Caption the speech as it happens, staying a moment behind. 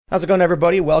How's it going,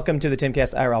 everybody? Welcome to the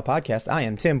Timcast IRL podcast. I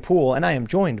am Tim Pool, and I am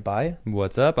joined by...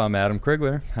 What's up? I'm Adam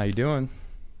Krigler. How you doing?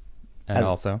 And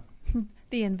also...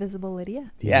 The Invisible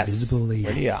Lydia. Yes. Invisible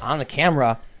Lydia on the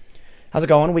camera. How's it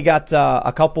going? We got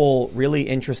a couple really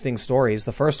interesting stories.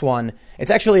 The first one,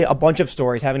 it's actually a bunch of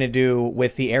stories having to do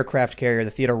with the aircraft carrier,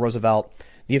 the Theodore Roosevelt,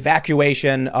 the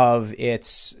evacuation of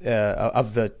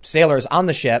of the sailors on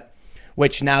the ship,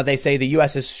 which now they say the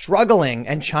U.S. is struggling,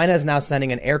 and China is now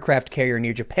sending an aircraft carrier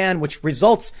near Japan, which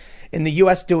results in the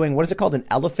U.S. doing, what is it called, an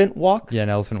elephant walk? Yeah, an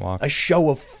elephant walk. A show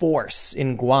of force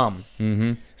in Guam.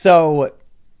 Mm-hmm. So,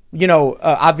 you know,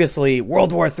 obviously,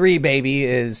 World War III, baby,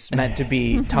 is meant to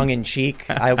be tongue-in-cheek.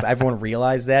 Everyone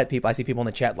realized that. I see people in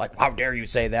the chat like, how dare you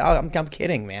say that? I'm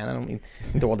kidding, man. I don't mean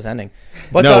the world is ending.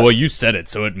 But no, well, you said it,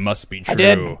 so it must be true. I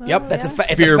did. Yep, that's yeah. a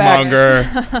fact.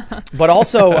 Fearmonger. But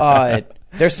also...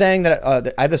 they're saying that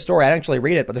I have the story. I didn't actually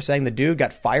read it, but they're saying the dude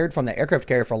got fired from the aircraft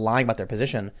carrier for lying about their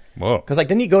position. Whoa! Because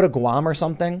didn't he go to Guam or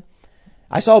something?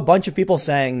 I saw a bunch of people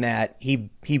saying that he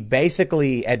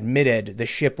basically admitted the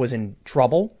ship was in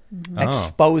trouble,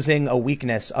 exposing a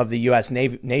weakness of the U.S.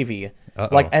 Navy.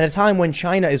 Like at a time when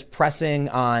China is pressing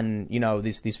on,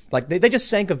 these like they just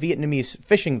sank a Vietnamese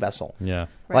fishing vessel. Yeah. Like,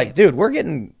 Right. dude, we're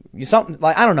getting something.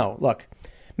 Like, I don't know. Look,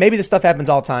 maybe this stuff happens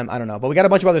all the time. I don't know, but we got a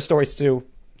bunch of other stories too.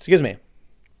 Excuse me.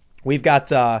 We've got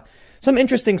some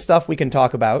interesting stuff we can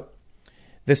talk about.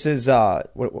 This is,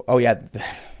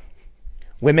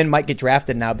 women might get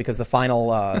drafted now because the final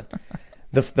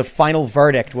the final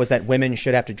verdict was that women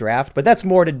should have to draft. But that's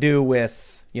more to do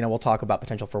with, we'll talk about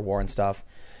potential for war and stuff.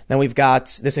 Then we've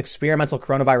got this experimental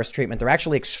coronavirus treatment. They're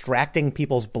actually extracting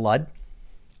people's blood,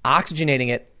 oxygenating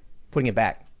it, putting it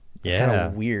back. It's kind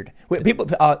of weird. We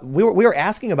were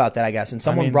asking about that, I guess, and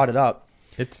someone brought it up.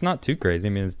 It's not too crazy.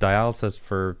 I mean, it's dialysis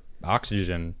for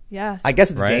oxygen. Yeah. I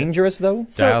guess it's Right. dangerous, though.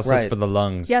 Dialysis for the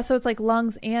lungs. Yeah, so it's like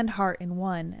lungs and heart in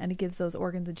one, and it gives those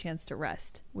organs a chance to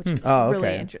rest, which is Oh, really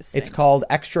okay. interesting. It's called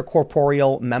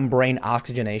extracorporeal membrane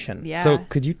oxygenation. Yeah. So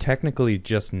could you technically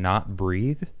just not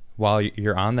breathe while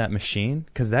you're on that machine?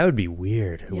 Because that would be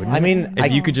weird. Yeah. Wouldn't I it? mean, if I-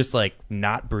 you could just like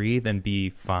not breathe and be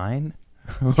fine.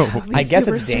 It'd be I guess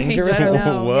super it's strange. dangerous, I don't though.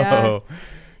 know. Whoa.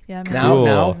 Yeah. Now, Cool.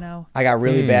 now, No. I got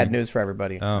really bad news for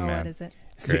everybody. Oh, What man. is it?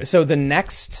 Great. So the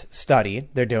next study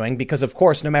they're doing, because of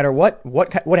course, no matter what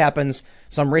happens,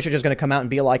 some researcher is going to come out and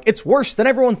be like, it's worse than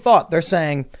everyone thought. They're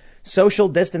saying social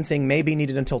distancing may be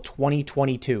needed until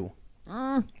 2022.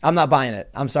 I'm not buying it.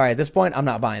 I'm sorry. At this point, I'm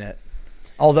not buying it.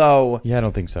 Although, Yeah, I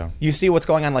don't think so. you see what's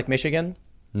going on like Michigan?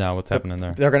 No, what's happening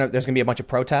there? There's gonna be a bunch of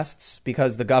protests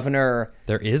because the governor.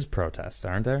 There is protests,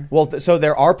 aren't there? Well, so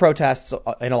there are protests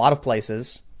in a lot of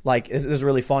places. Like, this is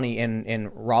really funny in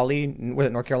Raleigh, was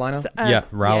it North Carolina? Yeah,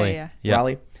 Raleigh. Yeah.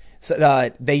 Raleigh. So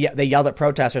they yelled at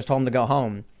protesters, told them to go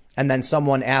home, and then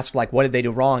someone asked, like, what did they do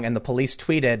wrong? And the police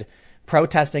tweeted,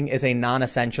 "Protesting is a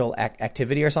non-essential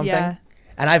activity" or something. Yeah.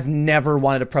 And I've never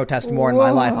wanted to protest more in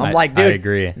my life. I'm like, I dude,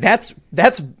 agree. That's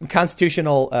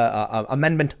constitutional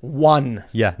amendment 1.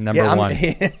 Yeah, number one.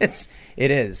 It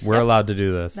is. We're allowed to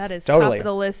do this. That is Totally. top of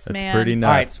the list, That's man. pretty All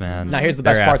nuts, right. man. Now here's the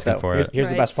best They're part, asking though. for it. Here's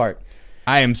the Right. best part.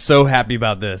 I am so happy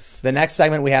about this. The next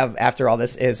segment we have after all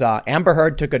this is Amber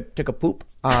Heard took a poop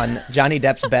on Johnny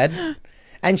Depp's bed,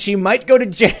 and she might go to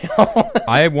jail.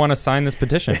 I want to sign this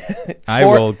petition. I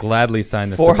Four- will gladly sign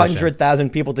this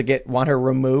 400,000 people to want her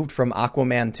removed from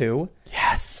Aquaman 2. petition.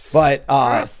 Yes. But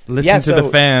Listen yeah, to so the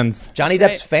fans. Johnny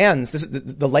Right. Depp's fans. This is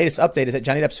the latest update is that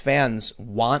Johnny Depp's fans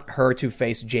want her to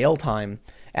face jail time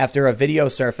after a video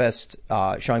surfaced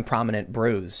showing prominent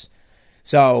bruise.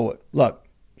 So look,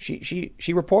 she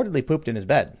reportedly pooped in his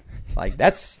bed. Like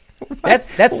that's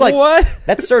like What?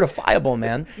 That's certifiable,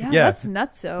 man. Yeah, Yeah. that's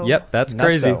nutso. Yep, that's Nutso.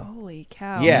 crazy. Holy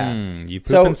cow. Yeah. You poop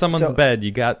So- in someone's so- bed,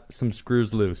 you got some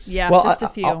screws loose. Yeah, Well, just a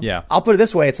few. Yeah. I'll put it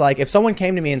this way. It's like if someone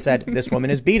came to me and said, this woman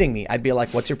is beating me, I'd be like,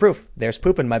 what's your proof? There's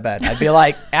poop in my bed. I'd be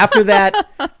like, after that,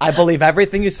 I believe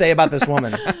everything you say about this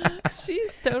woman.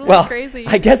 She's totally Well, crazy.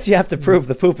 I guess you have to prove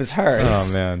the poop is hers.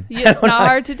 Oh, man. Yeah, it's not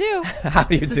hard to do. How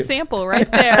do you It's do? a sample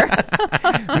right there.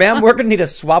 Ma'am, we're going to need a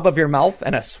swab of your mouth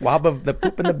and a swab of the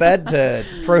poop in the bed to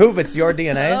prove it's your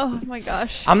DNA. Oh my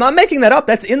gosh. I'm not making that up.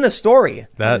 That's in the story.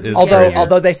 That is Although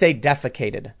crazy. they say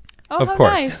defecated. Oh, Of how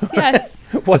course. nice. Yes.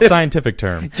 What a if, scientific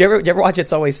term. do you ever watch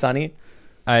It's Always Sunny?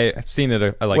 I've seen it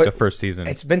like What- the first season.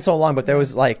 It's been so long, but there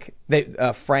was like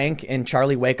Frank and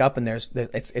Charlie wake up and it's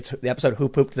the episode Who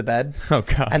Pooped the Bed? Oh,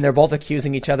 God. And they're both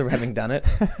accusing each other of having done it.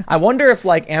 I wonder if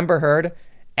like Amber Heard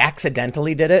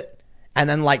accidentally did it and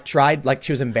then like tried, like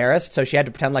she was embarrassed, so she had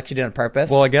to pretend like she did it on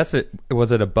purpose. Well, I guess it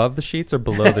was it above the sheets or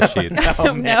below the sheets.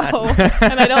 Oh, no.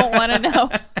 And I don't want to know.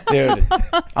 Dude,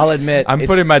 I'll admit, I'm it's-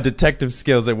 putting my detective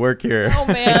skills at work here. Oh,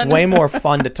 man. It's way more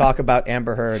fun to talk about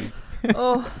Amber Heard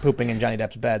Oh, pooping in Johnny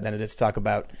Depp's bed than it is to talk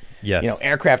about, Yes.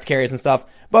 aircraft carriers and stuff.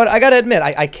 But I gotta admit,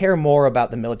 I care more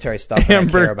about the military stuff than I care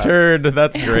Amber about. Turd.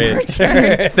 That's great.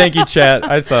 Thank you, chat.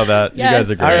 I saw that. Yes. You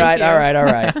guys are great. All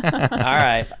right. Thank All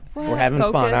right. We're having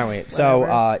fun, Focus. aren't we? So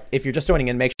Whatever. if you're just joining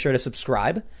in, make sure to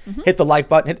subscribe, hit the like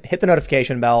button, hit the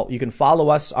notification bell. You can follow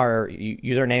us. Our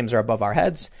usernames are above our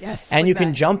heads. Yes, And look you at can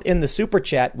that. jump in the super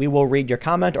chat. We will read your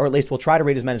comment, or at least we'll try to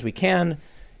read as many as we can.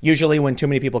 Usually when too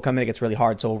many people come in, it gets really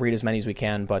hard, so we'll read as many as we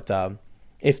can. But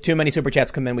if too many super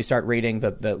chats come in, we start reading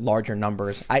the larger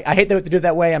numbers. I hate to do it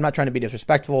that way. I'm not trying to be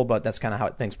disrespectful, but that's kind of how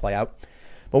things play out.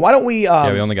 But why don't we...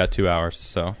 Yeah, we only got 2 hours,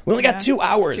 so we only got Yeah, 2 it's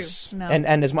hours, true. No.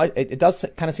 and as much it does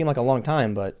kind of seem like a long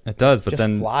time, but it does. But just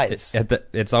then flies.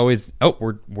 it's always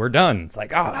we're done. It's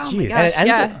like Oh, my jeez. gosh. and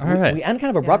it ends. yeah. We, All right. we end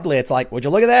kind of abruptly. It's like, would you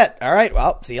look at that? All right,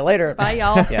 well, see you later. Bye,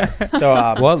 y'all. Yeah. So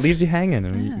Well, it leaves you hanging,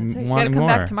 and Yeah, you so you want gotta come more.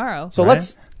 back tomorrow. so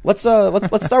Right? let's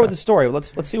start with the story.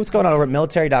 Let's see what's going on over at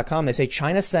military.com. They say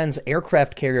China sends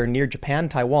aircraft carrier near Japan,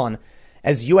 Taiwan,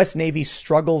 as U.S. Navy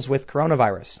struggles with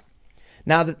coronavirus.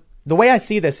 Now, the way I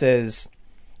see this is,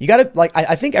 you got to, like,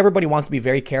 I think everybody wants to be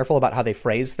very careful about how they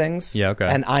phrase things. Yeah, okay.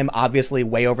 And I'm obviously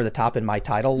way over the top in my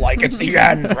title. Like, it's the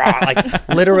end. Rah, like,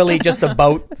 literally just a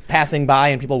boat passing by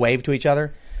and people wave to each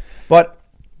other. But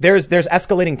there's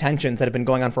escalating tensions that have been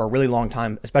going on for a really long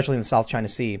time, especially in the South China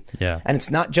Sea. Yeah. And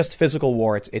it's not just physical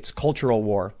war, it's cultural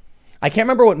war. I can't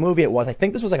remember what movie it was. I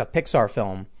think this was like a Pixar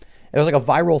film. It was like a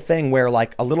viral thing where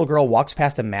like a little girl walks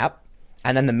past a map,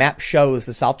 and then the map shows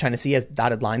the South China Sea has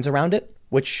dotted lines around it,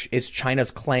 which is China's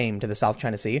claim to the South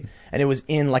China Sea. And it was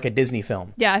in like a Disney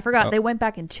film. Yeah, I forgot. Oh. They went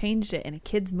back and changed it in a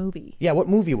kid's movie. Yeah, what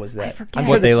movie was that? I forget. I'm What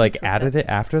sure they that- like added it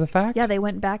after the fact? Yeah, they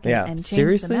went back and, Yeah. and changed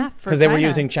Seriously? the map for because they were China.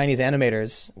 using Chinese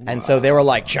animators, and so they were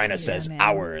like, China says man.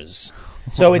 ours.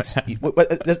 So it's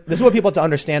this is what people have to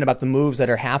understand about the moves that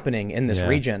are happening in this Yeah.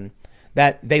 region.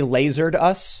 That they lasered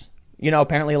us,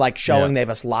 apparently like showing Yeah. they have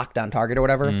us locked on target or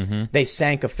whatever. They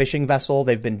sank a fishing vessel.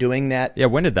 They've been doing that. Yeah,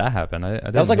 when did that happen? I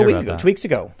That was like a week ago, 2 weeks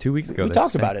ago. 2 weeks ago. We they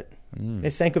talked sank- about it. They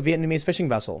sank a Vietnamese fishing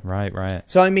vessel. Right, right.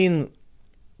 So, I mean,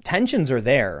 tensions are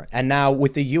there. And now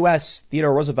with the U.S.,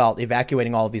 Theodore Roosevelt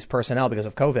evacuating all of these personnel because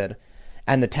of COVID,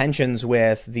 and the tensions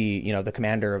with the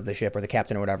commander of the ship or the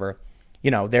captain or whatever,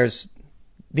 there's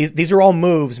these are all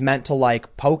moves meant to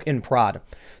like poke and prod.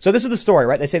 So this is the story,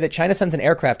 right? They say that China sends an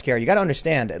aircraft carrier. You got to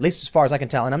understand, at least as far as I can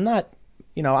tell, and I'm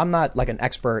not like an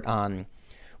expert on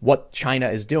what China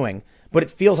is doing, but it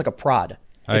feels like a prod.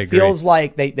 I It agree. feels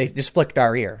like they just flicked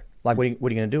our ear. Like, what are you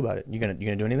going to do about it? You going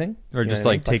to do anything? Or You just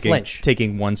know what I like mean? taking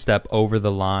taking one step over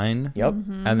the line. Yep.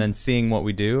 And then seeing what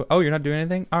we do. Oh, you're not doing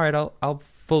anything? All right, I'll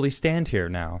fully stand here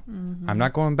now. I'm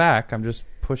not going back. I'm just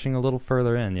pushing a little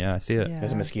further in. Yeah, I see it. Yeah.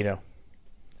 There's a mosquito.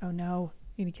 Oh no,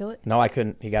 you gonna kill it? No, I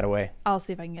couldn't. He got away. I'll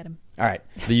see if I can get him. All right.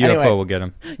 The UFO Anyway. will get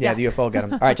him. Yeah, Yeah. the UFO will get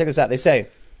him. All right, check this out. They say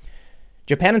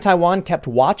Japan and Taiwan kept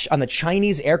watch on the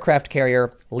Chinese aircraft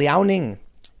carrier Liaoning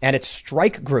and its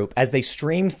strike group as they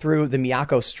streamed through the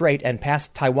Miyako Strait and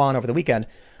past Taiwan over the weekend,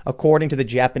 according to the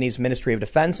Japanese Ministry of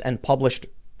Defense and published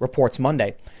reports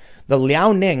Monday. The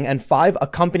Liaoning and 5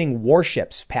 accompanying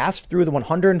warships passed through the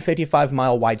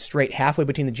 155-mile wide strait halfway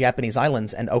between the Japanese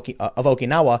islands of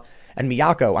Okinawa and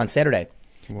Miyako on Saturday.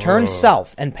 Turned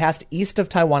south and passed east of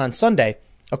Taiwan on Sunday,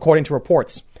 according to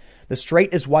reports. The strait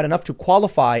is wide enough to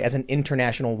qualify as an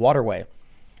international waterway.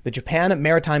 The Japan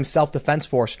Maritime Self-Defense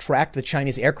Force tracked the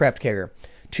Chinese aircraft carrier,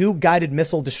 2 guided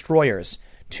missile destroyers,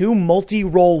 2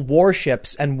 multi-role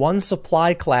warships, and 1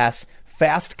 supply-class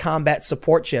fast combat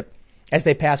support ship as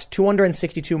they passed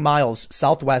 262 miles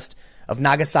southwest of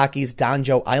Nagasaki's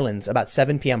Danjo Islands about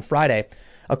 7 p.m. Friday,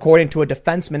 according to a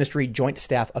Defense Ministry Joint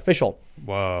Staff official.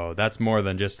 Whoa, that's more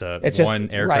than just It's just- one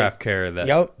aircraft right. carrier that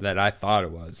Yep. that I thought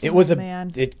it was. It was a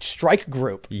man. strike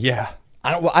group. yeah.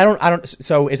 I don't.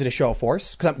 So is it a show of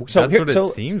force? That's what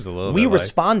it seems a little We bit like.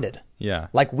 responded. Yeah.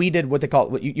 Like we did what they call.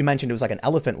 What you mentioned, it was like an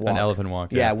elephant walk. An elephant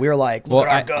walk. Yeah, we were like, look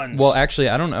at our guns. Well, actually,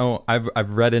 I don't know.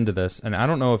 I've read into this, and I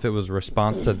don't know if it was a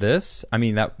response to this. I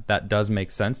mean, that does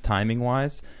make sense timing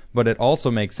wise, but it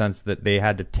also makes sense that they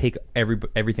had to take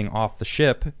everything off the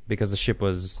ship because the ship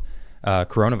was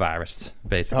coronavirus.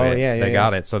 Basically, Oh, yeah, they yeah.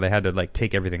 got it, so they had to like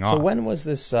take everything off. So when was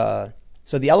this? So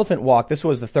So the Elephant Walk, this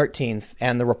was the 13th,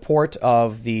 and the report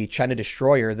of the China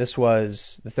Destroyer, this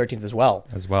was the 13th as well.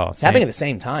 It's happening at the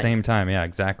same time. Same time, yeah,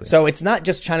 exactly. So it's not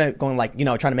just China going like,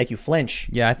 trying to make you flinch.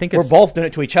 Yeah, I think we're it's... both doing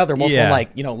it to each other. Both Yeah.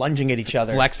 like, lunging at each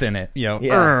other. Flexing it, Yeah.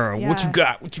 What you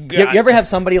got? What you got? You ever have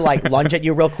somebody like lunge at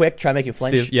you real quick, try to make you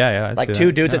flinch? Yeah, I Like see two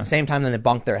that. dudes Yeah. at the same time, then they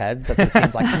bunk their heads. That's what it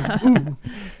seems like. Ooh.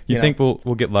 You think we'll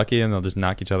get lucky and they'll just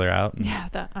knock each other out? Yeah,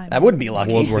 That wouldn't be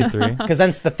lucky. World War III. Because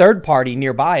then the third party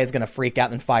nearby is going to freak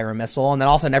out and fire a missile, and then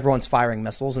all of a sudden everyone's firing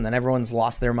missiles, and then everyone's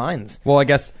lost their minds. Well, I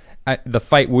guess the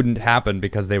fight wouldn't happen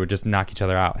because they would just knock each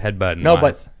other out, headbutt and No, wise.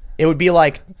 but it would be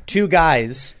like two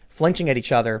guys flinching at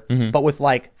each other, but with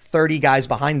like 30 guys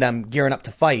behind them gearing up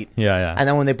to fight. Yeah. And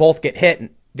then when they both get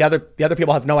hit, the other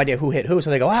people have no idea who hit who, so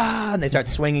they go, and they start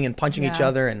swinging and punching each Yeah.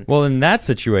 other. And Well, in that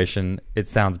situation, it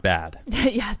sounds bad.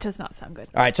 Yeah, it does not sound good.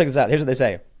 all right, check this out. Here's what they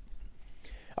say.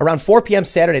 Around 4 p.m.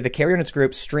 Saturday, the carrier and its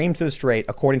group streamed through the strait.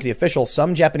 According to the official,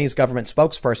 some Japanese government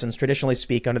spokespersons traditionally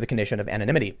speak under the condition of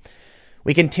anonymity.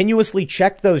 We continuously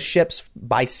checked those ships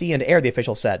by sea and air, the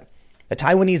official said. The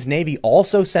Taiwanese Navy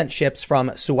also sent ships from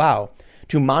Suao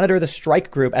to monitor the strike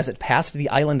group as it passed the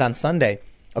island on Sunday,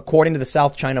 according to the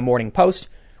South China Morning Post,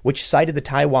 which cited the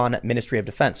Taiwan Ministry of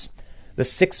Defense. The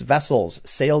 6 vessels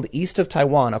sailed east of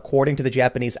Taiwan, according to the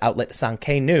Japanese outlet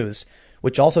Sankei News,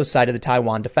 which also cited the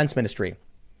Taiwan Defense Ministry.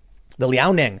 The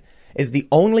Liaoning is the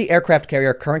only aircraft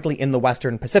carrier currently in the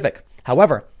Western Pacific.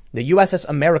 However, the USS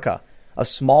America, a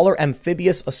smaller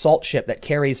amphibious assault ship that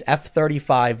carries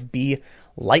F-35B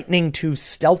Lightning II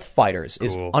stealth fighters,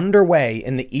 is underway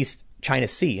in the East China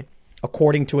Sea,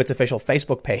 according to its official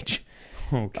Facebook page.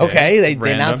 Okay, they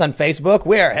announced on Facebook,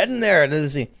 we're heading there to the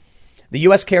sea. The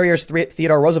U.S. carriers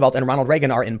Theodore Roosevelt and Ronald Reagan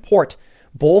are in port,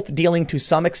 both dealing to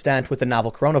some extent with the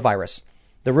novel coronavirus.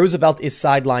 The Roosevelt is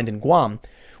sidelined in Guam,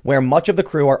 where much of the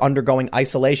crew are undergoing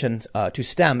isolation to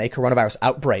stem a coronavirus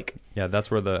outbreak. Yeah,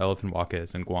 that's where the Elephant Walk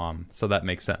is, in Guam. So that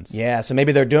makes sense. Yeah, so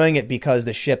maybe they're doing it because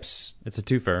the ship's It's a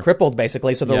twofer. crippled,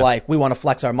 basically. So they're Yeah. like, we want to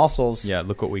flex our muscles. Yeah,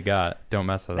 look what we got. Don't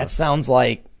mess with That us.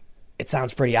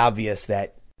 sounds pretty obvious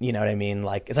that, you know what I mean?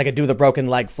 Like, it's like a dude with a broken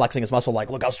leg flexing his muscle, like,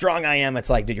 look how strong I am. It's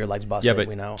like, dude, your leg's busted. Yeah, but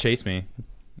we know. chase me.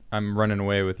 I'm running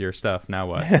away with your stuff. Now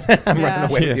what? I'm Yeah. running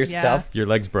away with your Yeah. stuff. Your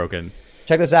leg's broken.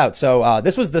 Check this out. So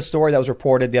this was the story that was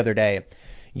reported the other day.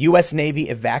 U.S. Navy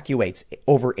evacuates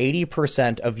over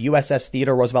 80% of USS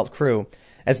Theodore Roosevelt crew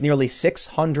as nearly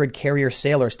 600 carrier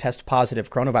sailors test positive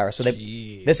coronavirus. So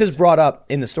this is brought up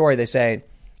in the story. They say,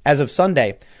 as of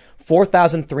Sunday,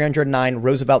 4,309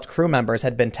 Roosevelt crew members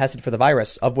had been tested for the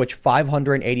virus, of which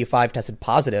 585 tested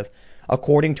positive,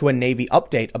 according to a Navy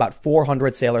update. About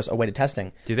 400 sailors awaited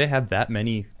testing. Do they have that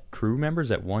many crew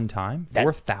members at one time?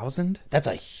 4,000? That's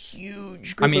a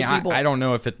huge group I mean, of people. I don't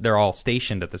know if they're all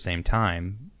stationed at the same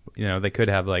time. You know, they could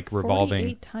have like revolving.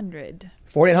 4,800.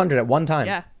 4,800 at one time.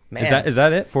 Yeah. Man. Is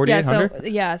that it?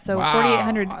 4,800? So Wow,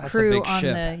 4,800 that's a crew big on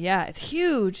ship. it's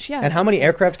huge. Yeah. And how many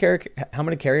how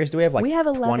many carriers do we have? Like We have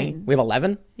 20? 11. We have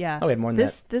 11? Yeah. Oh, we had more than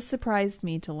that. This surprised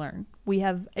me to learn. We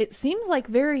have, it seems like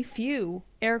very few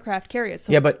aircraft carriers.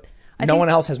 So Yeah, but I no think- one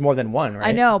else has more than one, right?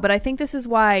 I know, but I think this is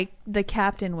why the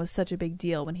captain was such a big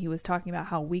deal when he was talking about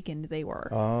how weakened they were.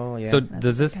 Oh, yeah. So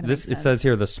does this kinda this makes it says sense.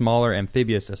 here the smaller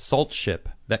amphibious assault ship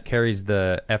that carries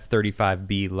the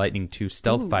F-35B Lightning II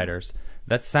stealth fighters.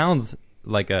 That sounds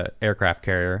like a aircraft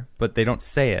carrier, but they don't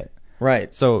say it.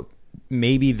 right. So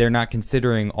maybe they're not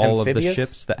considering all of the Amphibious?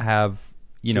 ships that have,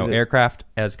 Is it- aircraft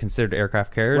as considered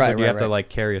aircraft carriers, Right, or do you right, have to right. like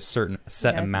carry a certain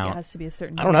set Yeah, I think amount? It has to be a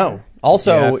certain I don't know. number.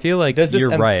 Also, Yeah, I feel like does this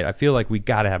you're right. I feel like we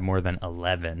got to have more than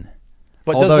 11.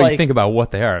 But Although does you like, think about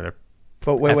what they are, they're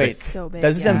but wait. So big,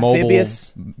 Does this yeah.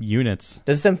 amphibious mobile units.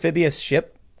 does this amphibious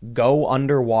ship go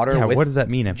underwater Yeah, with what does that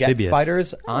mean, jet amphibious?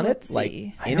 fighters on it? let's Like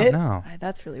see. I in don't it? know.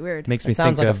 That's really weird. Makes me It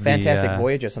sounds think like a of fantastic the,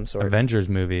 voyage of some sort. Avengers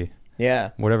movie,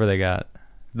 Yeah. whatever they got.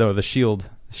 Though the shield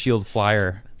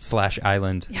flyer /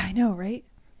 island. Yeah, I know, right?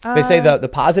 They say the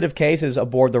positive cases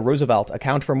aboard the Roosevelt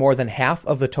account for more than half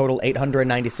of the total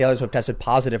 890 sailors who have tested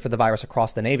positive for the virus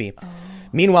across the Navy.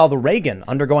 Meanwhile, the Reagan,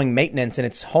 undergoing maintenance in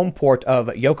its home port of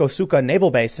Yokosuka Naval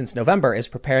Base since November, is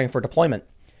preparing for deployment.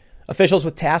 Officials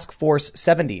with Task Force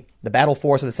 70, the battle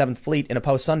force of the 7th Fleet, in a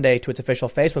post Sunday to its official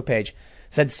Facebook page,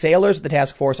 said sailors of the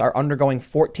task force are undergoing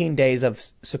 14 days of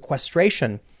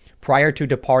sequestration prior to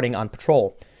departing on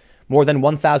patrol. More than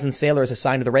 1,000 sailors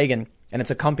assigned to the Reagan and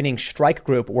its accompanying strike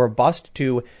group were bussed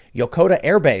to Yokota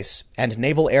Air Base and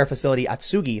Naval Air Facility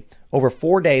Atsugi over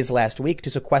 4 days last week to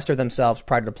sequester themselves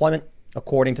prior to deployment,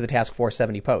 according to the Task Force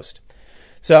 70 post.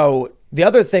 So the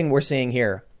other thing we're seeing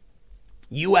here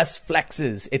U.S.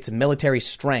 flexes its military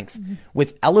strength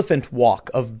with elephant walk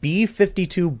of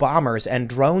B-52 bombers and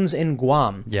drones in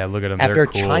Guam. Yeah, look at them. After They're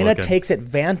cool China looking. takes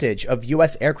advantage of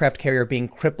U.S. aircraft carrier being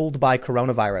crippled by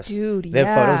coronavirus. Dude, They have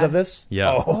yeah. photos of this?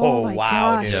 Yeah. Oh, my wow,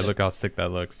 gosh. dude. Yeah, look how sick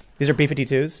that looks. These are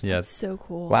B-52s? Yeah. So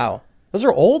cool. Wow. Those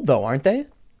are old, though, aren't they?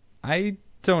 I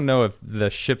don't know if the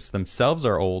ships themselves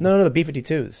are old. No, the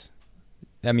B-52s.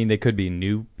 I mean, they could be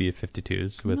new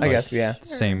B-52s with I guess, yeah.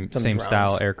 same Some same drones.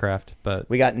 style aircraft, but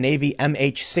We got Navy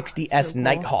MH-60S So cool.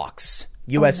 Nighthawks,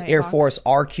 U.S. Air Nighthawks. Force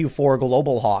RQ-4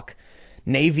 Global Hawk,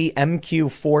 Navy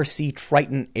MQ-4C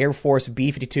Triton Air Force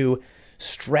B-52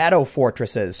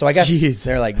 Stratofortresses. So I guess Jeez.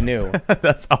 they're like new.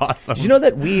 that's awesome. Did you know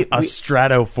that we a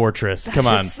strato fortress? Come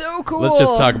on, so cool. Let's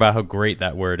just talk about how great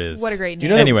that word is. What a great Do you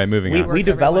name. know that Anyway, moving on. we Work,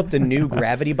 developed a new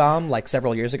gravity bomb like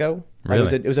several years ago. Like,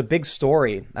 Really? it was a big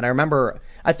story, and I remember.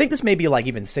 I think this may be like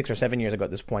even 6 or 7 years ago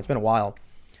at this point. It's been a while,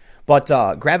 but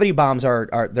gravity bombs are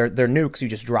they're nukes you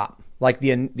just drop, like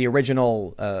the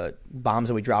original bombs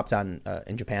that we dropped on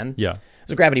in Japan. Yeah.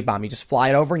 It's a gravity bomb. You just fly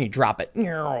it over and you drop it. And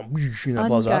it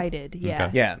blows up. Unguided, yeah.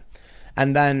 Okay. Yeah.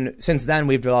 And then, since then,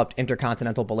 we've developed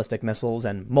intercontinental ballistic missiles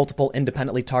and multiple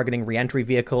independently targeting reentry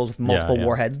vehicles with multiple yeah.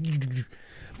 warheads.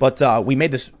 But we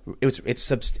made this. It's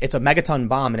a megaton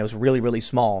bomb, and it was really, really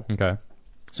small. Okay.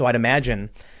 So I'd imagine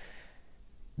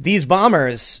these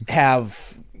bombers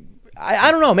have.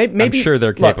 I don't know. Maybe I'm sure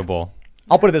they're look, capable.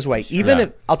 I'll put it this way. Even Yeah.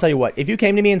 if I'll tell you what, if you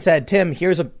came to me and said, "Tim,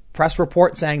 here's a press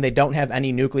report saying they don't have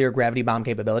any nuclear gravity bomb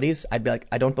capabilities," I'd be like,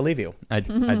 "I don't believe you." I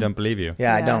don't believe you.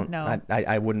 Yeah, I Yeah, don't. no.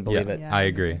 I wouldn't believe Yeah, it. Yeah. I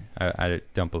agree. I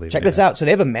don't believe Check it this either. out. So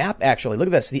they have a map, actually. Look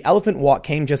at this. The Elephant Walk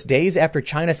came just days after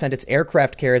China sent its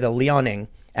aircraft carrier, the Liaoning,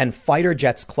 and fighter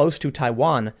jets close to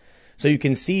Taiwan. So you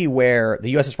can see where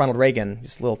the USS Ronald Reagan,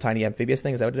 this little tiny amphibious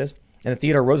thing, is that what it is? And the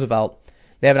Theodore Roosevelt,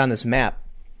 they have it on this map.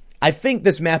 I think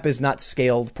this map is not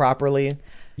scaled properly.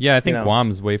 Yeah, I think know.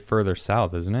 Guam's way further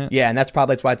south, isn't it? Yeah, and that's why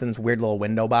it's in this weird little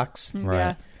window box. Right.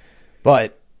 Yeah.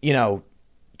 But,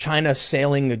 China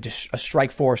sailing a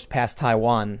strike force past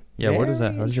Taiwan. Yeah, what is that?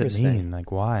 Very What does it interesting. mean?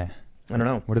 Like, why? I don't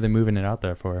know. What are they moving it out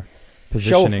there for?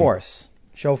 Show of force.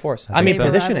 Show of force. I mean, think so.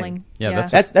 positioning. Rivaling. Yeah,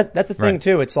 That's the thing Right.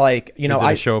 too. It's like Is it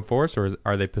I a show of force, or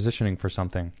are they positioning for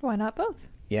something? Why not both?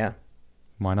 yeah.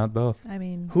 Why not both? I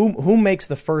mean, Who makes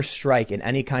the first strike in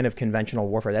any kind of conventional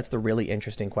warfare? That's the really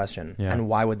interesting question. Yeah. And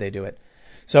why would they do it?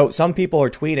 So some people are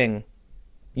tweeting,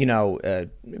 a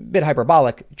bit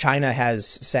hyperbolic. China has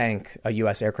sank a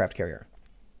U.S. aircraft carrier,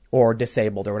 or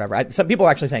disabled, or whatever. Some people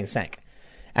are actually saying sank,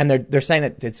 and they're saying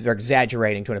that they're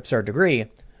exaggerating to an absurd degree.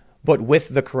 But with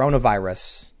the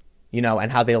coronavirus,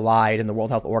 and how they lied, and the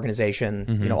World Health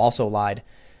Organization, also lied.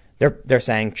 They're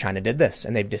saying China did this,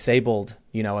 and they've disabled,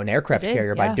 an aircraft They did,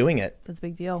 carrier by yeah. doing it. that's a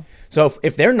big deal. So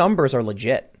if their numbers are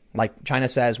legit, like China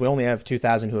says, we only have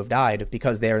 2,000 who have died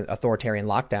because they're authoritarian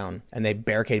lockdown and they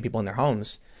barricaded people in their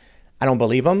homes, I don't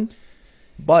believe them.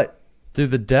 But Do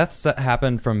the deaths that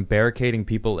happen from barricading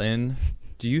people in,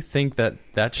 do you think that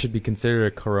should be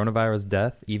considered a coronavirus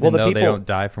death, even Well, the though they people- don't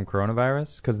die from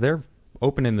coronavirus? Because they're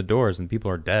opening the doors and people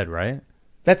are dead, right?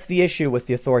 that's the issue with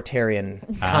the authoritarian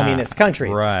communist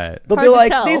countries. right. They'll Hard be to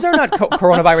like, tell. these are not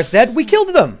coronavirus dead. We killed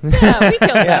them. Yeah, we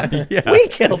killed them. Yeah. We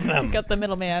killed them. Got the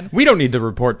middleman. We don't need to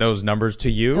report those numbers to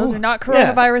you. Those are not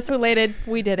coronavirus related.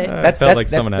 We did it. I felt like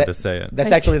someone had to say it.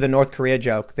 That's actually the North Korea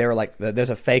joke. They were like, there's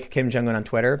a fake Kim Jong Un on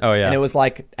Twitter. Oh, yeah. And it was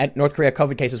like, at North Korea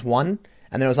COVID cases 1,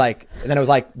 and then it was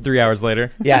like 3 hours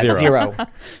later, yeah, 0.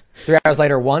 3 hours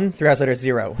later, 1. 3 hours later,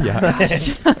 0. Yeah.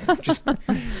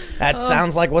 That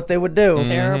sounds like what they would do.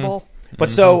 Terrible. But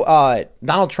so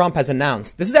Donald Trump has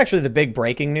announced. This is actually the big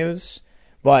breaking news.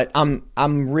 But I'm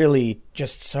really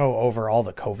just so over all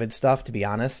the COVID stuff, to be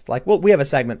honest. Like, we have a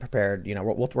segment prepared. We're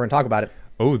going to talk about it.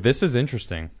 Oh, this is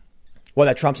interesting. Well,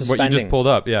 that Trump's What suspending. you just pulled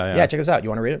up. Yeah. Yeah, check this out. You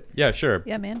want to read it? Yeah, sure.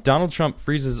 Yeah, man. Donald Trump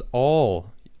freezes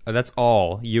all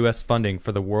U.S. funding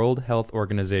for the World Health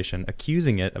Organization,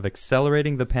 accusing it of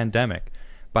accelerating the pandemic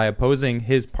by opposing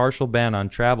his partial ban on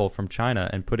travel from China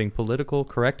and putting political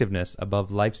correctiveness above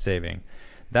life-saving.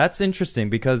 That's interesting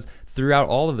because throughout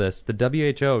all of this, the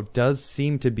WHO does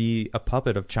seem to be a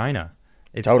puppet of China.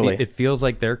 Totally. It feels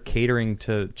like they're catering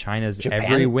to China's Japan-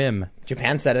 every whim.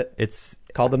 Japan said it. It's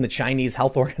Called them the Chinese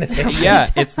Health Organization. yeah,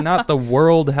 it's not the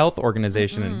World Health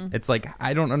Organization. It's like,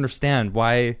 I don't understand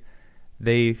why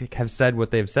they have said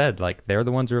what they've said. Like, they're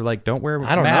the ones who are like, don't wear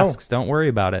I don't know. masks, don't worry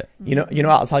about it. You know.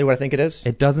 I'll tell you what I think it is.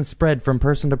 It doesn't spread from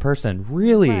person to person.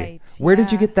 Really? Right, Where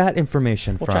did you yeah. get that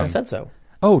information Well, from? China said so.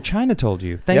 Oh, China told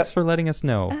you. Thanks Yep. for letting us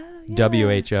know. yeah.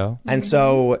 WHO. And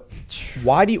so,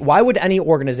 why would any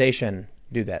organization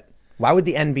do that? Why would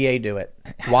the NBA do it?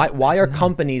 Why are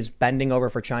companies bending over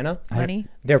for China? Money.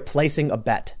 They're placing a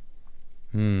bet.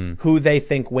 Who they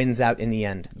think wins out in the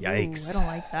end. Yikes. Ooh, I don't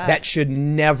like that. That should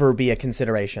never be a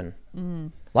consideration.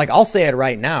 Like, I'll say it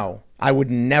right now. I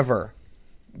would never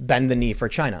bend the knee for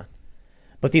China.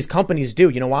 But these companies do.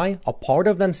 You know why? A part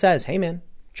of them says, hey, man,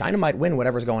 China might win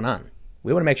whatever's going on.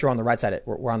 We want to make sure we're on the right side.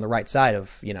 We're on the right side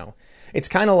of, it's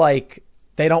kind of like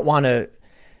they don't want to,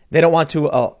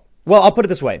 well, I'll put it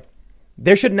this way.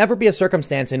 There should never be a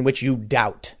circumstance in which you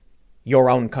doubt your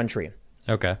own country.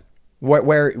 Okay.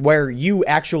 Where you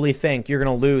actually think you're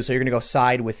going to lose, so you're going to go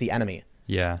side with the enemy.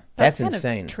 Yeah. That's kind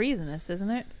insane. Of treasonous,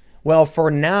 isn't it? Well, for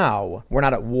now, we're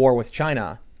not at war with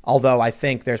China, although I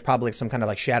think there's probably some kind of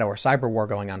like shadow or cyber war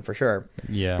going on for sure.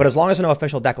 Yeah. But as long as there's no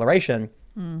official declaration,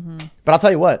 but I'll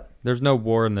tell you what. There's no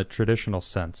war in the traditional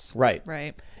sense. Right.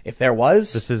 Right. If there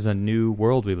was, This is a new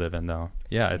world we live in, though.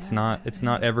 Yeah, it's not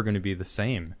ever going to be the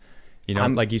same.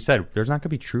 Like you said, there's not going to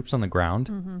be troops on the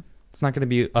ground. It's not going to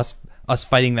be us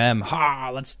fighting them.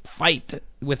 Let's fight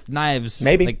with knives.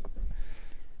 Maybe. Like,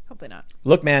 Hopefully not.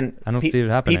 look, man. I don't see it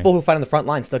happening. People who fight on the front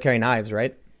line still carry knives,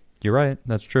 right? you're right.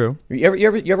 That's true. You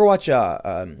ever watch?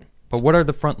 But what are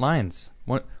the front lines?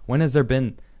 When has there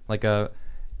been like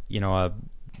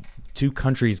two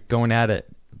countries going at it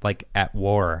like at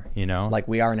war? Like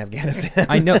we are in Afghanistan.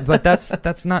 I know, but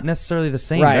that's not necessarily the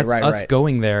same. Right, That's right, us right.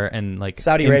 going there and like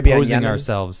Saudi Arabia and imposing Yemen.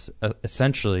 ourselves,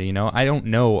 essentially. I don't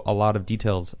know a lot of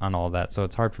details on all that, so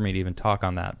it's hard for me to even talk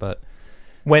on that. But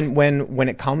when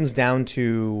it comes down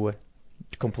to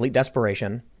complete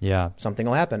desperation, yeah, something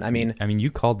will happen. I mean, you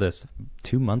called this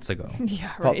 2 months ago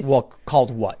Yeah, right.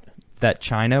 called what? that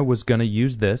China was going to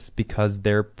use this because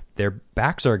their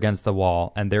backs are against the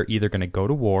wall and they're either going to go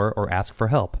to war or ask for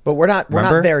help. But we're not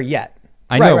Remember? there yet.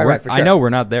 I know, Right, for sure. I know we're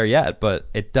not there yet, but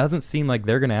it doesn't seem like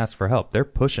they're going to ask for help. They're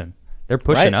pushing. They're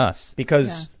pushing Right. us.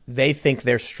 Because they think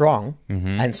they're strong,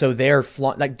 and so they're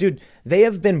like, dude, they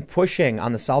have been pushing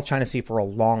on the South China Sea for a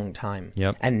long time,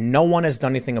 Yep. and no one has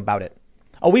done anything about it.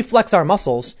 Oh, we flex our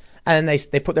muscles, and they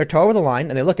put their toe over the line,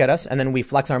 and they look at us, and then we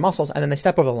flex our muscles, and then they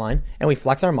step over the line, and we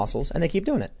flex our muscles, and they keep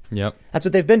doing it. Yep. That's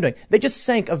what they've been doing. They just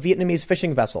sank a Vietnamese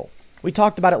fishing vessel. We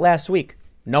talked about it last week.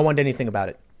 No one did anything about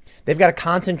it. They've got a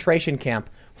concentration camp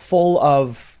full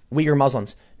of Uyghur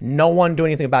Muslims. No one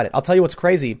doing anything about it. I'll tell you what's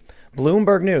crazy.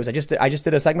 Bloomberg News. I just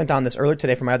did a segment on this earlier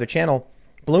today for my other channel.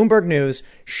 Bloomberg News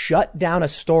shut down a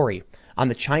story on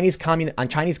the Chinese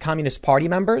Communist Party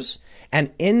members,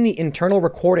 and in the internal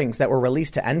recordings that were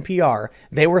released to NPR,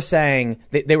 they were saying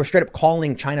they were straight up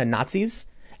calling China Nazis,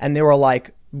 and they were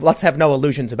like, "Let's have no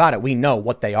illusions about it. We know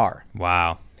what they are."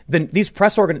 Wow. These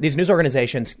news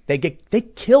organizations, they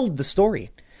killed the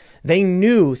story. They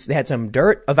knew they had some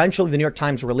dirt. Eventually, the New York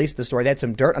Times released the story. They had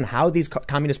some dirt on how these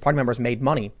Communist Party members made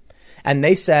money. And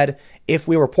they said, if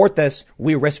we report this,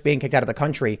 we risk being kicked out of the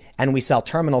country, and we sell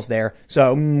terminals there.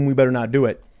 So we better not do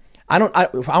it. I'm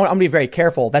going to be very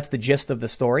careful. That's the gist of the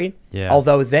story. Yeah.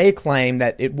 Although they claim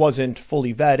that it wasn't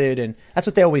fully vetted, and that's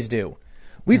what they always do.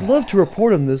 We'd love to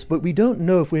report on this, but we don't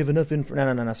know if we have enough info.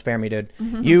 No, spare me, dude.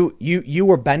 You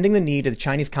were bending the knee to the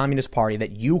Chinese Communist Party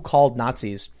that you called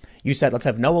Nazis. You said, let's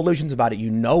have no illusions about it.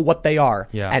 You know what they are.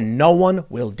 Yeah. And no one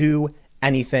will do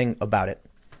anything about it.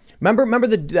 Remember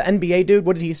the NBA dude?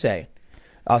 What did he say?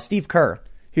 Steve Kerr.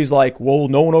 He's like, well,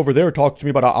 no one over there talked to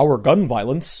me about our gun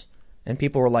violence. And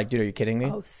people were like, dude, are you kidding me?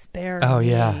 Oh, spare Oh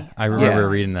me. yeah, I remember Yeah.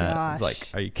 reading that. Gosh. It's like,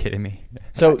 are you kidding me?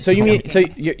 So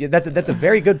that's a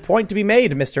very good point to be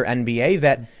made, Mr. NBA,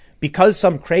 that because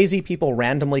some crazy people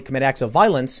randomly commit acts of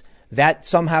violence, that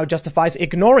somehow justifies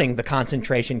ignoring the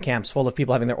concentration camps full of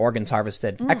people having their organs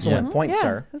harvested. Excellent point, Yeah,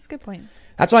 sir. that's a good point.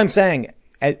 That's what I'm saying.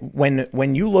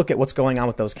 When you look at what's going on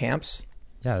with those camps,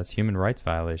 Yeah, it's human rights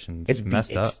violations. It's It's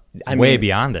messed up. I Way mean-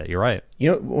 beyond it. You're right.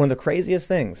 you know, one of the craziest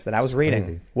things that I was reading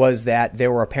crazy. was that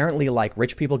there were apparently like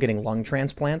rich people getting lung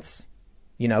transplants,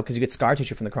 because you get scar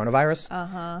tissue from the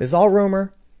coronavirus. This is all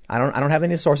rumor. I don't have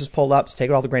any sources pulled up, so take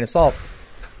it all with a grain of salt.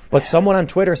 But someone on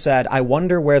Twitter said, I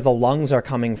wonder where the lungs are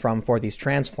coming from for these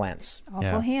transplants. Awful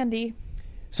Yeah. handy.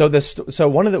 So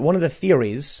one of the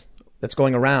theories that's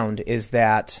going around is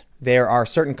that there are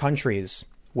certain countries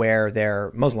where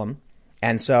they're Muslim,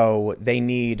 and so they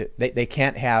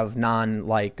can't have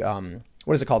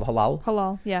what is it called, halal?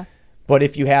 Halal, yeah. But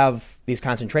if you have these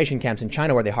concentration camps in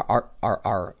China where they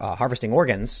are harvesting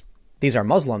organs, these are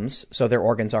Muslims, so their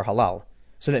organs are halal.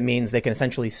 So that means they can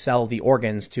essentially sell the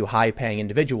organs to high-paying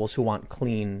individuals who want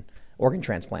clean organ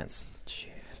transplants.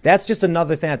 Jeez. That's just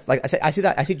another thing. That's, like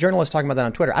I see journalists talking about that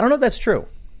on Twitter. I don't know if that's true.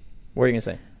 What are you going to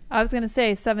say? I was going to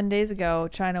say 7 days ago,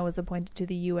 China was appointed to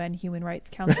the UN Human Rights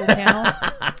Council panel.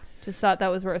 Just thought that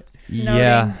was worth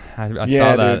Yeah, noting. I Yeah,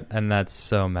 saw that, dude. and that's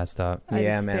so messed up. I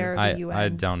Yeah, despair man. of the UN. I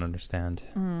don't understand.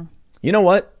 You know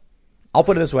what? I'll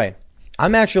put it this way.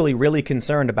 I'm actually really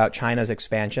concerned about China's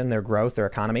expansion, their growth, their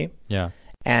economy. Yeah.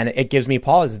 And it gives me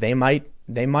pause. They might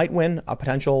win a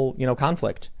potential,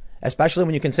 conflict, especially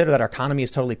when you consider that our economy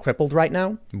is totally crippled right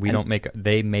now.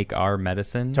 They make our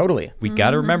medicine. Totally. We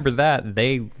got to remember that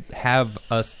they have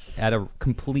us at a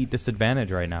complete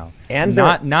disadvantage right now. And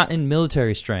not in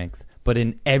military strength, but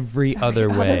in every other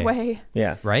way.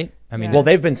 Yeah. Right? I mean, Yeah. Well,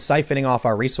 they've been siphoning off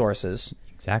our resources.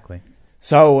 exactly.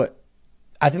 So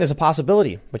I think there's a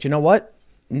possibility. But you know what?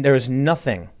 There's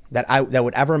nothing that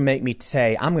would ever make me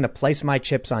say, I'm going to place my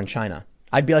chips on China.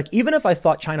 I'd be like, even if I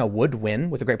thought China would win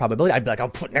with a great probability, I'd be like,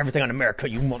 I'm putting everything on America,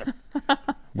 you mother.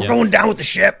 We're going down with the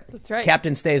ship. That's right.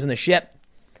 Captain stays in the ship.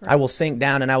 I will sink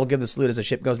down and I will give the salute as the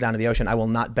ship goes down to the ocean. I will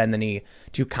not bend the knee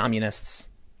to communists.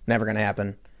 Never going to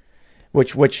happen.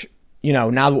 Which, now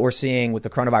that we're seeing with the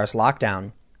coronavirus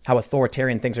lockdown, how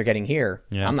authoritarian things are getting here,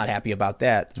 Yeah. I'm not happy about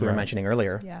that, as we were Right. mentioning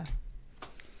earlier. Yeah.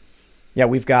 Yeah,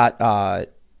 we've got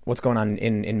what's going on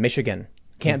in Michigan.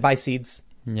 Can't buy seeds.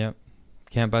 Yep.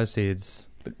 Can't buy seeds.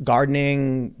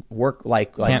 Gardening, work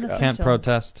like Can't Essential.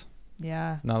 protest.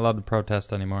 Yeah. Not allowed to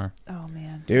protest anymore. Oh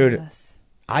man. Dude. Goodness.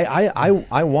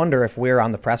 I wonder if we're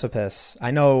on the precipice.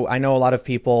 I know a lot of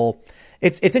people.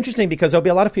 It's interesting because there'll be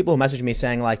a lot of people who message me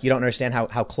saying like, you don't understand how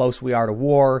close we are to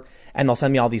war, and they'll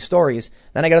send me all these stories.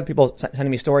 Then I get other people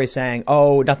sending me stories saying,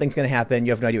 oh, nothing's going to happen.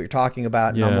 You have no idea what you're talking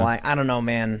about. And I'm Yeah. like, I don't know,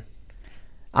 man.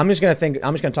 I'm just going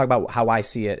to talk about how I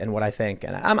see it and what I think.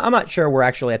 And I'm not sure we're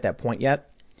actually at that point yet.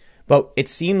 But it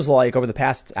seems like over the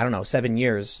past, 7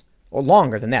 years or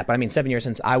longer than that. But I mean, 7 years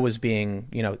since I was being,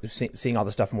 seeing all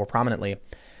this stuff more prominently,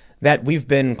 that we've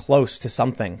been close to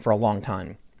something for a long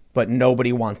time. But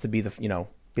nobody wants to be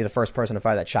the first person to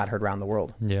fire that shot heard around the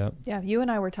world. Yep. Yeah. You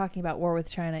and I were talking about war with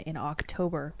China in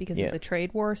October because Yeah. of the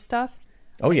trade war stuff.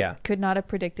 Oh, yeah. Could not have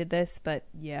predicted this, but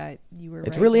yeah, you were.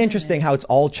 It's right really then, interesting and- how it's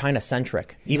all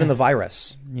China-centric, even the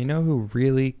virus. You know who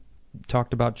really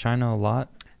talked about China a lot?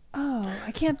 Oh,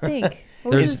 I can't think.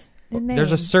 What was his name?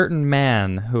 There's a certain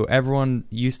man who everyone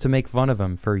used to make fun of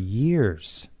him for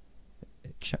years.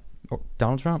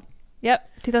 Donald Trump. Yep,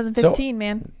 2015,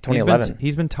 man. 2011.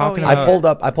 He's been talking Oh, yeah. about.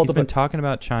 I pulled He's up been talking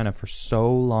about China for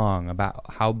so long about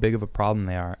how big of a problem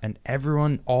they are, and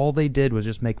everyone, all they did was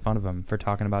just make fun of him for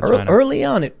talking about China. Early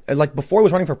on, like before he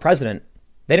was running for president,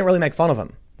 they didn't really make fun of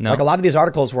him. No. Like a lot of these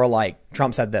articles were like,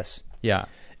 Trump said this. Yeah.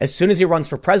 As soon as he runs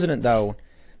for president, though,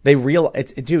 the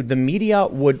media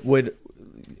would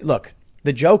look.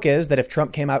 The joke is that if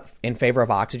Trump came out in favor of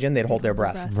oxygen, they'd hold their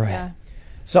breath. Right. Yeah.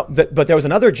 So, but there was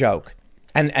another joke,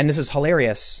 and this is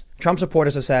hilarious. Trump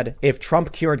supporters have said if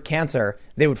Trump cured cancer,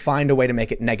 they would find a way to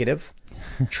make it negative.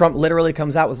 Trump literally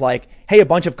comes out with like, hey, a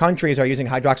bunch of countries are using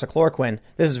hydroxychloroquine.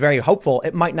 This is very hopeful.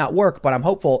 It might not work, but I'm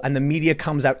hopeful. And the media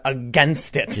comes out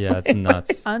against it. Yeah, it's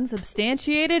nuts.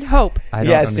 Unsubstantiated hope. I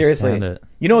don't Yeah, understand seriously. it.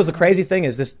 You know, what's the crazy thing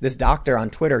is this doctor on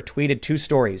Twitter tweeted two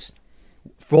stories,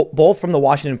 both from the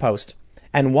Washington Post.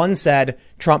 And one said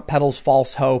Trump peddles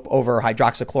false hope over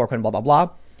hydroxychloroquine, blah, blah, blah.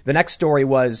 The next story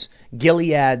was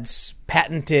Gilead's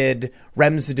patented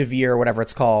Remdesivir, whatever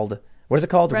it's called. What is it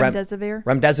called? Remdesivir?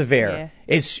 Remdesivir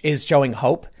is showing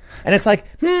hope. And it's like,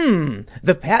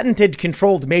 the patented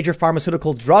controlled major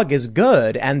pharmaceutical drug is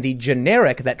good, and the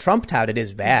generic that Trump touted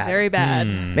is bad. Very bad.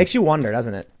 Makes you wonder,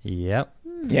 doesn't it? Yep.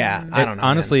 Yeah, I don't know.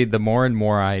 Honestly, the more and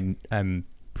more I'm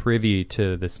privy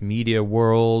to this media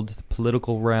world, the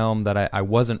political realm that I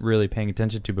wasn't really paying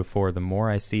attention to before, the more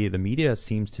I see the media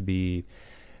seems to be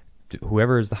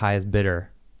whoever is the highest bidder.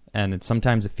 And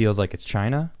sometimes it feels like it's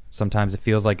China. Sometimes it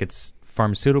feels like it's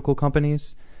pharmaceutical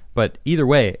companies. But either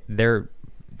way,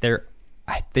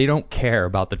 they don't care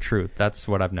about the truth. That's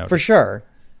what I've noticed. For sure.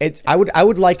 I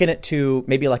would liken it to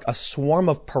maybe like a swarm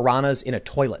of piranhas in a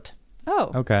toilet.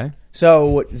 Oh. Okay.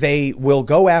 So they will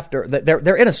go after.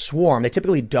 They're in a swarm. They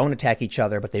typically don't attack each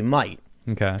other, but they might.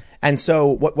 Okay. And so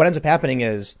what ends up happening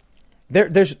is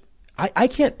I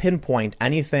can't pinpoint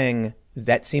anything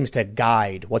that seems to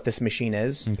guide what this machine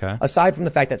is. Okay. Aside from the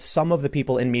fact that some of the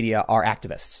people in media are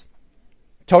activists.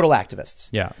 Total activists.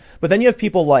 Yeah. But then you have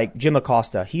people like Jim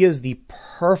Acosta. He is the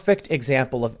perfect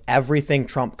example of everything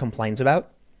Trump complains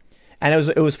about. And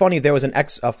it was funny. There was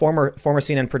a former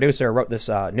CNN producer wrote this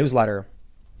newsletter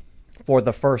for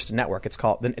The First Network. It's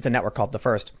a network called The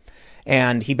First.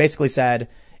 And he basically said,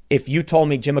 if you told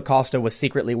me Jim Acosta was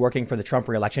secretly working for the Trump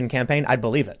reelection campaign, I'd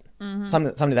believe it.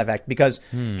 Something to that effect. Because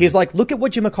he's like, look at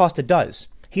what Jim Acosta does.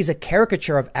 He's a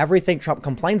caricature of everything Trump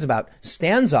complains about,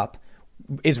 stands up,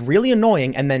 is really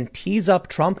annoying and then tees up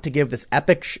Trump to give this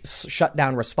epic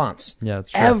shutdown response. Yeah,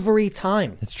 that's true. Every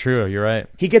time. It's true. You're right.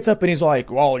 He gets up and he's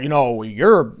like, well,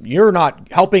 you're not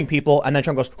helping people. And then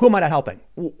Trump goes, who am I not helping?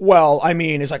 Well, I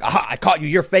mean, it's like, aha, I caught you.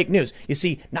 You're fake news. You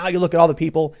see, now you look at all the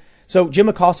people. So Jim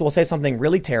Acosta will say something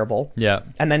really terrible. Yeah.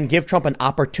 And then give Trump an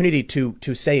opportunity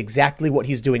to say exactly what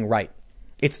he's doing right.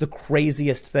 It's the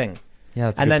craziest thing. Yeah,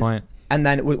 that's a good point. And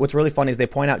then what's really funny is they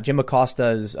point out Jim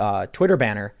Acosta's Twitter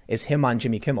banner is him on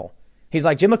Jimmy Kimmel. He's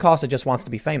like, Jim Acosta just wants to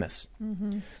be famous.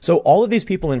 Mm-hmm. So all of these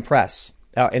people in press,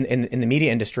 in the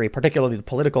media industry, particularly the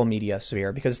political media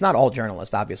sphere, because it's not all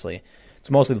journalists, obviously. It's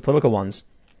mostly the political ones.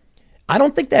 I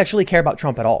don't think they actually care about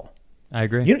Trump at all. I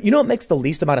agree. You know what makes the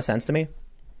least amount of sense to me?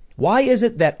 Why is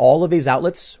it that all of these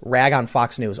outlets rag on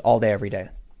Fox News all day, every day?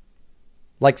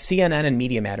 Like CNN and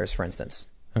Media Matters, for instance.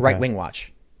 Okay. Right Wing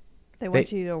Watch. They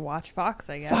want you to watch Fox,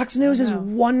 I guess. Fox News is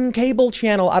one cable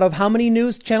channel out of how many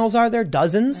news channels are there?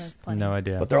 Dozens? No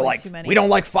idea. But they're like, too many. we don't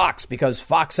like Fox because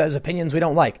Fox says opinions we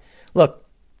don't like. Look,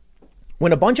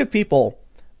 when a bunch of people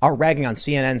are ragging on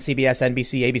CNN, CBS,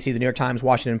 NBC, ABC, the New York Times,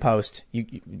 Washington Post,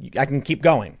 I can keep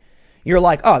going. You're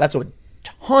like, oh, that's a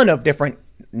ton of different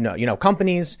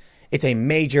companies. It's a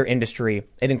major industry.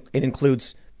 It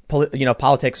includes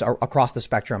politics across the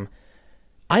spectrum.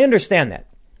 I understand that.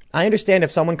 I understand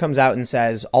if someone comes out and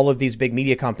says all of these big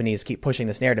media companies keep pushing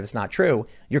this narrative, it's not true.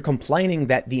 You're complaining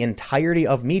that the entirety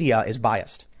of media is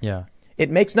biased. Yeah. It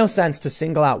makes no sense to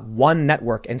single out one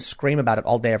network and scream about it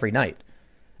all day, every night.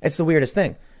 It's the weirdest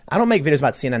thing. I don't make videos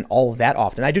about CNN all that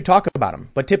often. I do talk about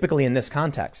them, but typically in this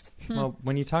context. Well,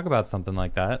 when you talk about something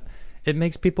like that, it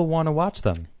makes people want to watch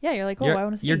them. Yeah, you're like, I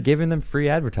want to see. You're giving them free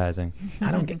advertising.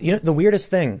 I don't get, the weirdest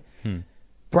thing.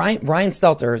 Brian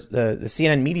Stelter, the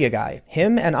CNN media guy,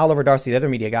 him and Oliver Darcy, the other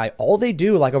media guy, all they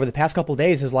do like over the past couple of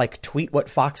days is like tweet what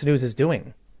Fox News is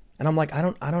doing. And I'm like, I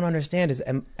don't understand.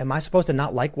 Am I supposed to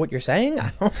not like what you're saying?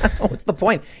 I don't know. What's the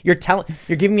point? You're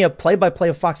giving me a play-by-play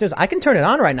of Fox News. I can turn it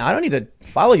on right now. I don't need to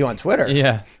follow you on Twitter.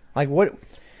 Yeah. Like what?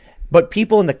 But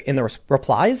people in the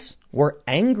replies were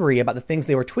angry about the things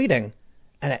they were tweeting,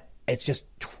 and it's just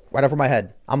right over my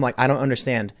head. I'm like, I don't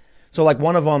understand. So like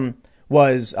one of them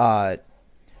was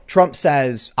Trump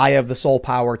says, I have the sole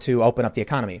power to open up the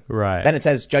economy. Right. Then it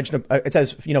says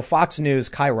Fox News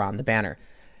Chiron, the banner.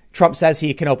 Trump says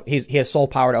he has sole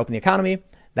power to open the economy.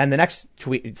 Then the next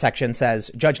tweet section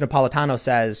says Judge Napolitano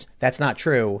says that's not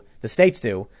true. The states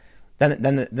do. Then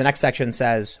the next section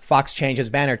says Fox changed his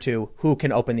banner to who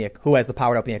has the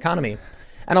power to open the economy.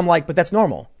 And I'm like, but that's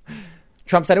normal.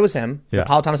 Trump said it was him. Yeah.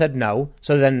 Napolitano said no.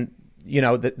 So then,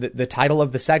 the title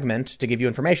of the segment, to give you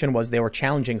information, was they were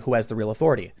challenging who has the real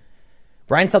authority.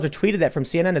 Brian Stelter tweeted that from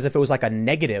CNN as if it was like a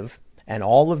negative, and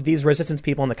all of these resistance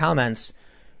people in the comments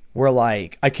were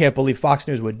like, I can't believe Fox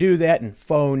News would do that, and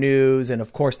faux news, and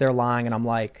of course they're lying. And I'm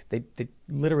like, they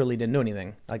literally didn't do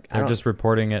anything. Like They're just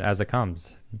reporting it as it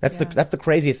comes. That's the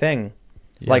crazy thing.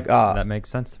 Yeah, that makes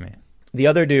sense to me. The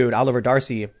other dude, Oliver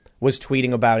Darcy, was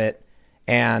tweeting about it,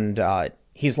 and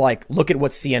he's like, look at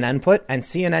what CNN put, and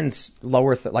CNN's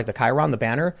lower, like the Chiron, the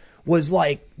banner, was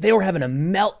like, they were having a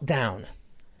meltdown.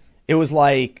 It was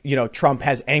like, Trump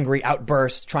has angry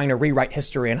outbursts trying to rewrite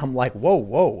history, and I'm like,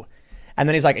 whoa. And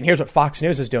then he's like, and here's what Fox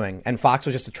News is doing. And Fox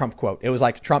was just a Trump quote. It was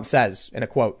like Trump says in a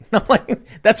quote. I'm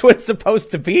like, that's what it's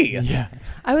supposed to be. Yeah.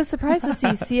 I was surprised to see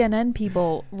CNN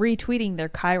people retweeting their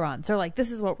Chirons. They're like,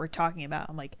 this is what we're talking about.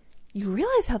 I'm like, you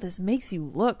realize how this makes you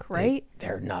look, right?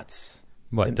 They're nuts.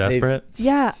 What, desperate?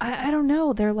 Yeah, I don't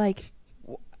know. They're like,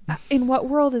 in what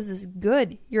world is this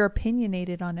good? You're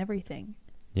opinionated on everything.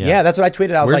 Yeah, that's what I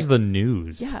tweeted. I was Where's like, the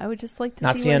news? Yeah, I would just like to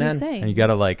Not see what CNN. he's saying. And you got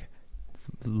to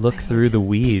look through the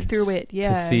weeds through it, yeah.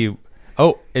 to see.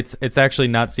 Oh, it's actually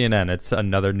not CNN. It's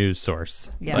another news source.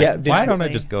 Yeah. Why don't I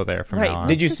just go there from now on?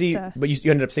 Did you Just, see? But you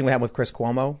ended up seeing what happened with Chris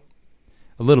Cuomo.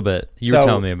 A little bit. You were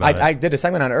telling me about it. I did a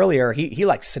segment on it earlier. He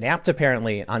like snapped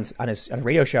apparently on a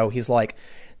radio show. He's like,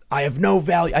 I have no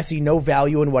value. I see no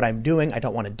value in what I'm doing. I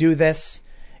don't want to do this.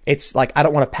 It's like I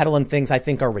don't want to peddle in things I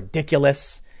think are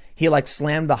ridiculous. He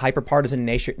slammed the hyper-partisan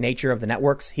nature of the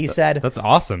networks. He said that's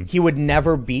awesome. He would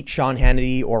never beat Sean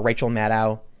Hannity or Rachel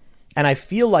Maddow. And I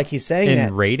feel like he's saying that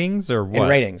in ratings or what? In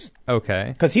ratings. Okay.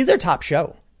 Because he's their top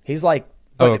show. He's like,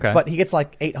 but he gets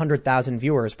 800,000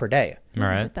 viewers per day. All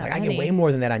right. I get way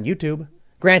more than that on YouTube.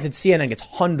 Granted, CNN gets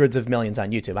hundreds of millions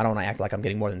on YouTube. I don't want to act like I'm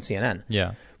getting more than CNN.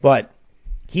 Yeah. But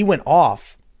he went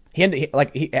off.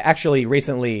 He actually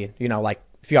recently, a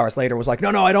few hours later was like,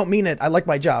 no, I don't mean it. I like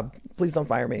my job. Please don't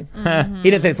fire me. He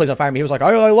didn't say please don't fire me. He was like,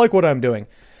 I like what I'm doing.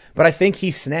 But I think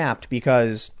he snapped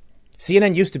because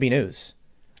CNN used to be news.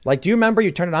 Like, do you remember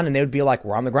you turn it on and they would be like,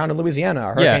 we're on the ground in Louisiana,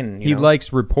 a hurricane. He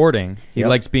likes reporting. He Yep.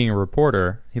 likes being a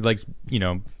reporter. He likes,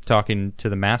 talking to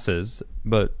the masses,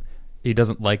 but he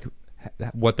doesn't like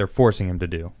what they're forcing him to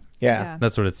do. Yeah.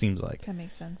 That's what it seems like. That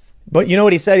makes sense. But you know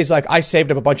what he said? He's like, I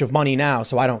saved up a bunch of money now,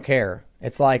 so I don't care.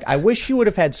 It's like, I wish you would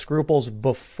have had scruples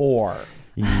before.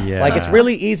 Yeah. Like, it's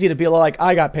really easy to be like,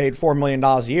 I got paid $4 million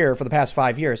a year for the past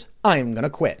 5 years. I'm going to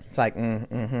quit. It's like,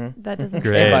 That doesn't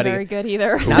Great. sound Buddy. very good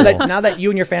either. now that you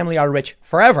and your family are rich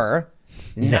forever,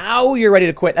 now you're ready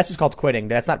to quit. That's just called quitting.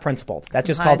 That's not principled. That's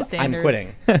just High called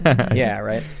standards. I'm quitting. Yeah,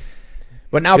 right.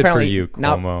 But now Good for apparently you,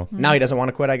 Cuomo. now he doesn't want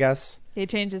to quit, I guess. He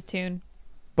changed his tune.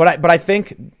 But I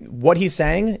think what he's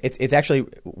saying, it's actually,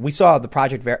 we saw the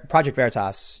Project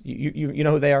Veritas. You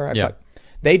know who they are? Yeah.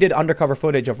 They did undercover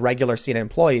footage of regular CNN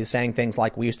employees saying things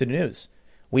like, we used to do news.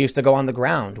 We used to go on the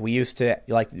ground. We used to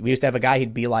have a guy,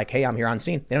 he'd be like, hey, I'm here on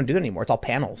scene. They don't do that anymore. It's all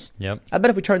panels. Yep. I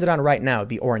bet if we turned it on right now, it'd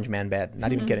be Orange Man bad.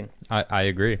 Not even kidding. I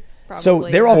agree. So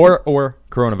Probably. they're all Or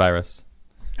coronavirus.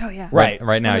 Oh yeah. Right.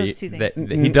 Right now, One of those two things.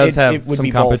 he does have it would some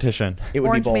be both. competition. It would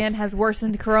Orange be both. Man has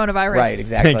worsened coronavirus. Right,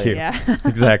 exactly. Thank you. Yeah.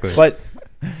 Exactly. But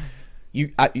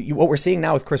what we're seeing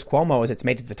now with Chris Cuomo is it's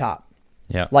made to the top.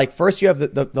 yeah. Like, first you have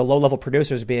the low-level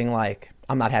producers being like,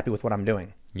 I'm not happy with what I'm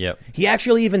doing. Yep. He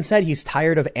actually even said he's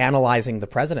tired of analyzing the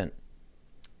president.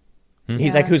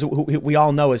 He's Yeah. like, who we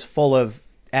all know is full of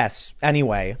S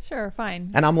anyway. Sure,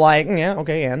 fine. And I'm like, yeah,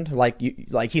 okay, and like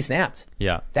he snapped.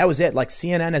 Yeah. That was it. Like,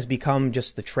 CNN has become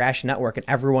just the trash network, and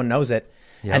everyone knows it.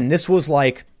 Yep. And this was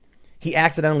like, he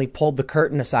accidentally pulled the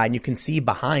curtain aside, and you can see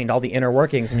behind all the inner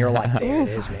workings, and you're like, there it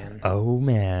is, man. Oh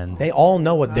man. They all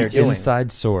know what they're doing.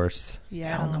 Inside source.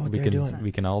 Yeah. I don't know what We they're can doing.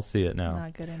 we can all see it now.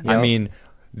 Not good info. Yep. I mean,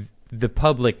 the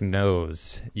public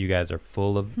knows you guys are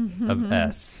full of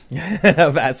S.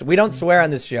 Of us. We don't swear on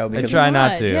this show I because try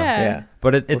not What? to. Yeah. yeah.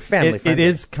 But We're family it friendly.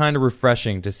 is kind of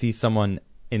refreshing to see someone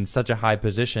in such a high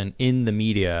position in the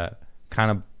media kind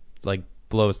of like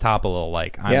blows top a little.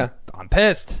 Like, I'm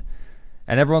pissed.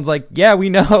 And everyone's like, yeah, we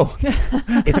know.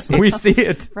 We see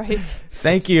it. Right.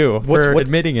 Thank you for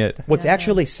admitting it. What's Yeah.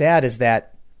 actually sad is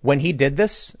that when he did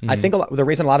this, I think the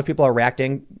reason a lot of people are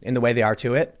reacting in the way they are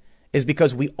to it is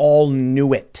because we all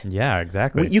knew it. Yeah,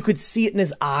 exactly. You could see it in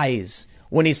his eyes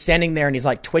when he's standing there and he's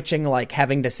like twitching, like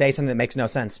having to say something that makes no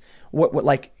sense.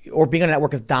 Or being on a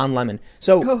network with Don Lemon.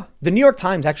 So the New York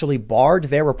Times actually barred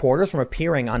their reporters from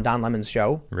appearing on Don Lemon's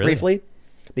show briefly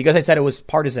because they said it was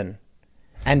partisan.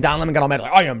 And Don Lemon got all mad,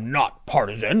 like, I am not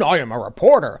partisan. I am a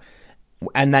reporter.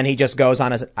 And then he just goes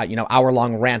on his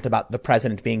hour-long rant about the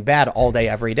president being bad all day,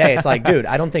 every day. It's like, dude,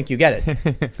 I don't think you get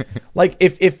it. Like,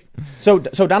 so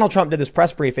Donald Trump did this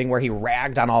press briefing where he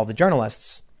ragged on all the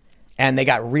journalists, and they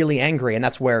got really angry, and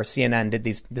that's where CNN did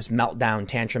this meltdown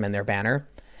tantrum in their banner.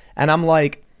 And I'm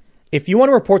like, if you want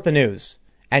to report the news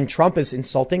and Trump is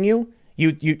insulting you,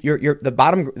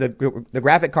 the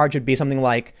graphic card should be something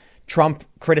like Trump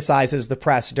criticizes the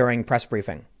press during press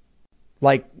briefing.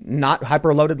 Like, not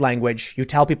hyper-loaded language. You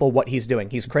tell people what he's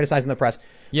doing. He's criticizing the press.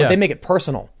 Yeah. But they make it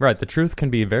personal. Right. The truth can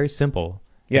be very simple.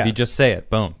 Yeah. If you just say it,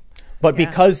 boom. But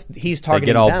because he's They targeting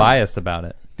get all them, biased about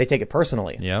it. they take it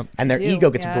personally. Yep. And their They do, ego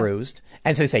gets yeah. bruised.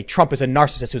 And so they say Trump is a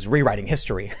narcissist who's rewriting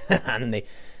history. and they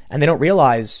don't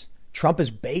realize Trump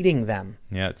is baiting them.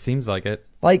 Yeah, it seems like it.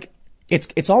 Like,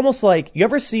 it's almost like, you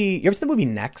ever see the movie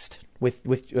Next with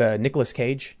Nicolas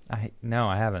Cage? No,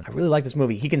 I haven't. I really like this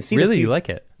movie. He can see Really? the You like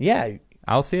it? Yeah.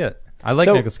 I'll see it. I like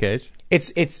So- Nicolas Cage.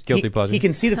 It's Guilty pleasure. He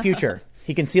can see the future.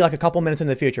 He can see like a couple minutes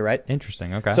into the future, right?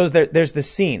 Interesting. Okay. So there's this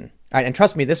scene. All right, and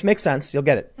trust me, this makes sense. You'll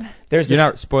get it. There's You're this.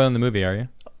 not spoiling the movie, are you?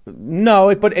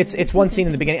 No, but it's one scene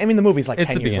in the beginning. I mean, the movie's like It's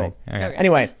 10 the years beginning. old. Okay.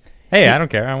 Anyway, Hey, I don't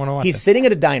care. I want to watch he's it. sitting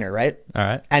at a diner, right? All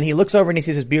right. And he looks over and he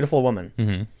sees this beautiful woman.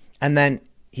 Mm-hmm. And then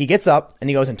he gets up and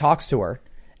he goes and talks to her.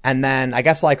 And then I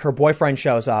guess like her boyfriend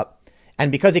shows up.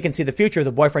 And because he can see the future,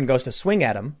 the boyfriend goes to swing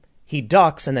at him. He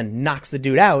ducks and then knocks the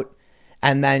dude out.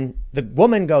 And then the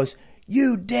woman goes,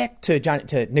 "You dick," to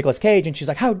Nicolas Cage. And she's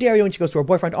like, "How dare you?" And she goes to her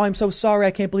boyfriend, "Oh, I'm so sorry.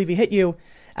 I can't believe he hit you."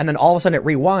 And then all of a sudden it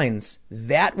rewinds.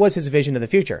 That was his vision of the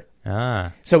future.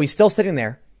 Ah. So he's still sitting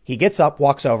there. He gets up,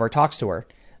 walks over, talks to her.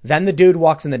 Then the dude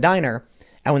walks in the diner.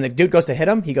 And when the dude goes to hit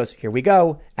him, he goes, "Here we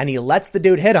go." And he lets the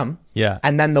dude hit him. Yeah.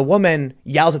 And then the woman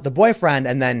yells at the boyfriend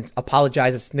and then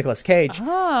apologizes to Nicolas Cage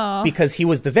because he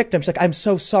was the victim. She's like, "I'm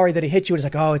so sorry that he hit you." And he's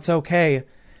like, "Oh, it's okay."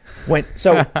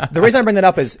 So the reason I bring that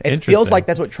up is it feels Interesting. like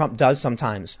that's what Trump does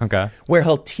sometimes. Okay. Where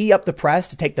he'll tee up the press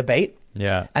to take the bait.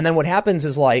 Yeah. And then what happens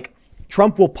is like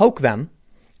Trump will poke them.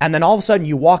 And then all of a sudden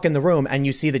you walk in the room and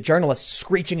you see the journalists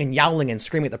screeching and yowling and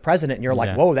screaming at the president. And you're like,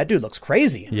 Yeah. whoa, that dude looks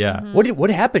crazy. Yeah.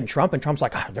 What happened, Trump? And Trump's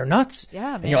like, they're nuts.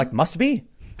 Yeah, And man. you're like, must be.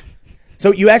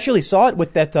 So you actually saw it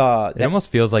with that. It almost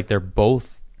feels like they're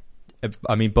both.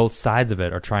 I mean, both sides of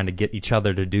it are trying to get each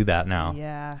other to do that now.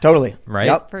 Yeah. Totally. Right?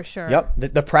 Yep. For sure. Yep.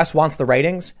 The press wants the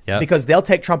ratings Yep. because they'll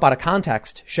take Trump out of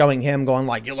context, showing him going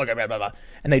like, "You look at blah, blah, blah,"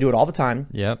 and they do it all the time.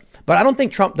 Yep. But I don't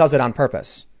think Trump does it on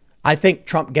purpose. I think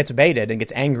Trump gets baited and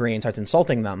gets angry and starts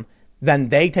insulting them. Then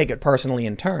they take it personally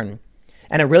in turn.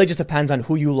 And it really just depends on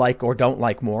who you like or don't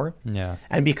like more. Yeah.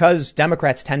 And because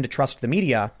Democrats tend to trust the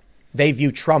media, they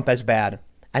view Trump as bad.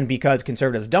 And because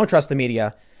conservatives don't trust the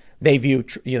media, they view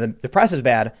the press as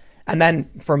bad. And then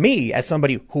for me, as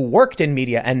somebody who worked in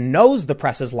media and knows the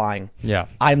press is lying, Yeah.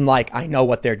 I'm like, I know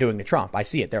what they're doing to Trump. I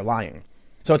see it. They're lying.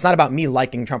 So it's not about me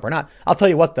liking Trump or not. I'll tell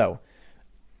you what, though.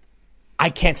 I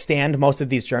can't stand most of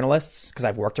these journalists because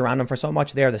I've worked around them for so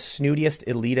much. They're the snootiest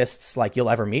elitists like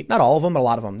you'll ever meet. Not all of them, but a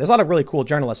lot of them. There's a lot of really cool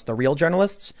journalists. The real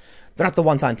journalists, they're not the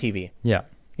ones on TV. Yeah.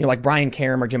 You know, like Brian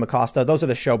Karem or Jim Acosta. Those are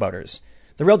the showboaters.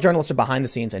 The real journalists are behind the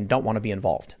scenes and don't want to be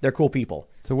involved. They're cool people.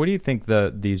 So what do you think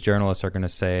these journalists are going to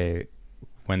say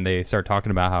when they start talking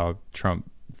about how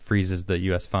Trump freezes the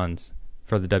U.S. funds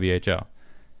for the WHO?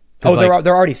 Oh,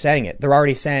 they're already saying it. They're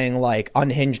already saying like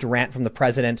unhinged rant from the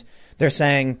president. They're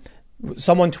saying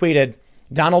someone tweeted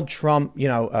Donald Trump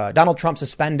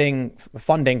suspending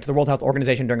funding to the World Health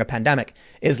Organization during a pandemic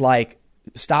is like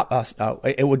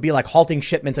it would be like halting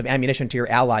shipments of ammunition to your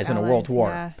allies in a world war.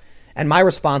 Yeah. And my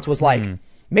response was like,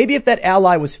 maybe if that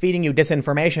ally was feeding you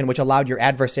disinformation, which allowed your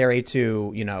adversary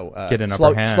to, get an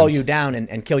upper hand, slow you down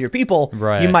and kill your people,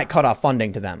 right, you might cut off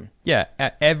funding to them. Yeah.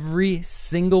 Every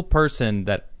single person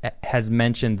that has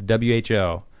mentioned the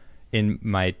WHO in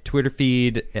my Twitter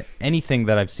feed, anything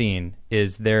that I've seen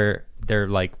is they're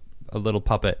like a little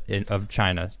puppet of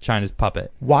China's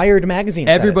puppet. Wired magazine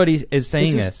said Everybody is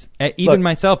saying this. Even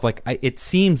myself, like it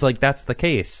seems like that's the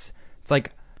case. It's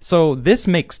like, so this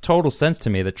makes total sense to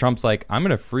me that Trump's like, I'm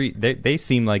going to free. They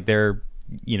seem like they're,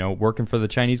 working for the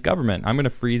Chinese government. I'm going to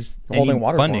freeze Holding any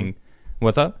water funding.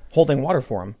 What's up? Holding water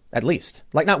for him, at least.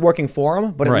 Like not working for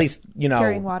him, but at Right. least,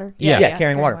 Carrying water. Yeah,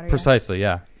 carrying water. yeah. Precisely,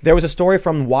 yeah. There was a story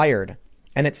from Wired,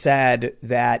 and it said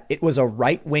that it was a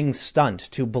right-wing stunt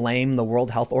to blame the World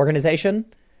Health Organization,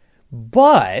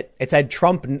 but it said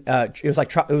Trump. It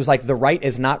was like the right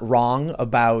is not wrong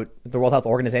about the World Health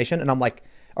Organization, and I'm like,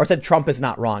 or it said Trump is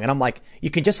not wrong, and I'm like, you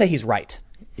can just say he's right.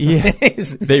 Yeah,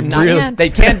 they really they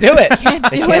can't do it.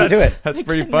 They can't do it. That's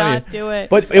pretty They funny. cannot do it.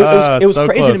 But it was so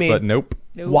crazy close, to me. But nope.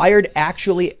 Wired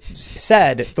actually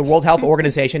said the World Health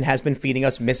Organization has been feeding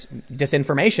us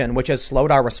disinformation, which has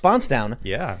slowed our response down.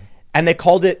 Yeah. And they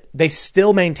called it. They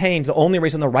still maintained the only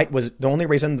reason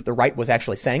that the right was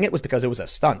actually saying it was because it was a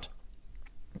stunt.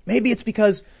 Maybe it's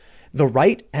because the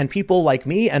right and people like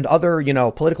me and other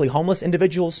politically homeless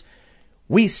individuals,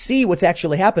 we see what's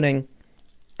actually happening,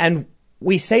 and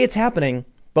we say it's happening,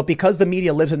 but because the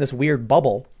media lives in this weird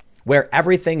bubble where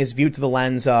everything is viewed through the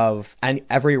lens of and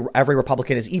every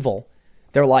Republican is evil,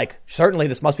 they're like, certainly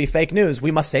this must be fake news. We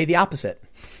must say the opposite.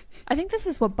 I think this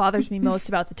is what bothers me most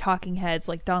about the talking heads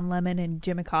like Don Lemon and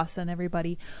Jim Acosta and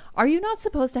everybody. Are you not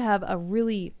supposed to have a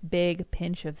really big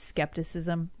pinch of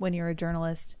skepticism when you're a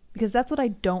journalist? Because that's what I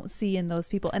don't see in those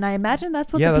people. And I imagine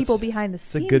that's what the people behind the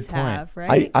scenes a good point. have,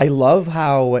 right? I love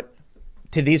how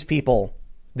to these people,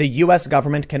 the U.S.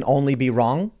 government can only be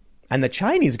wrong, and the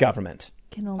Chinese government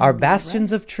Can only are be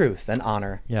bastions of truth and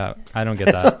honor. Yeah, I don't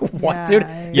get that. What, Yeah, dude?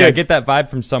 I- Yeah, I get that vibe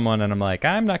from someone, and I'm like,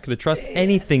 I'm not going to trust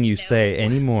anything you say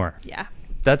anymore. Yeah.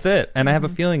 That's it. And I have a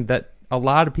feeling that a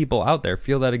lot of people out there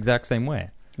feel that exact same way.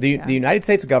 The United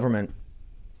States government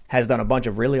has done a bunch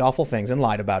of really awful things and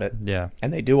lied about it. Yeah.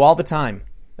 And they do all the time.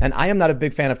 And I am not a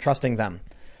big fan of trusting them.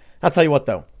 I'll tell you what,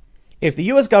 though. If the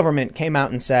U.S. government came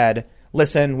out and said,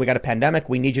 listen, we got a pandemic,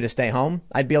 we need you to stay home,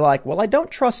 I'd be like, well, I don't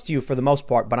trust you for the most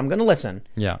part, but I'm going to listen.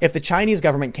 Yeah. If the Chinese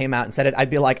government came out and said it, I'd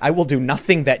be like, I will do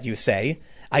nothing that you say.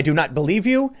 I do not believe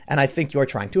you, and I think you're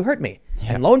trying to hurt me.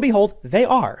 Yeah. And lo and behold, they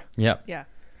are. Yeah. Yeah.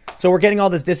 So we're getting all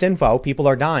this disinfo. People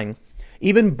are dying.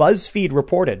 Even BuzzFeed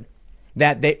reported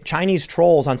that Chinese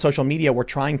trolls on social media were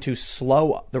trying to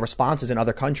slow the responses in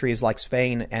other countries like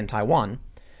Spain and Taiwan.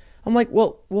 I'm like,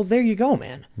 well, there you go,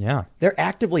 man. Yeah. They're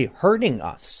actively hurting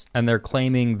us. And they're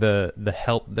claiming the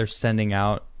help they're sending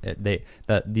out.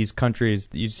 That these countries,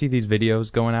 you see these videos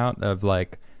going out of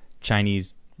like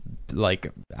Chinese,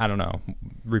 like, I don't know,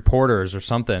 reporters or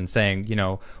something saying,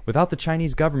 without the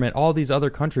Chinese government, all these other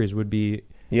countries would be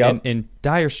in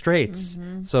dire straits.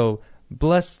 Mm-hmm. So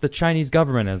bless the Chinese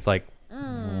government. And it's like,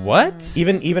 what?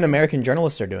 Even American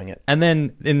journalists are doing it. And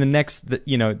then in the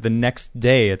next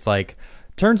day, it's like,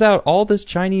 turns out all this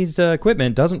Chinese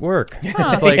equipment doesn't work.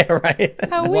 It's like, Yeah, right.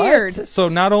 How what? weird. So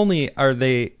not only are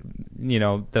they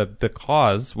the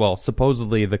cause. Well,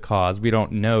 supposedly the cause. We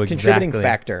don't know Contributing exactly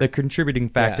factor. the contributing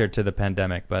factor Yeah. to the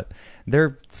pandemic, but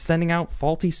they're sending out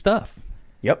faulty stuff.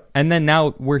 Yep. And then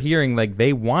now we're hearing like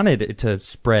they wanted it to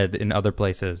spread in other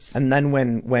places. And then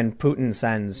when Putin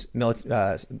sends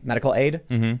medical aid,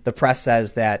 the press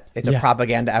says that it's a Yeah.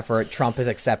 propaganda effort. Trump is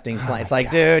accepting. It's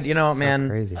like, dude, you know what, man?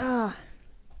 Crazy.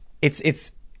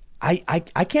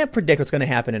 I can't predict what's going to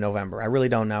happen in November. I really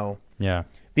don't know. Yeah.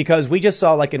 Because we just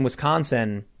saw, like in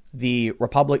Wisconsin, there's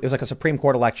like a Supreme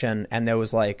Court election, and there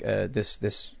was like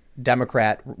this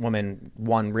Democrat woman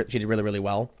won. She did really, really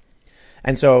well.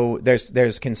 And so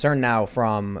there's concern now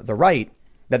from the right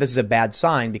that this is a bad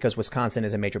sign because Wisconsin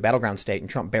is a major battleground state and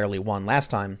Trump barely won last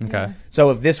time. Okay. So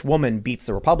if this woman beats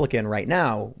the Republican right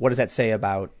now, what does that say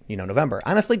about, November?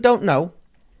 Honestly, don't know.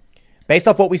 Based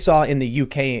off what we saw in the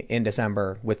UK in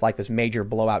December with like this major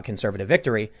blowout conservative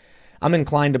victory, I'm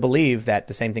inclined to believe that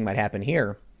the same thing might happen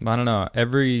here. I don't know.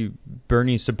 Every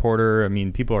Bernie supporter, I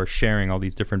mean, people are sharing all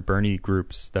these different Bernie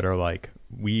groups that are like,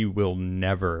 we will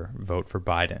never vote for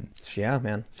Biden. Yeah,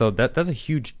 man. So that's a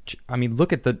huge. I mean,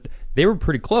 look at they were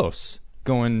pretty close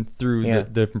going through the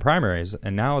different primaries,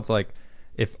 and now it's like,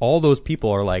 if all those people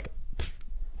are like,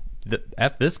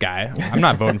 F this guy, I'm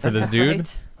not voting for this dude.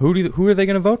 Right. Who are they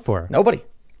going to vote for? Nobody.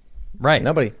 Right.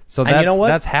 Nobody. So And that's you know what?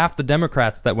 that's half the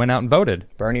Democrats that went out and voted.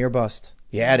 Bernie or bust.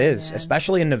 Yeah, it is, Man.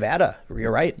 especially in Nevada.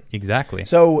 You're right. Exactly.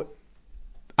 So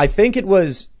I think it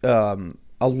was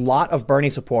a lot of Bernie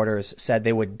supporters said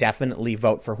they would definitely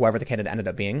vote for whoever the candidate ended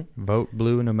up being. Vote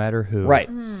blue no matter who. Right.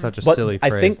 Such a But silly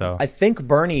phrase, though. I think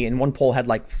Bernie in one poll had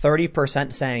like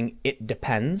 30% saying it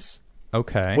depends,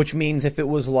 Okay. which means if it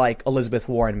was like Elizabeth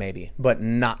Warren maybe, but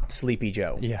not Sleepy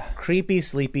Joe. Yeah. Creepy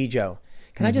Sleepy Joe.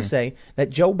 Can I just say that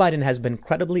Joe Biden has been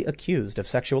credibly accused of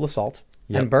sexual assault,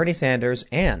 Yep. and Bernie Sanders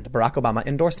and Barack Obama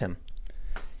endorsed him.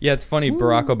 Yeah, it's funny.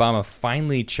 Barack Obama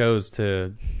finally chose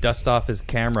to dust off his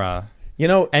camera,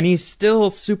 and he's still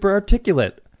super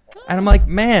articulate. And I'm like,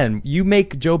 man, you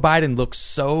make Joe Biden look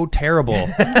so terrible.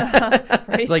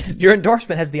 Right? It's like, Your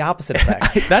endorsement has the opposite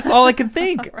effect. that's all I could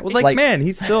think. I was like, Like- man,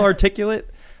 he's still articulate.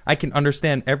 I can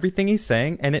understand everything he's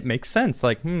saying, and it makes sense.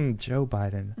 Like, Joe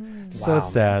Biden. So Wow.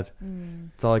 sad.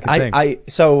 That's all I could think.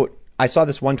 So I saw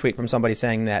this one tweet from somebody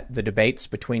saying that the debates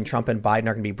between Trump and Biden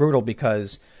are going to be brutal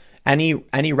because any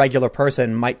regular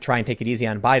person might try and take it easy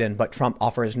on Biden, but Trump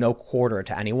offers no quarter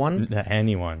to anyone.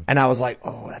 Anyone. And I was like,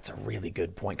 oh, that's a really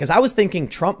good point. Because I was thinking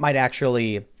Trump might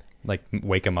actually... Like,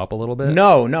 wake him up a little bit?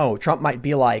 No. Trump might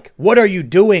be like, what are you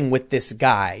doing with this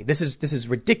guy? This is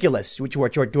ridiculous,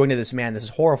 what you're doing to this man. This is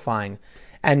horrifying.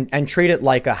 And treat it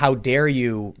like a how dare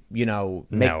you, make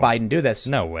No. Biden do this.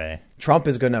 No way. Trump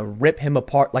is going to rip him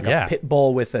apart like Yeah. a pit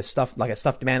bull with a stuffed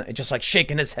man, just like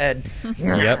shaking his head.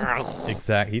 Yep.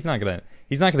 Exactly. He's not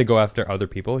gonna go after other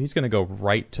people. He's gonna go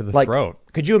right to the Like, throat.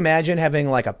 could you imagine having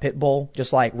like a pit bull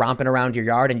just like romping around your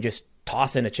yard and just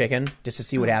tossing a chicken just to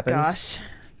see what happens? Gosh.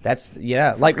 That's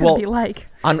like What's well, be like?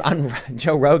 on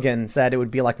Joe Rogan said it would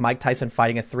be like Mike Tyson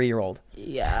fighting a 3-year-old.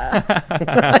 Yeah.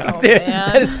 Dude,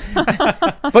 man. that is,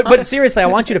 but seriously, I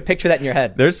want you to picture that in your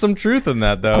head. There's some truth in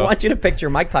that, I though. want you to picture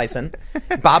Mike Tyson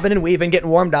bobbing and weaving, getting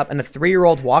warmed up, and a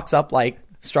 3-year-old walks up like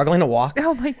struggling to walk.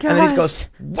 Oh my And then he gosh. goes,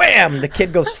 wham! The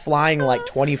kid goes flying like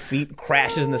 20 feet,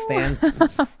 crashes in the stands.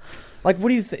 Like, what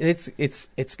do you think?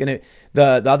 It's gonna.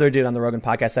 The other dude on the Rogan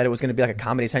podcast said it was gonna be like a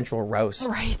Comedy Central roast.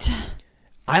 Right.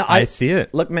 I see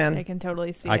it. Look, man. I can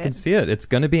totally see I it. can see it. It's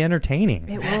going to be entertaining.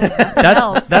 It will.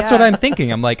 That's what I'm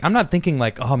thinking. I'm not thinking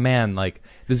like, oh man, like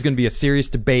this is going to be a serious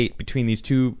debate between these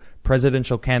two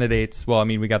presidential candidates. Well, I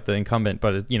mean, we got the incumbent,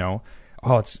 but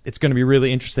it's going to be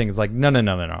really interesting. It's like, no.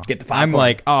 Get the popcorn. I'm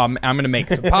like, I'm going to make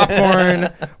some popcorn.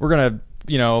 We're going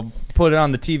to, put it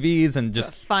on the TVs and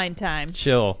just Fine time.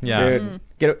 chill. Yeah.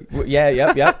 Dude,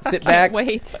 yep. Sit back,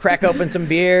 wait. crack open some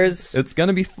beers. It's going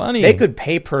to be funny. They could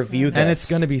pay-per-view this. and it's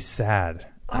going to be sad.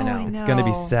 I know. It's going to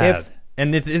be sad.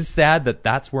 And it is sad that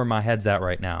that's where my head's at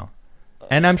right now.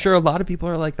 And I'm sure a lot of people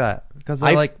are like that because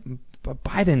they're like,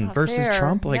 Biden not versus fair.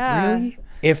 Trump? Like, Yeah. really?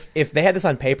 If they had this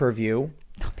on pay-per-view,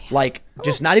 like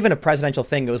just not even a presidential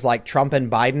thing, it was like Trump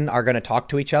and Biden are going to talk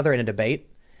to each other in a debate,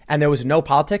 and there was no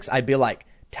politics, I'd be like,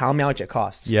 tell me how much it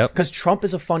costs. Yep. Because Trump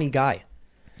is a funny guy.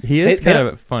 He is They kind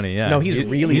don't- of funny, yeah. No, he's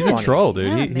really He's funny. a troll, dude.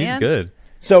 Yeah, He's man. good.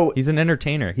 So He's an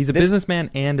entertainer. He's a businessman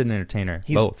and an entertainer.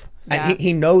 Both. And Yeah.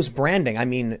 he knows branding. I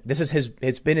mean, this is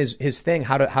it's been his thing,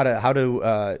 how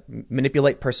to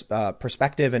manipulate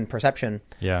perspective and perception.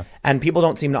 Yeah. And people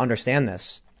don't seem to understand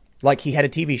this. Like, he had a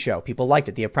TV show. People liked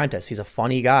it. The Apprentice. He's a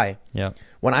funny guy. Yeah.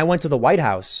 When I went to the White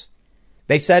House,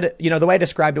 they said, the way I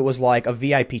described it was like a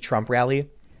VIP Trump rally.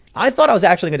 I thought I was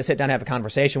actually going to sit down and have a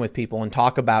conversation with people and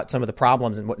talk about some of the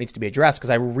problems and what needs to be addressed because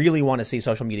I really want to see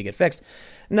social media get fixed.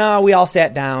 No, we all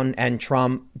sat down and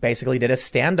Trump basically did a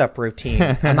stand-up routine.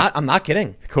 I'm not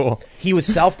kidding. Cool. He was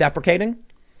self-deprecating.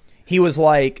 He was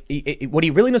like, what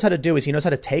he really knows how to do is he knows how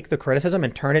to take the criticism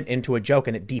and turn it into a joke,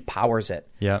 and it depowers it.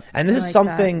 Yeah. And this I is like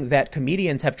something that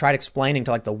comedians have tried explaining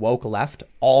to like the woke left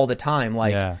all the time.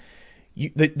 Like, Yeah.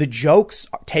 the jokes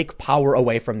take power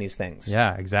away from these things.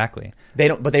 Yeah, exactly. They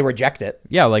don't, but they reject it.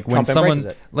 Yeah, like when Trump embraces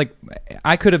someone, it. like,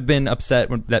 I could have been upset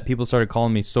that people started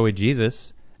calling me Soy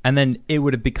Jesus, and then it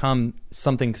would have become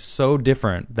something so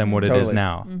different than what it is Totally.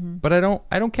 now. But I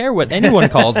don't care what anyone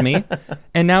calls me,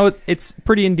 and now it's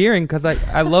pretty endearing because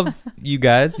I love you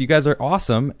guys. You guys are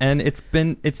awesome, and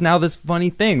it's now this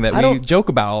funny thing that I we don't- joke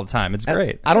about all the time. It's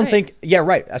great. I don't Right. think, yeah,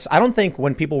 right. I don't think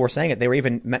when people were saying it, they were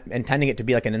even intending it to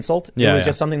be like an insult. Yeah, it was yeah.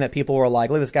 just something that people were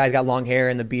like, look, this guy's got long hair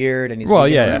and the beard, and he's Well,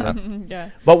 vegan, yeah, whatever. yeah. Yeah.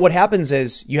 But what happens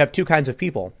is you have two kinds of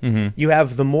people. Mm-hmm. You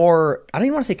have the more, I don't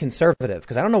even want to say conservative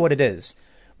because I don't know what it is.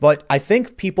 But I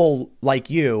think people like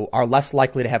you are less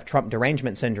likely to have Trump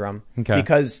derangement syndrome Okay.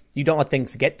 because you don't let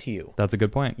things get to you. That's a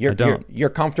good point. You're, I don't. You're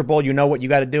comfortable. You know what you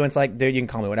got to do. And it's like, dude, you can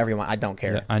call me whatever you want. I don't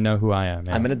care. Yeah, I know who I am.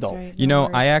 Yeah. I'm an adult. That's right. You No know,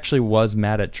 worries. I actually was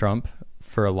mad at Trump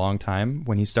for a long time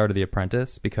when he started The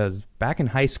Apprentice because back in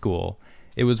high school,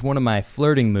 it was one of my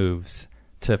flirting moves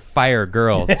to fire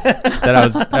girls.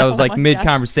 That I was like my mid gosh.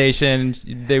 conversation,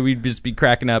 would just be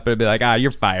cracking up and I'd be like,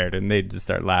 you're fired, and they'd just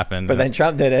start laughing. But then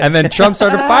Trump did it. And then Trump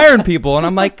started firing people, and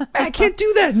I'm like, I can't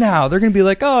do that now. They're gonna be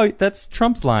like, oh, that's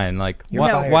Trump's line. Like, You're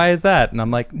fired. why is that? And I'm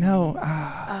like, no.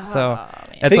 So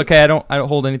it's Think- okay. I don't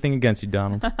hold anything against you,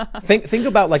 Donald. Think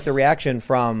about like the reaction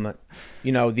from,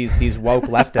 these woke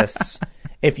leftists.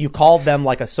 If you called them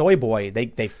like a soy boy,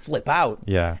 they flip out.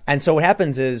 Yeah. And so what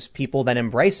happens is people then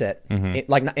embrace it,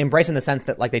 Mm-hmm. like embrace in the sense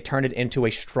that like they turn it into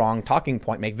a strong talking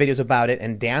point, make videos about it,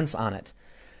 and dance on it.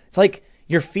 It's like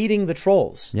you're feeding the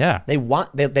trolls. Yeah. They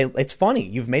it's funny.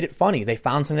 You've made it funny. They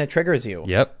found something that triggers you.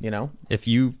 Yep. If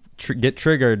you get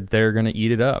triggered, they're gonna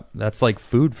eat it up. That's like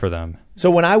food for them.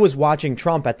 So when I was watching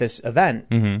Trump at this event,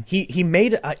 Mm-hmm. he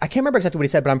made, I can't remember exactly what he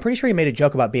said, but I'm pretty sure he made a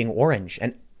joke about being orange,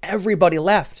 and everybody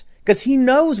laughed because he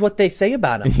knows what they say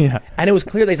about him. Yeah. And it was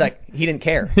clear that he's like, he didn't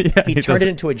care. Yeah, he he turned it doesn't-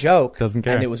 into a joke. doesn't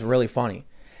care. And it was really funny.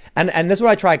 And this is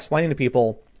what I try explaining to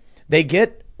people. They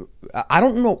get, I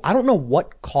don't know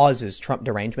what causes Trump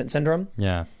derangement syndrome,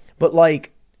 Yeah. but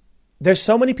like, there's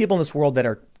so many people in this world that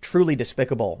are truly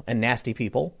despicable and nasty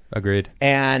people. Agreed.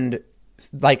 And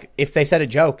like, if they said a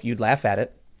joke, you'd laugh at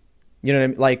it. You know what I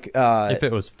mean? Like, If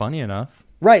it was funny enough.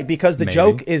 right, because the Maybe.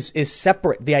 joke is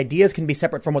separate. The ideas can be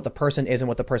separate from what the person is and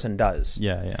what the person does.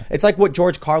 Yeah, yeah. It's like what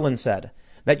George Carlin said,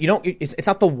 that you don't. It's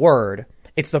not the word.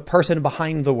 It's the person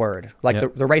behind the word, like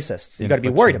Yep. the racists. You got to be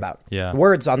Inflection. worried about. Yeah.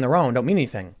 Words on their own don't mean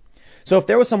anything. So if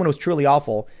there was someone who was truly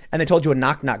awful and they told you a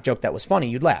knock knock joke that was funny,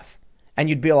 you'd laugh and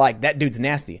you'd be like, that dude's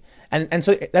nasty. And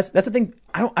so that's the thing.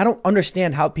 I don't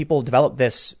understand how people develop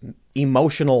this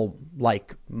emotional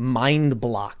like mind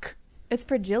block. It's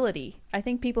fragility. I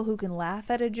think people who can laugh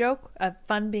at a joke, of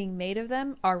fun being made of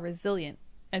them, are resilient.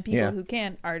 And people Yeah. who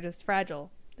can't are just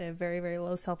fragile. They have very, very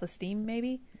low self-esteem,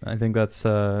 maybe. I think that's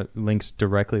links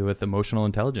directly with emotional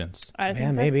intelligence I think Yeah,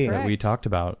 that's maybe. correct. that we talked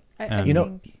about. I And You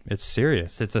know- think- it's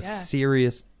serious. It's a Yeah.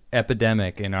 serious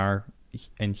epidemic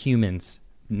in humans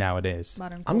nowadays.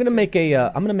 modern I'm gonna culture.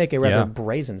 make a rather Yeah.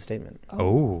 brazen statement.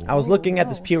 Oh. I was looking at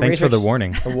this wow. Pew Thanks for Research. the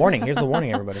warning. The warning. Here's the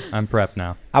warning, everybody. I'm prepped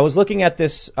now. I was looking at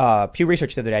this Pew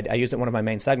Research the other day. I used it in one of my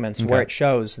main segments where Okay. it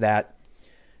shows that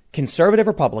conservative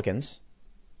Republicans,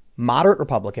 moderate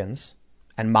Republicans,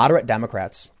 and moderate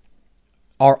Democrats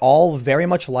are all very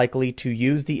much likely to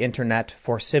use the internet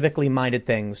for civically minded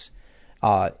things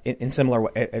in similar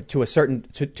way, to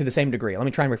the same degree. Let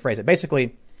me try and rephrase it.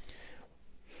 Basically,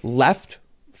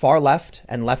 far left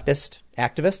and leftist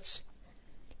activists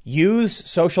use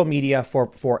social media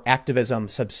for activism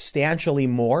substantially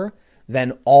more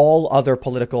than all other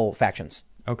political factions.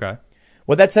 Okay.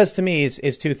 What that says to me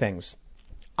is two things.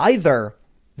 Either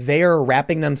they're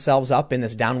wrapping themselves up in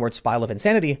this downward spiral of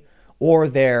insanity, or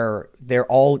they're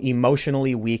all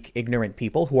emotionally weak, ignorant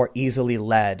people who are easily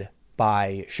led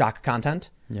by shock content.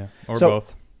 Yeah. Or So-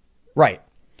 both. Right.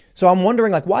 So I'm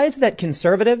wondering, like, why is it that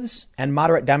conservatives and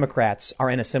moderate Democrats are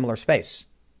in a similar space?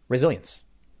 Resilience.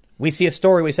 We see a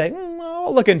story, we say, well,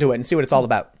 I'll look into it and see what it's all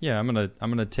about. Yeah, I'm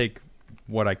gonna take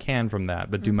what I can from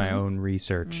that, but do my own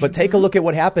research. But take a look at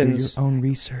what happens. own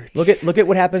research. Look at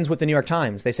what happens with the New York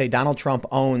Times. They say Donald Trump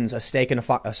owns a stake in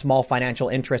a small financial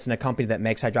interest in a company that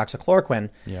makes hydroxychloroquine.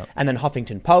 Yep. And then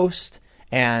Huffington Post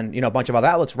and a bunch of other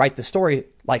outlets write the story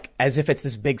like as if it's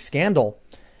this big scandal.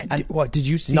 What did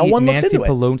you see? No one looks Nancy into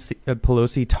it.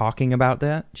 Pelosi talking about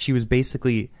that. She was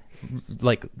basically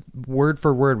like word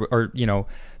for word, or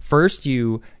first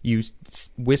you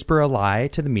whisper a lie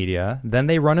to the media, then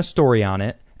they run a story on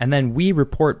it, and then we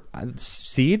report.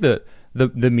 See, the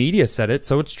media said it,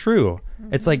 so it's true.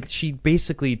 Mm-hmm. It's like she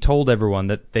basically told everyone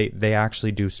that they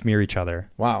actually do smear each other.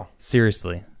 Wow.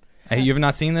 Seriously. Hey, you have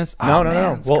not seen this? No, Oh, no, man,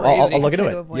 no. it's Well, I'll crazy. look into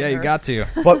Try to it. avoid Yeah, you her. got to.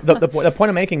 But the point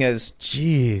I'm making is,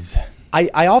 Jeez.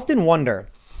 I often wonder,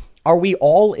 are we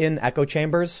all in echo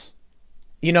chambers?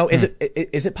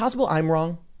 Is it possible I'm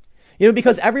wrong?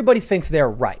 Because everybody thinks they're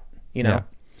right, Yeah.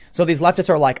 So these leftists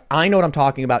are like, I know what I'm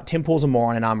talking about. Tim Pool's a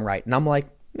moron and I'm right. And I'm like,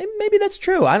 maybe that's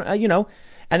true.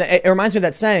 And it reminds me of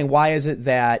that saying, why is it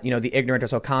that, the ignorant are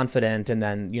so confident? And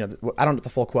then, I don't know what the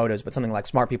full quote is, but something like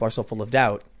smart people are so full of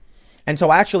doubt. And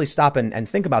so I actually stop and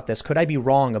think about this. Could I be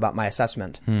wrong about my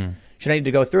assessment? Should I need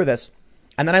to go through this?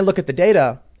 And then I look at the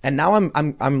data, and now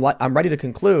I'm ready to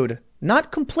conclude,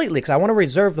 not completely, because I want to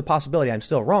reserve the possibility I'm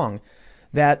still wrong,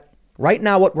 that right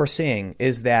now what we're seeing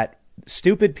is that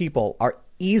stupid people are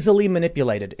easily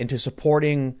manipulated into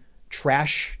supporting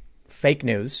trash fake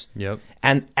news. Yep.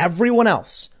 And everyone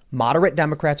else, moderate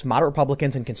Democrats, moderate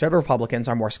Republicans, and conservative Republicans,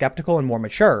 are more skeptical and more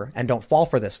mature and don't fall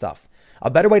for this stuff.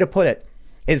 A better way to put it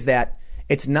is that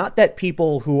it's not that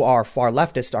people who are far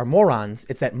leftist are morons.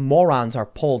 It's that morons are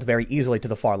pulled very easily to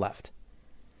the far left.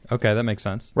 Okay, that makes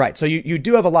sense. Right. So you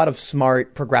do have a lot of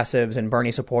smart progressives and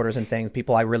Bernie supporters and things,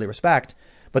 people I really respect.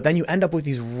 But then you end up with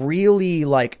these really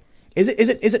is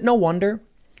it no wonder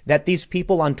that these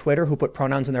people on Twitter who put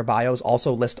pronouns in their bios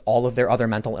also list all of their other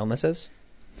mental illnesses?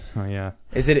 Oh, yeah.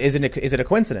 Is it a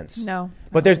coincidence? No.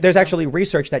 But there's actually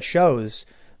research that shows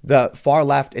the far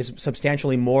left is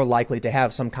substantially more likely to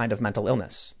have some kind of mental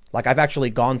illness. Like, I've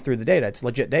actually gone through the data. It's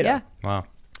legit data. Yeah. Wow.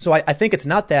 So I think it's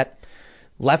not that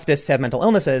leftists have mental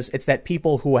illnesses. It's that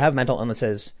people who have mental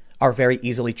illnesses are very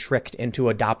easily tricked into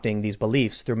adopting these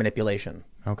beliefs through manipulation.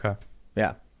 Okay.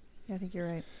 Yeah. I think you're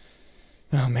right.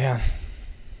 Oh, man.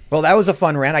 Well, that was a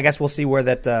fun rant. I guess we'll see where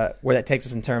that takes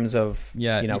us in terms of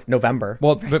November.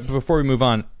 Well, but before we move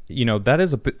on, that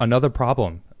is another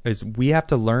problem. Is we have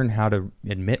to learn how to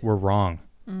admit we're wrong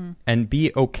and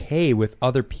be okay with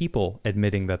other people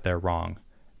admitting that they're wrong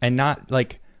and not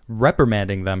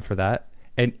reprimanding them for that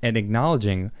and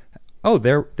acknowledging,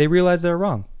 they realize they're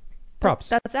wrong. Props.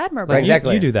 That's admirable. Right,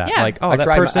 exactly. You do that. Yeah. I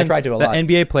tried to a lot. The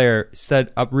NBA player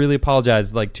said, really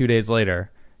apologized 2 days later.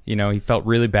 He felt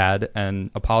really bad and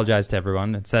apologized to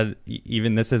everyone and said,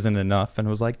 even this isn't enough. And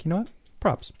was like, you know what?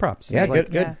 Props. Yeah, Good.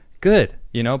 Yeah. Good.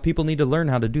 People need to learn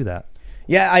how to do that.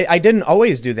 Yeah, I didn't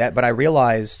always do that, but I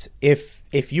realized if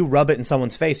you rub it in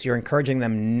someone's face, you're encouraging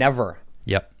them never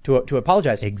Yep. to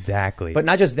apologize. Exactly. But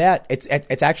not just that,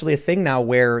 it's actually a thing now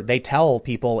where they tell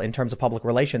people in terms of public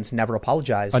relations never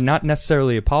apologize. Not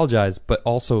necessarily apologize, but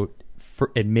also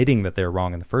for admitting that they're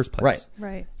wrong in the first place.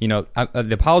 Right. The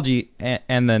apology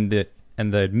and then the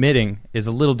admitting is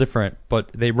a little different,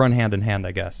 but they run hand in hand,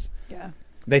 I guess. Yeah.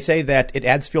 They say that it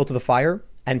adds fuel to the fire,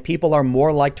 and people are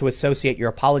more like to associate your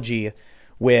apology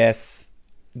with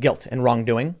guilt and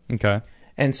wrongdoing. Okay.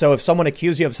 And so if someone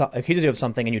accuses you of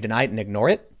something and you deny it and ignore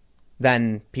it,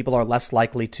 then people are less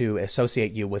likely to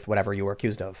associate you with whatever you were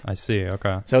accused of. I see.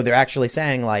 Okay. So they're actually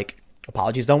saying,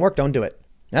 apologies don't work, don't do it.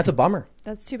 And that's a bummer.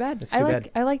 That's too bad. That's too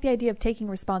bad. I like the idea of taking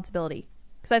responsibility,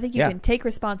 because I think you Yeah. can take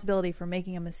responsibility for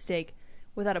making a mistake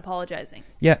without apologizing.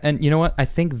 Yeah, and you know what? I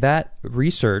think that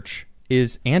research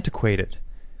is antiquated,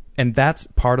 and that's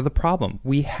part of the problem.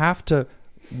 We have to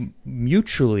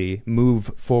mutually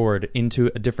move forward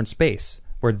into a different space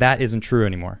where that isn't true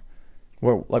anymore.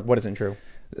 What isn't true?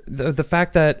 The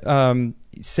fact that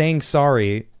saying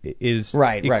sorry is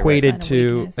Right. equated Sign of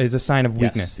to weakness. is a sign of Yes.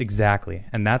 weakness. Exactly.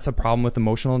 And that's a problem with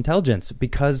emotional intelligence,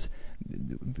 because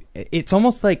it's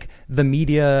almost like the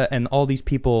media and all these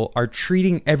people are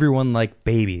treating everyone like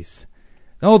babies.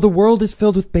 Oh, the world is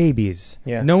filled with babies.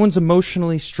 Yeah. No one's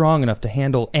emotionally strong enough to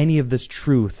handle any of this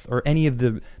truth or any of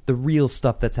the real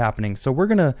stuff that's happening. So we're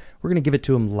gonna give it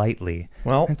to them lightly.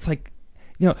 Well- And it's like,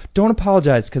 don't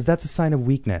apologize because that's a sign of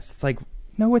weakness. It's like,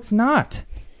 no, it's not.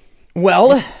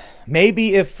 Well,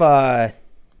 maybe if World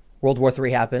War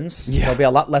III happens, Yeah. there'll be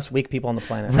a lot less weak people on the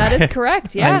planet. That is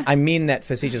correct. Yeah. I mean that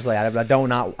facetiously. I do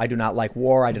not like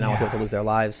war. I do not want people to lose their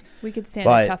lives. We could stand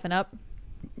But- and toughen up.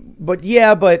 But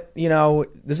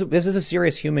this is a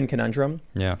serious human conundrum.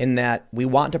 Yeah. In that we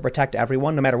want to protect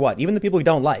everyone, no matter what, even the people we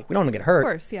don't like. We don't want to get hurt. Of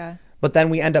course, yeah. But then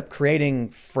we end up creating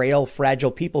frail,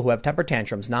 fragile people who have temper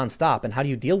tantrums nonstop. And how do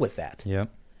you deal with that? Yep.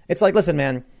 It's like, listen,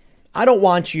 man, I don't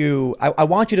want you. I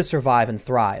want you to survive and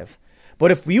thrive.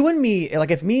 But if you and me,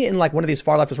 if me and one of these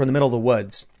far leftists were in the middle of the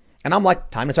woods, and I'm like,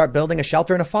 time to start building a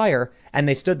shelter and a fire. And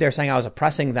they stood there saying I was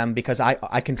oppressing them because I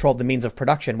controlled the means of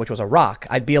production, which was a rock.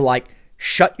 I'd be like,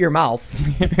 shut your mouth.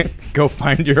 Go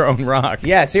find your own rock.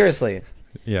 Yeah, seriously.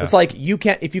 Yeah. It's like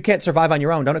if you can't survive on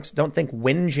your own, don't think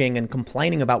whinging and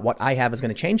complaining about what I have is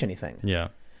going to change anything. Yeah.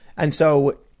 And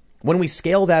so when we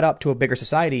scale that up to a bigger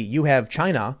society, you have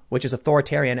China, which is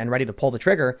authoritarian and ready to pull the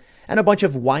trigger, and a bunch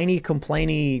of whiny,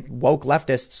 complainy, woke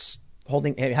leftists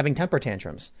having temper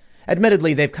tantrums.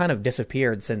 Admittedly, they've kind of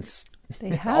disappeared since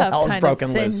They have hell's kind of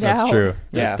broken thinned loose. out. That's true.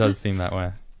 Yeah. It does seem that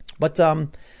way. But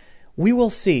we will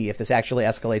see if this actually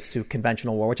escalates to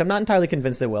conventional war, which I'm not entirely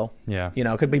convinced it will. Yeah. You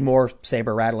know, it could be more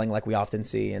saber rattling like we often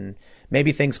see, and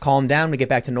maybe things calm down, we get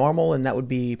back to normal, and that would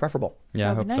be preferable.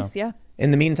 Yeah, I That would hope be nice, so. yeah. In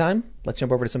the meantime, let's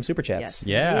jump over to some super chats. Yes.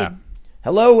 Yeah. Indeed.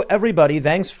 Hello, everybody.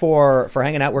 Thanks for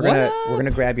hanging out. We're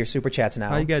gonna grab your super chats now.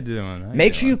 How you guys doing?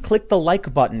 Make sure you click the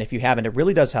like button if you haven't. It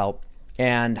really does help.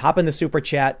 And hop in the super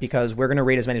chat because we're going to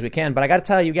read as many as we can. But I got to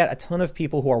tell you, got a ton of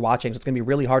people who are watching, so it's going to be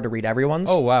really hard to read everyone's.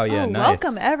 Oh, wow. Yeah, Oh, nice.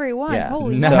 welcome everyone. Yeah.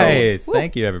 Holy Nice. Woo.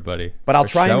 Thank you, everybody. But I'll for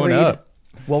try and showing read. up.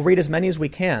 We'll read as many as we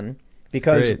can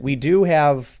because great. we do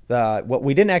have what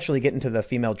we didn't actually get into the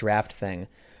female draft thing,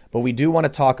 but we do want to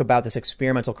talk about this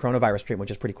experimental coronavirus treatment,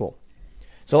 which is pretty cool.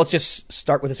 So let's just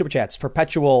start with the super chats.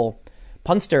 Perpetual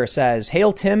Punster says,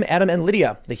 "Hail Tim, Adam, and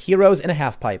Lydia, the heroes in a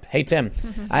half pipe." Hey Tim,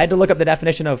 I had to look up the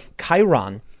definition of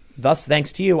Chiron. Thus,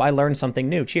 thanks to you, I learned something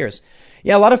new. Cheers.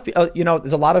 Yeah, a lot of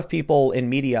there's a lot of people in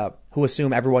media who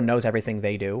assume everyone knows everything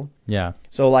they do. Yeah.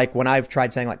 So like when I've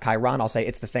tried saying like Chiron, I'll say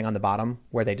it's the thing on the bottom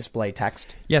where they display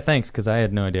text. Yeah, thanks, because I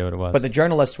had no idea what it was. But the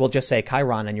journalists will just say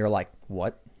Chiron, and you're like,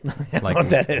 what? I don't know like, what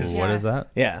that is. What Yeah. is that?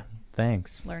 Yeah.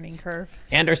 Thanks. Learning curve.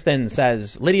 Anderson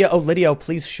says, Lydia, oh Lydia,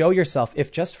 please show yourself,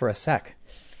 if just for a sec.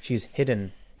 She's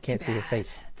hidden. Can't see her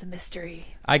face. It's a mystery.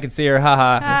 I can see her.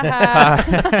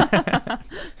 Haha.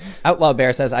 Outlaw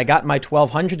Bear says, I got my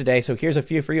 1200 today, so here's a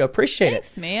few for you. Appreciate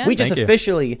Thanks, it. man. We just Thank you.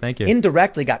 officially, Thank you.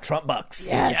 indirectly got Trump bucks.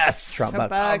 Yes. Trump Trump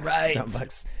bucks. bucks. All right. Trump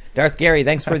bucks. Darth Gary,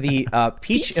 thanks for the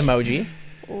peach emoji.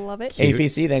 Love it. Cute.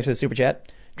 APC, thanks for the super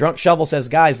chat. Drunk Shovel says,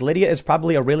 guys, Lydia is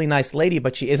probably a really nice lady,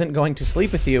 but she isn't going to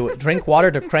sleep with you. Drink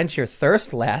water to quench your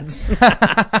thirst, lads.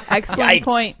 Excellent Yikes.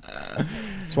 point.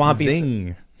 Swampy,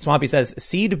 Zing. Swampy says,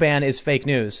 seed ban is fake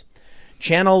news.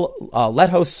 Channel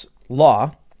Lethos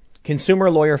Law. Consumer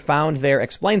lawyer found there,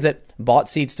 explains it, bought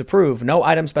seeds to prove. No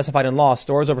item specified in law.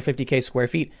 Stores over 50K square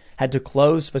feet had to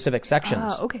close specific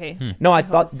sections. Ah, okay. No, I Oh,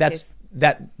 thought this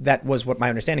that was what my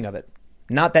understanding of it.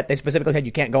 Not that they specifically said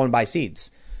you can't go and buy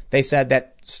seeds. They said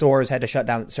that stores had to shut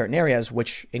down certain areas,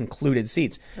 which included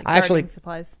seeds. Like I actually, gardening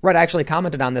supplies. right, I actually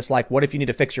commented on this, like, what if you need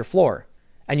to fix your floor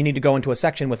and you need to go into a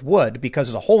section with wood because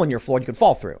there's a hole in your floor you could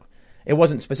fall through? It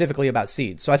wasn't specifically about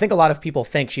seeds. So I think a lot of people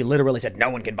think she literally said no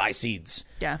one can buy seeds.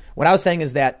 Yeah. What I was saying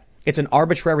is that it's an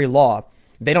arbitrary law.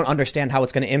 They don't understand how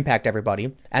it's going to impact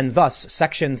everybody, and thus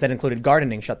sections that included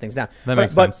gardening shut things down. That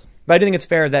makes but, sense. But I do think it's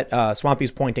fair that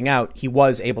Swampy's pointing out he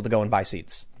was able to go and buy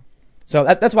seeds. So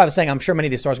that's why I was saying I'm sure many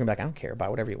of these stores are going to be like, I don't care, buy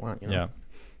whatever you want. You know? Yeah.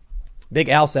 Big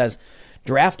Al says,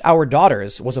 Draft Our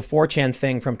Daughters was a 4chan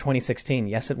thing from 2016.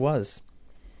 Yes, it was.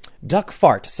 Duck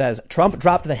Fart says, Trump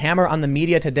dropped the hammer on the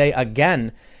media today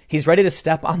again. He's ready to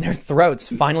step on their throats.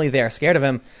 Finally, they're scared of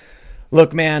him.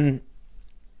 Look, man,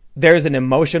 there's an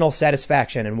emotional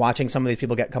satisfaction in watching some of these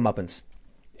people get comeuppance.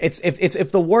 It's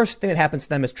if the worst thing that happens to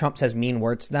them is Trump says mean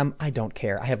words to them, I don't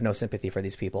care. I have no sympathy for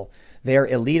these people. They're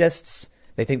elitists.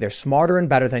 They think they're smarter and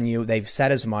better than you. They've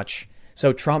said as much.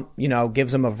 So Trump,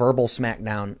 gives them a verbal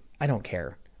smackdown. I don't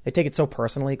care. They take it so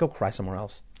personally. Go cry somewhere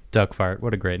else. Duck Fart.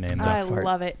 What a great name. I fart.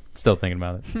 love it. Still thinking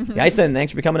about it. Yaisen,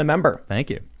 thanks for becoming a member. Thank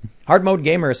you. Hard Mode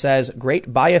Gamer says,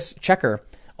 great bias checker.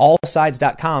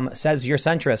 Allsides.com says you're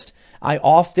centrist. I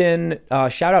often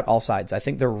shout out All Sides. I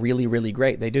think they're really, really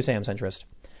great. They do say I'm centrist.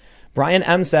 Brian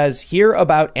M says, hear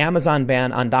about Amazon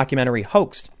ban on documentary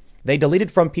Hoaxed. They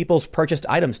deleted from people's purchased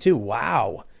items too.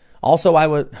 Wow. Also,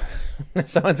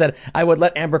 someone said, I would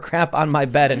let Amber crap on my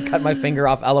bed and cut my finger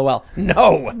off. LOL.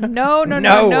 No. No.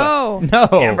 No.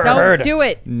 Amber Don't Heard. do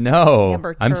it. No.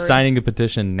 Amber I'm turd. signing the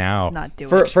petition now. Let's not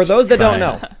do it. For those that don't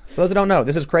Sign. know,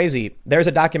 this is crazy. There's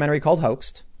a documentary called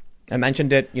Hoaxed. I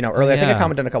mentioned it, earlier. I think I Yeah.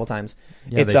 commented on it a couple times.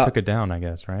 Yeah, It's they took it down, I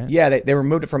guess, right? Yeah, they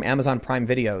removed it from Amazon Prime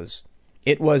Videos.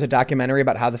 It was a documentary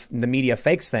about how the media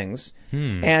fakes things.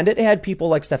 And it had people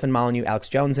like Stefan Molyneux, Alex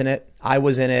Jones in it. I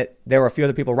was in it. There were a few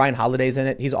other people. Ryan Holiday's in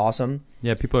it. He's awesome.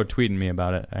 Yeah, people are tweeting me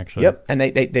about it, actually. Yep. And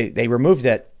they removed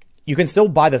it. You can still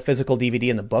buy the physical DVD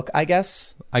and the book, I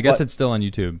guess. I guess But- it's still on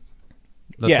YouTube.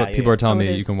 That's Yeah, what yeah, people yeah. are telling Oh, it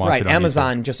me. is. You can watch Right, it on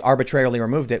Amazon just arbitrarily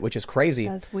removed it, which is crazy.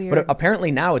 That's weird. But apparently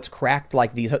now it's cracked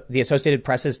like the Associated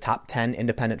Press's top 10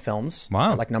 independent films.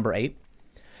 Wow. Like number 8.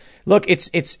 Look, it's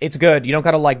good. You don't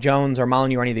got to like Jones or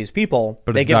Molyneux or any of these people.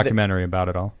 But They it's a give the- documentary about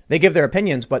it all. they give their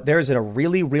opinions, but there's a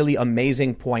really, really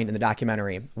amazing point in the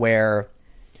documentary where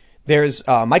there's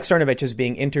Mike Cernovich is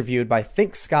being interviewed by, I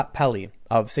think, Scott Pelley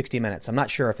of 60 Minutes. I'm not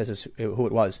sure if this is who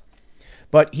it was,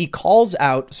 but he calls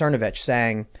out Cernovich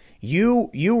saying, you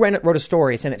wrote a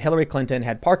story saying that Hillary Clinton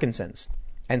had Parkinson's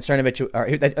and Cernovich,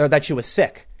 or that she was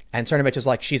sick. And Cernovich is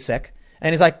like, she's sick.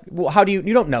 And he's like, well, how do you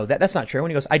don't know that? That's not true. And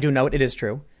he goes, I do know it. It is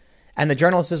true. And the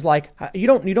journalist is like, you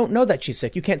don't know that she's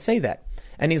sick. You can't say that.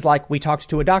 And he's like, we talked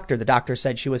to a doctor. The doctor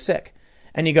said she was sick.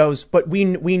 And he goes, but we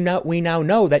now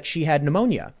know that she had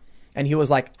pneumonia. And he was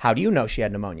like, how do you know she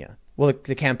had pneumonia? Well,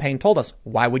 the campaign told us.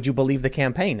 Why would you believe the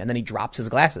campaign? And then he drops his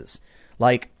glasses.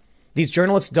 Like, these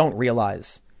journalists don't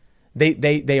realize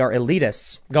they are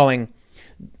elitists going,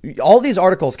 all these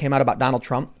articles came out about Donald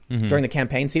Trump during the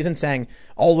campaign season saying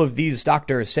all of these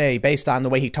doctors say based on the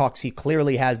way he talks, he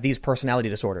clearly has these personality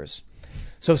disorders.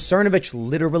 So Cernovich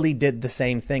literally did the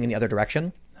same thing in the other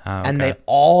direction. Okay. And they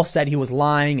all said he was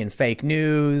lying and fake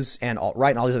news and alt-right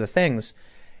and all these other things.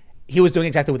 He was doing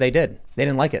exactly what they did. They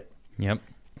didn't like it. Yep.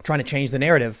 Trying to change the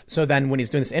narrative. So then when he's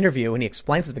doing this interview and he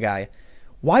explains to the guy,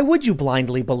 why would you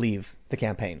blindly believe the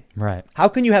campaign? Right. How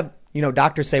can you have,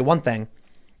 doctors say one thing,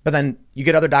 but then you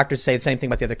get other doctors say the same thing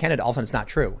about the other candidate. All of a sudden, it's not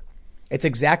true. It's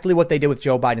exactly what they did with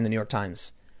Joe Biden in the New York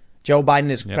Times. Joe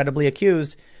Biden is credibly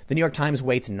accused. The New York Times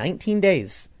waits 19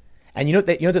 days. And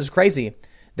this is crazy.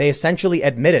 They essentially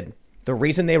admitted the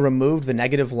reason they removed the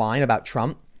negative line about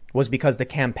Trump was because the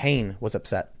campaign was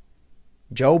upset.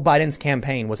 Joe Biden's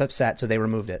campaign was upset, so they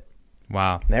removed it.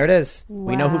 Wow. There it is.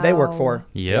 We know who they work for.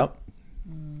 Yep.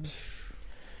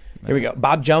 Here we go.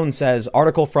 Bob Jones says,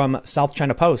 article from South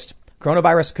China Post.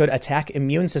 Coronavirus could attack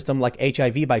immune system like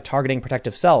HIV by targeting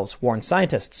protective cells, warn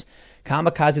scientists.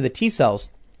 Kamikaze the T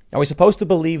cells. Are we supposed to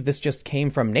believe this just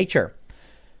came from nature?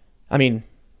 I mean,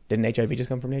 didn't HIV just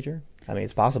come from nature? I mean,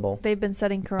 it's possible. They've been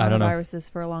studying I don't know.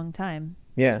 coronaviruses for a long time.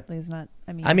 Yeah. It's not.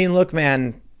 I mean, look,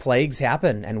 man, plagues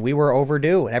happen, and we were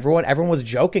overdue, and everyone was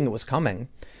joking it was coming.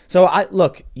 So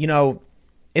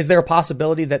is there a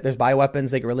possibility that there's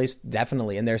bioweapons they get released?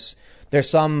 Definitely. And there's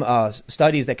some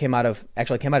studies that came out of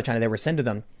China. They rescinded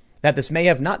them. That this may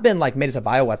have not been like made as a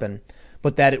bioweapon,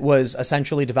 but that it was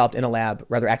essentially developed in a lab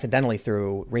rather accidentally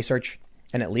through research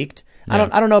and it leaked. Yeah.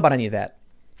 I don't know about any of that.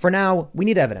 For now, we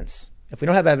need evidence. If we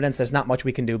don't have evidence, there's not much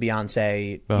we can do beyond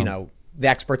say, Boom. The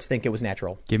experts think it was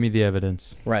natural. Give me the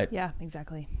evidence. Right. Yeah,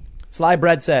 exactly. Sly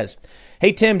Bread says,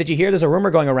 hey, Tim, did you hear there's a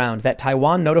rumor going around that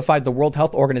Taiwan notified the World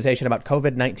Health Organization about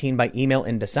COVID-19 by email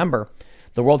in December?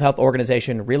 The World Health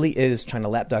Organization really is China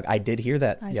lapdog. I did hear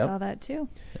that. I saw that too.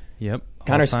 Yep.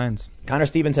 Connor, All signs. Connor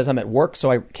Stevens says, I'm at work, so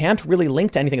I can't really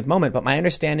link to anything at the moment, but my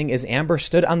understanding is Amber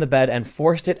stood on the bed and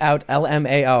forced it out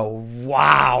LMAO.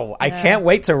 Wow. I can't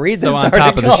wait to read this So on article.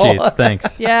 top of the sheets.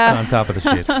 Thanks. Yeah. On top of the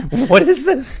sheets. What is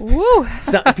this? Woo!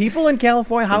 People in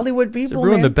California, Hollywood people,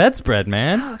 Ruin man. the bedspread,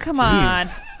 man. Oh, come on.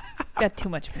 Got too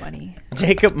much money.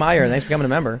 Jacob Meyer, thanks for becoming a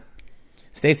member.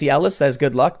 Stacey Ellis says,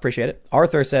 good luck. Appreciate it.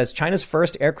 Arthur says, China's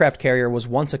first aircraft carrier was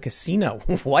once a casino.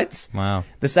 What? Wow.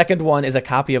 The second one is a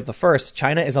copy of the first.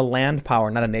 China is a land power,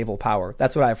 not a naval power.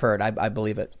 That's what I've heard. I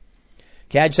believe it.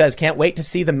 Cad says, can't wait to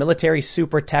see the military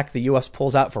super tech the U.S.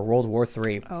 pulls out for World War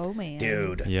III. Oh, man.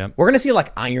 Dude. Yep. We're going to see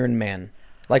like Iron Man.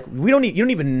 Like, you don't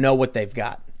even know what they've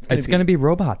got. It's going to be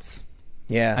robots.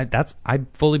 Yeah. I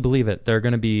fully believe it. They're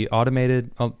going to be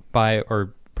automated by,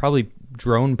 or probably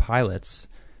drone pilots.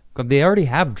 They already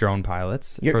have drone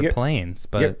pilots for planes,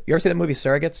 but you ever see the movie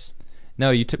Surrogates?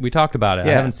 no, we talked about it.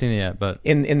 Yeah. I haven't seen it yet, but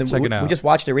check it out. We just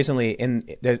watched it recently. In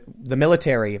the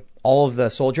military, all of the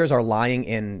soldiers are lying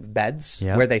in beds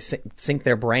Yep. where they sink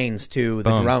their brains to the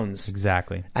Boom. drones.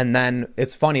 Exactly. And then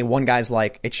it's funny. One guy's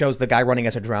like, it shows the guy running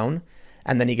as a drone,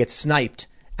 and then he gets sniped.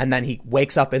 And then he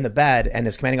wakes up in the bed, and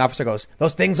his commanding officer goes,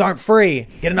 "Those things aren't free.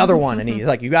 Get another one." And he's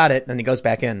like, "You got it." And he goes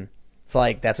back in. It's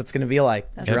like, that's what's going to be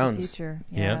like. That's Drones. the future.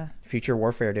 Yep. Yeah. Future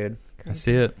warfare, dude. I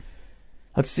see it.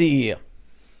 Let's see.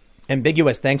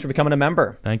 Ambiguous, thanks for becoming a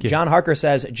member. Thank you. John Harker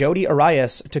says, Jodi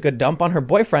Arias took a dump on her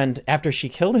boyfriend after she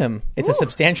killed him. It's a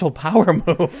substantial power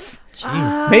move.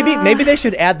 Jeez. Maybe they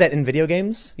should add that in video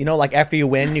games. Like after you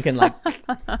win, you can like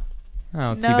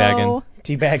Oh, teabagging.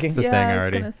 teabagging. It's a thing I was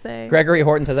already. gonna say. Gregory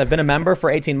Horton says, I've been a member for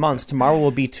 18 months. Tomorrow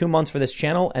will be 2 months for this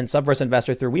channel and Subverse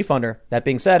Investor through WeFunder. That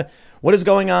being said, what is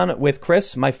going on with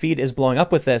Chris? My feed is blowing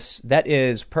up with this. That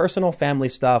is personal family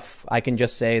stuff. I can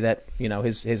just say that,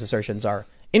 his assertions are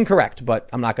incorrect, but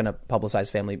I'm not going to publicize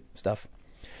family stuff.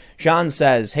 Sean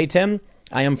says, hey, Tim,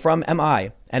 I am from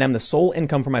MI and am the sole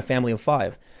income for my family of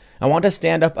 5. I want to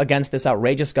stand up against this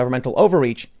outrageous governmental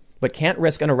overreach. but can't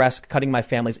risk an arrest cutting my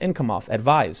family's income off.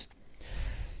 Advise.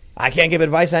 I can't give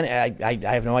advice on. I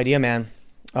have no idea, man.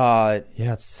 Yeah,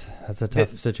 that's a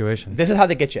tough situation. This is how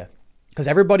they get you,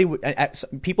 because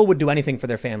people would do anything for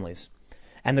their families,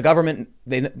 and the government,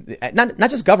 not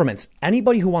just governments,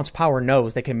 anybody who wants power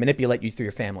knows they can manipulate you through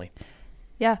your family.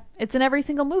 Yeah, it's in every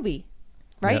single movie,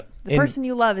 right? Yep. The person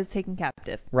you love is taken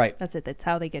captive. Right. That's it. That's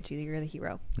how they get you. You're the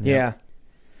hero. Yeah,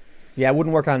 it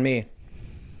wouldn't work on me.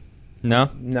 No,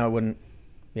 it wouldn't.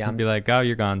 Yeah, I'd be like, oh,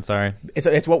 you're gone. Sorry.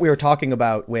 It's what we were talking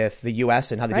about with the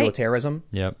U.S. and how they deal with terrorism.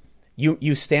 Yep.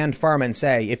 You stand firm and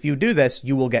say, if you do this,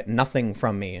 you will get nothing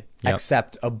from me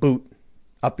except a boot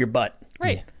up your butt.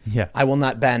 Right. Yeah. I will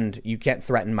not bend. You can't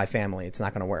threaten my family. It's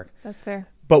not going to work. That's fair.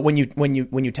 But when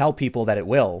you tell people that it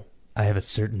will, I have a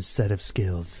certain set of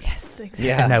skills. Yes, exactly.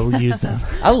 yeah, And I will use them.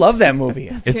 I love that movie.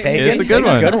 It's Taken. It's a good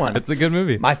one. Good one. It's a good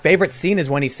movie. My favorite scene is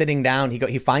when he's sitting down.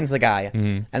 He finds the guy,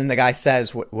 and then the guy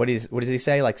says, "What does he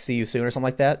say? Like, see you soon" or something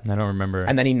like that. I don't remember.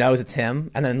 And then he knows it's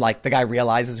him, and then like the guy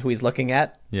realizes who he's looking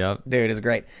at. Yep. Dude, it's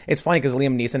great. It's funny because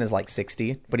Liam Neeson is like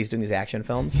 60, but he's doing these action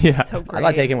films. Yeah. So I great.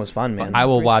 thought Taken was fun, man. I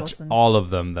will Bruce watch Wilson. all of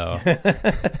them, though.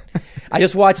 I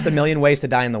just watched A Million Ways to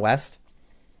Die in the West,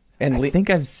 and I think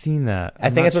I've seen that. I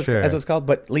think I'm that's not what sure. it's called.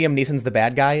 But Liam Neeson's the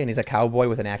bad guy, and he's a cowboy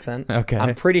with an accent. Okay.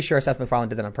 I'm pretty sure Seth MacFarlane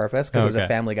did that on purpose because it was a Okay.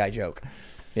 Family Guy joke.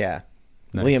 Yeah.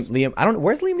 Nice. Liam. I don't know.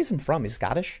 Where's Liam Neeson from? He's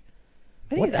Scottish.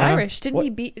 I think he's What- Irish.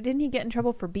 what- Didn't he get in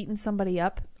trouble for beating somebody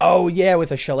up? Oh yeah,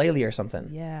 with a shillelagh or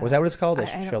something. Yeah. Was that what it's called? A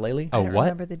I don't- shillelagh? Oh, I don't what?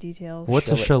 remember the details.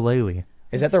 What's a shillelagh?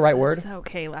 Is that the right word?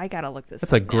 Okay, I gotta look this.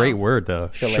 That's a up great now. word, though.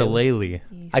 Shillelagh. Shillelagh.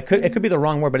 It could be the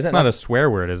wrong word, but isn't It's it not a swear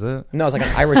word, is it? No, it's like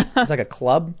an Irish. It's like a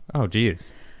club. Oh,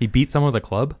 geez. He beat someone with a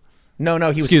club? No, he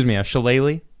was Excuse me, a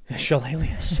shillelagh?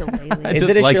 shillelagh. Shillelagh. I Is just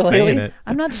it a like shillelagh? saying it.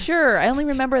 I'm not sure. I only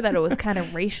remember that it was kind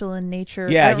of racial in nature.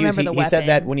 I Yeah, don't remember the he said weapon.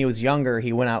 that when he was younger,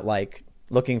 he went out like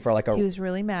looking for like He was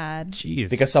really mad. Jeez.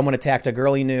 because someone attacked a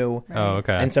girl he knew, Right. Oh,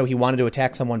 okay. and so he wanted to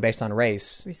attack someone based on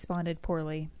race. Responded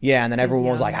poorly. Yeah, and then He's everyone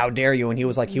was young. like, "How dare you?" And he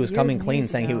was like, he It was was coming years and clean,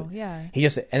 years saying ago. Yeah. he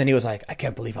just, and then he was like, "I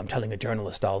can't believe I'm telling a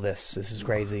journalist all this. This is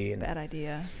crazy." And Bad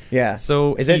idea. yeah,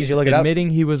 so is it? he's Did you look it up? admitting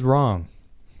he was wrong.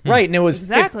 Right, and it was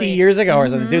Exactly. 50 years ago or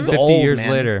something. Dude's 50 old, years man.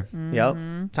 later.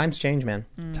 Yep, times change, man.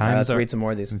 Times Let's are- read some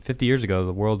more of these. 50 years ago,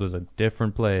 the world was a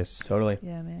different place. Totally.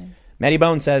 Yeah, man. Matty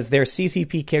Bone says their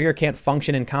CCP carrier can't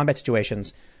function in combat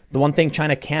situations. The one thing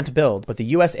China can't build, but the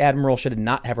U.S. Admiral should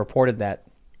not have reported that.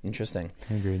 Interesting.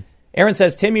 Agreed. Aaron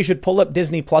says, Tim, you should pull up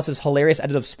Disney Plus's hilarious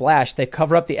edit of Splash. They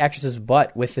cover up the actress's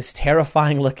butt with this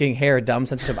terrifying looking hair, dumb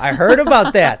censorship. I heard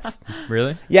about that.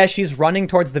 Really? Yeah, she's running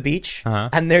towards the beach, Uh-huh.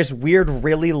 and there's weird,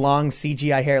 really long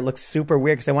CGI hair. It looks super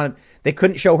weird because they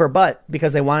couldn't show her butt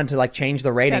because they wanted to like change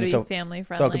the rating Gotta be so family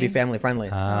so it could be friendly. family friendly.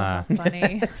 Ah, Oh,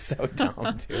 funny. It's so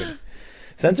dumb, dude.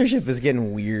 Censorship is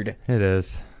getting weird. it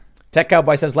is. Tech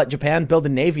Cowboy says, let Japan build a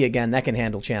navy again. That can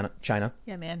handle China.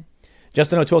 Yeah, man.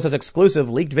 Justin O'Toole says, exclusive,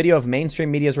 leaked video of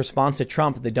mainstream media's response to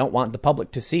Trump that they don't want the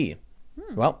public to see.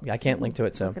 Well, I can't link to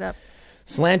it, so. Look it up.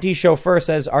 Slanty Chauffeur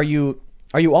says, are you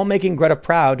all making Greta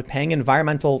proud, paying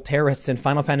environmental terrorists in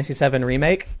Final Fantasy VII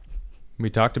Remake? We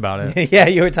talked about it. Yeah,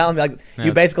 you were telling me, like, Yeah.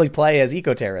 you basically play as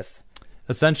eco-terrorists.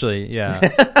 Essentially, yeah.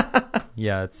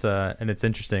 Yeah, it's and it's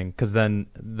interesting because then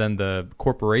the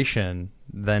corporation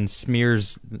then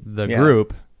smears the Yeah.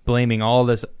 group, blaming all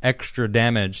this extra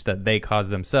damage that they caused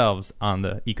themselves on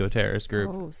the eco-terrorist group.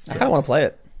 Oh, I snap. kind of want to play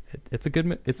it. It's a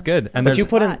good. It's good. And But there's you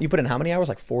put in how many hours?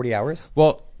 Like 40 hours?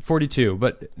 well, 42.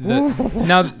 But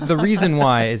now the reason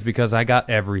why is because I got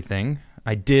everything.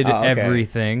 I did Oh, okay.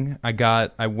 everything.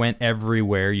 I went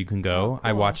everywhere you can go.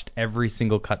 I watched every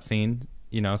single cutscene.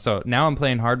 So now I'm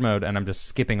playing hard mode and I'm just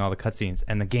skipping all the cutscenes,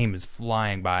 and the game is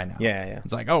flying by now. Yeah.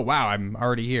 It's like, oh wow, I'm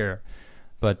already here.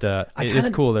 But it is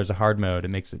kinda- cool. There's a hard mode. It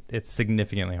makes it's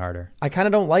significantly harder. I kind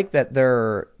of don't like that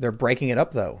they're breaking it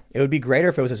up, though. It would be greater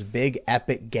if it was this big,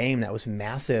 epic game that was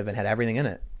massive and had everything in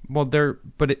it. Well,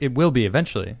 but it will be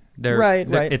eventually.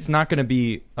 Right. It's not going to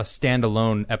be a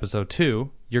standalone episode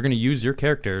 2. You're going to use your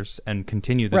characters and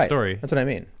continue the Right. story. That's what I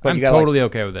mean. But I'm you gotta, totally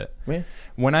okay with it. Yeah.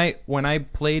 When I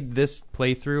played this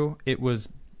playthrough, it was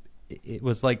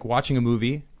like watching a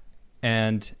movie,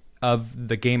 and of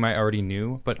the game I already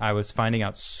knew, but I was finding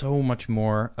out so much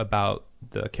more about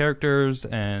the characters.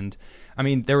 And I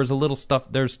mean, there was a little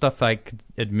stuff. There's stuff I could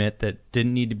admit that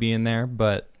didn't need to be in there,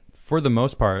 but for the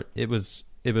most part, it was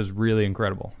really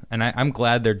incredible. And I'm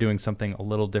glad they're doing something a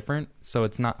little different. So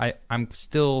it's not. I'm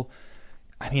still.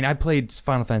 I mean, I played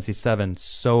Final Fantasy VII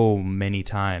so many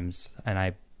times, and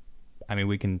I mean,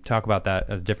 we can talk about that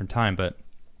at a different time, but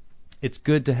it's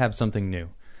good to have something new.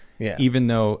 Yeah. Even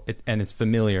though it's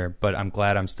familiar, but I'm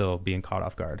glad I'm still being caught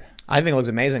off guard. I think it looks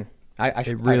amazing.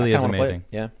 It really I is kinda wanna play it. amazing.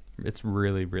 Yeah, It's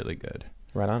really, really good.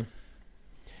 right on.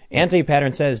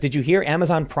 Anti-Pattern says, did you hear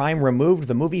Amazon Prime removed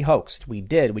the movie Hoaxed? We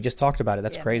did. We just talked about it.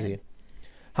 That's Yeah, crazy. man.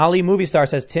 Holly Movie Star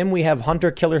says, Tim, we have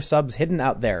hunter-killer subs hidden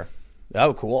out there.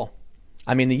 Oh, cool.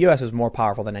 I mean, the U.S. is more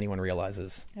powerful than anyone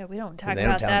realizes. Yeah, we don't talk They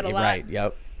about don't tell that a you, lot. right?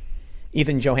 Yep.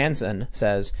 Ethan Johansson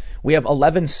says, we have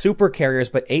 11 super carriers,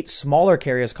 but 8 smaller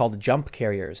carriers called jump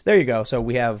carriers. There you go. So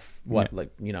we have,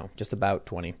 just about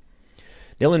 20.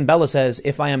 Dylan Bella says,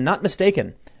 if I am not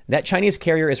mistaken, that Chinese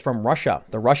carrier is from Russia.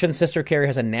 The Russian sister carrier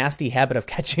has a nasty habit of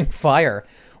catching fire.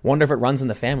 Wonder if it runs in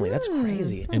the family. That's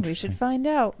crazy. We should find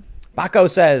out. Baco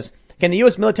says, can the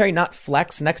U.S. military not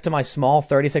flex next to my small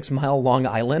 36-mile long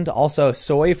island? Also,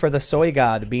 soy for the soy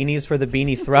god, beanies for the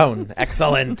beanie throne.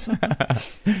 Excellent.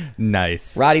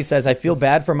 Nice. Roddy says, I feel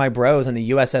bad for my bros in the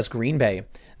USS Green Bay.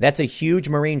 That's a huge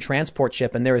marine transport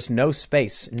ship, and there is no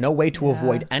space, no way to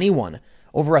avoid anyone.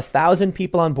 Over 1,000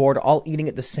 people on board, all eating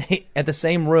at the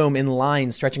same room in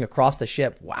line stretching across the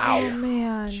ship. Wow. Oh,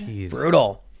 man. Jeez.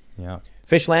 Brutal. Yeah.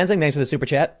 Fish Lansing, thanks for the super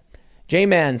chat.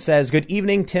 J-Man says, good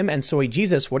evening, Tim and Soy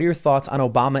Jesus. What are your thoughts on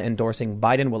Obama endorsing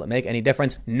Biden? Will it make any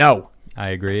difference? No. I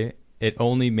agree. It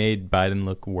only made Biden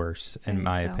look worse, in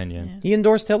my so, opinion. yeah. He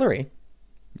endorsed Hillary.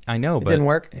 I know, but didn't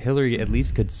work? Hillary at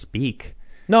least could speak.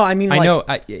 No, I mean, I like, know.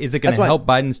 Is it going that's to why- help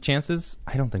Biden's chances?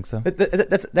 I don't think so.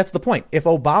 That's the point. If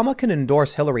Obama can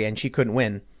endorse Hillary and she couldn't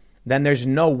win, then there's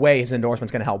no way his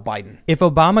endorsement's going to help Biden. If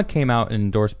Obama came out and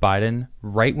endorsed Biden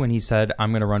right when he said,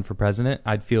 I'm going to run for president,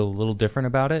 I'd feel a little different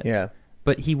about it. Yeah.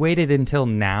 But he waited until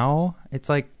now. It's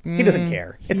like... He doesn't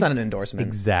care. It's not an endorsement.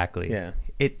 Exactly. Yeah.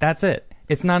 That's it.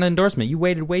 It's not an endorsement. You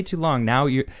waited way too long. Now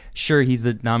you're sure he's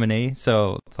the nominee,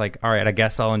 so it's like, all right, I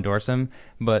guess I'll endorse him.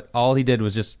 But all he did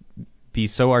was just be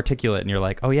so articulate, and you're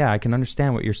like, oh yeah, I can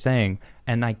understand what you're saying,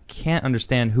 and I can't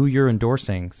understand who you're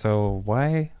endorsing. So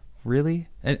why, really?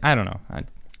 And I don't know. I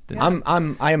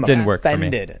am Didn't work for me.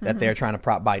 offended that they're trying to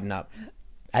prop Biden up,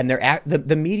 and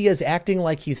the media is acting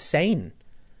like he's sane.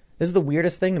 This is the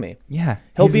weirdest thing to me. Yeah,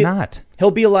 He'll he's be not. He'll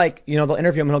be like, they'll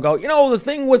interview him and he'll go, the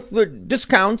thing with the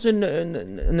discounts and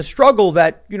the struggle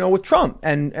that, with Trump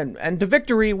and the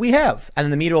victory we have. And then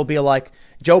the media will be like,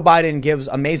 Joe Biden gives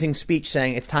amazing speech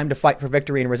saying it's time to fight for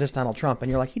victory and resist Donald Trump.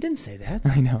 And you're like, he didn't say that.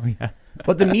 I know, yeah.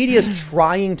 But the media is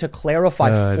trying to clarify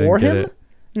I for didn't get him. it.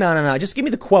 No. Just give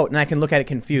me the quote and I can look at it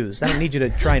confused. I don't need you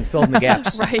to try and fill in the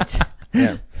gaps. Right.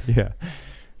 Yeah. Yeah,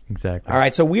 exactly. All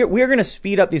right, so we're going to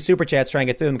speed up these super chats, try and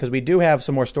get through them because we do have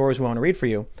some more stories we want to read for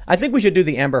you. I think we should do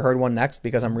the Amber Heard one next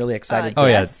because I'm really excited Oh,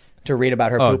 yeah. yes. to read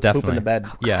about her poop in definitely. the bed.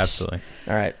 Yeah, absolutely.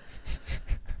 All right.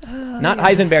 Not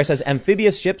Heisenberg says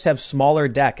amphibious ships have smaller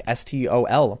deck,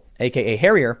 STOL, aka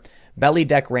Harrier, belly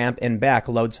deck ramp in back,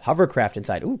 loads hovercraft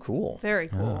inside. Ooh, cool. Very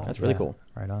cool. That's really cool.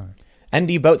 Right on.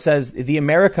 ND Boat says the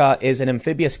America is an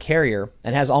amphibious carrier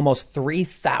and has almost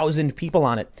 3,000 people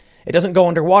on it. It doesn't go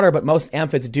underwater, but most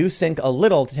amphids do sink a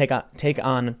little to take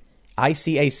on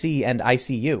ICAC and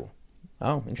ICU.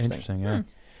 Oh, Interesting, yeah.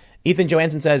 Ethan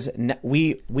Johansson says,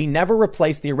 we never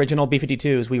replaced the original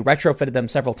B-52s. We retrofitted them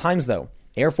several times, though.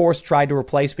 Air Force tried to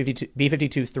replace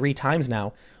B-52s 3 times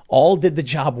now. All did the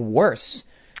job worse.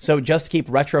 So just keep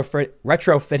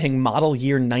retrofitting model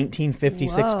year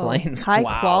 1956 Whoa. planes. High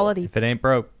Wow. quality. If it ain't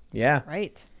broke. Yeah.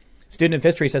 Right. Student of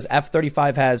History says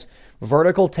F-35 has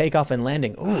vertical takeoff and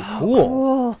landing. Ooh,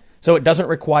 cool. So it doesn't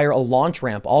require a launch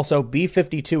ramp. Also,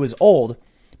 B-52 is old,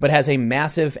 but has a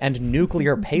massive and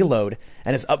nuclear payload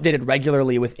and is updated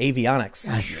regularly with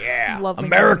avionics. Yeah. Love me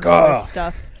America. some of this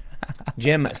stuff.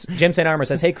 Jim St. Armor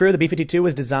says, hey, crew, the B-52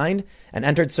 was designed and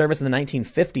entered service in the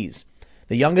 1950s.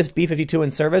 The youngest B-52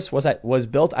 in service was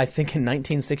built, I think, in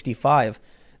 1965.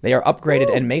 They are upgraded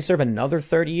and may serve another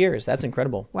 30 years. That's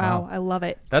incredible. Wow, I love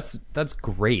it. That's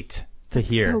great to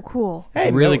hear. So cool.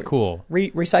 Hey, really no, cool.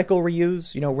 Recycle,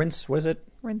 reuse, rinse, what is it?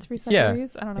 Rinse, recycle, Yeah.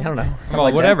 reuse? I don't know. I don't know. Something Well,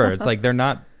 like that. whatever. It's like they're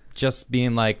not just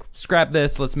being like, scrap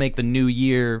this, let's make the new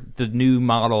year, the new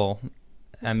model.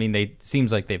 I mean,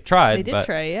 seems like they've tried. They did but,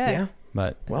 try, yeah. Yeah.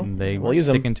 But Well, they we'll were use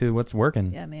 'em. sticking to what's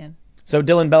working. Yeah, man. So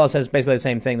Dylan Bella says basically the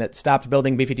same thing, that stopped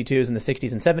building B-52s in the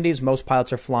 60s and 70s. Most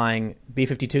pilots are flying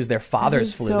B-52s their fathers That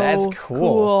is flew. so That's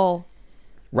cool.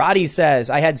 Roddy says,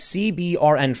 I had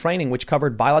CBRN training, which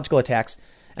covered biological attacks.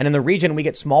 And in the region, we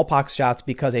get smallpox shots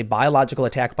because a biological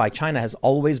attack by China has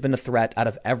always been a threat out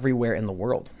of everywhere in the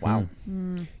world. Wow.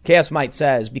 Chaos Might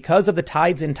says, because of the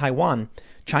tides in Taiwan,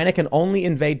 China can only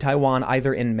invade Taiwan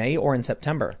either in May or in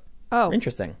September. Oh,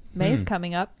 Interesting. May's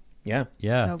coming up. Yeah.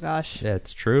 Yeah. Oh, gosh. Yeah,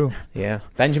 it's true. Yeah.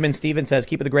 Benjamin Stevens says,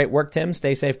 keep up the great work, Tim.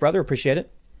 Stay safe, brother. Appreciate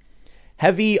it.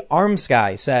 Heavy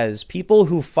Armsky says, people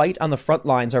who fight on the front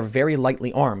lines are very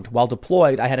lightly armed. While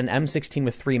deployed, I had an M16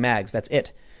 with 3 mags. That's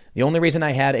it. The only reason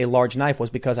I had a large knife was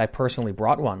because I personally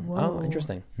brought one. Oh,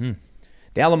 interesting.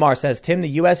 Dalamar says, Tim, the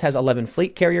U.S. has 11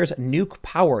 fleet carriers,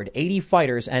 nuke-powered, 80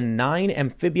 fighters, and 9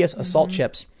 amphibious assault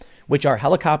ships, which are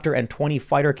helicopter and 20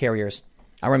 fighter carriers.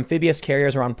 Our amphibious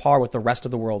carriers are on par with the rest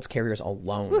of the world's carriers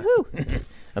alone. Woohoo!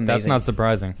 Amazing. That's not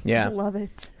surprising. Yeah. Love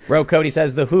it. Bro Cody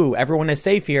says, The Who, everyone is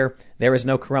safe here. There is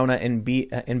no corona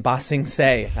in Bossing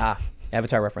Say.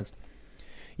 Avatar reference.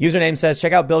 Username says,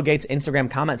 check out Bill Gates' Instagram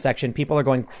comment section. People are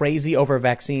going crazy over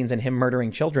vaccines and him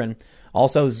murdering children.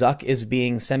 Also, Zuck is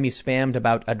being semi-spammed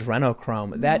about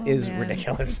adrenochrome. That is man.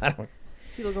 ridiculous. I don't.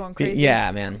 People going crazy.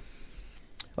 Yeah, man.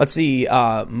 Let's see.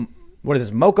 What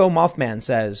is this? Moko Mothman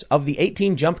says, of the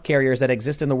 18 jump carriers that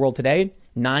exist in the world today,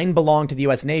 9 belong to the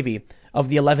U.S. Navy. Of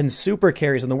the 11 super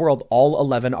carriers in the world, all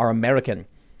 11 are American.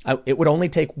 It would only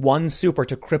take one super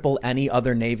to cripple any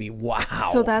other Navy. Wow.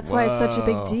 So that's why it's such a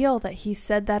big deal that he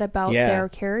said that about Yeah. their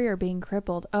carrier being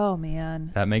crippled. Oh,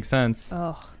 man. That makes sense.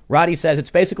 Oh, Roddy says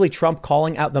it's basically Trump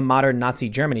calling out the modern Nazi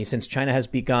Germany since China has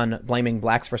begun blaming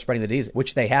blacks for spreading the disease,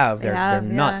 which they have. They're yeah.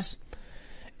 nuts.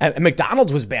 And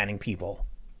McDonald's was banning people.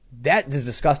 That is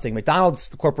disgusting. McDonald's,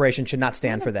 the corporation, should not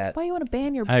stand for that. Why you want to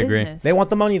ban your I agree. business? They want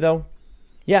the money, though.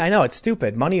 Yeah, I know. It's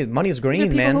stupid. Money is These are green,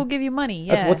 people man. who'll give you money.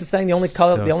 Yeah. That's what's it saying. The only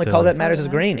color, So the only silly. color that matters is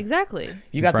green. Exactly.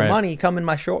 You got Right. the money, come in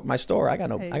my store. I got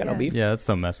no Yeah. beef. Yeah, that's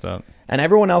so messed up. And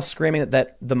everyone else screaming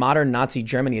that the modern Nazi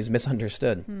Germany is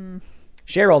misunderstood.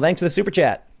 Cheryl, thanks for the super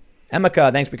chat.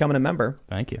 Emeka, thanks for becoming a member.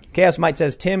 Thank you. Chaos Might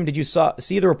says, Tim, did you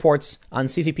see the reports on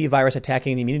CCP virus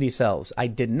attacking the immunity cells? I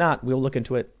did not. We'll look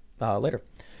into it later.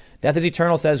 Death is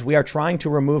Eternal says, we are trying to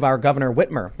remove our Governor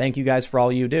Whitmer. Thank you guys for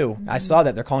all you do. I saw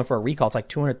that. They're calling for a recall. It's like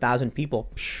 200,000 people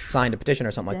signed a petition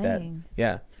or something like that. Dang.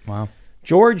 Yeah. Wow.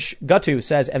 George Guttu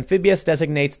says, amphibious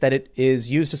designates that it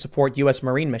is used to support U.S.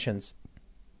 Marine missions.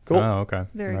 Cool. Oh, okay.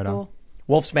 Very Right on. cool.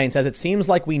 Wolfsbane says, it seems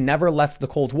like we never left the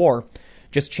Cold War.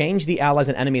 Just change the allies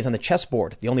and enemies on the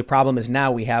chessboard. The only problem is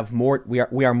now we have more.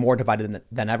 We are more divided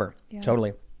than ever. Yeah.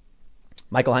 Totally.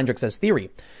 Michael Hendricks says,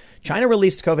 theory. China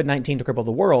released COVID-19 to cripple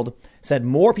the world, said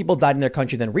more people died in their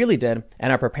country than really did,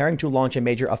 and are preparing to launch a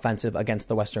major offensive against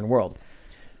the Western world.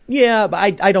 Yeah,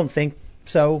 but I don't think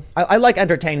so. I like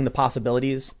entertaining the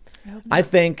possibilities. I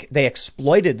think they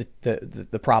exploited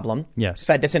the problem. Yes.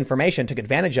 Fed disinformation, took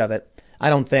advantage of it.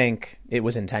 I don't think it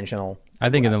was intentional.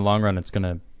 I think in the long run, it's going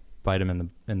to bite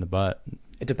him in the butt.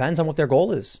 It depends on what their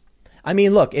goal is. I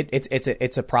mean, look,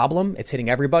 it's a problem. It's hitting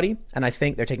everybody, and I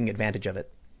think they're taking advantage of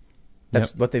it.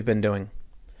 That's what they've been doing.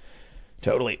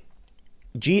 Totally.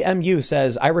 GMU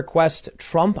says, I request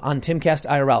Trump on Timcast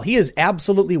IRL. He is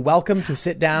absolutely welcome to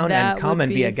sit down That and come would and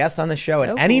be be a guest on the show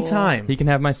so at any cool. time. He can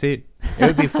have my seat. It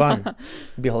would be fun.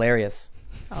 It'd be hilarious.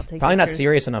 I'll take Probably not pictures.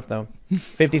 serious enough, though.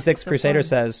 56 So Crusader fun.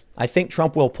 says, I think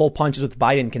Trump will pull punches with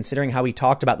Biden considering how he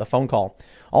talked about the phone call.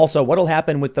 Also, what will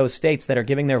happen with those states that are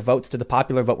giving their votes to the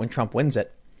popular vote when Trump wins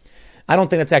it? I don't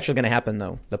think that's actually going to happen,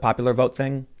 though. The popular vote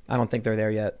thing, I don't think they're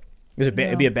there yet. It'd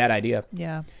be a bad idea.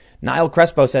 Yeah. Niall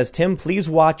Crespo says, Tim, please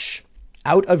watch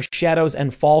Out of Shadows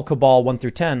and Fall Cabal 1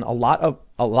 through 10. A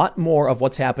lot more of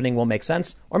what's happening will make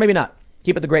sense, or maybe not.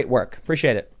 Keep up the great work.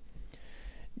 Appreciate it.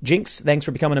 Jinx, thanks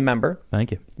for becoming a member.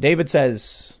 Thank you. David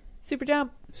says, Super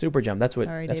jump. super jump. That's what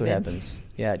Sorry, what David. happens.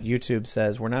 Yeah, YouTube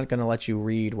says we're not going to let you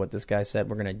read what this guy said.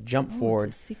 We're going to jump forward.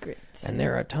 It's a secret. And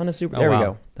there are a ton of super. Oh, There wow. we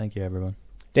go. Thank you, everyone.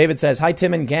 David says, hi,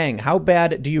 Tim and gang. How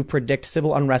bad do you predict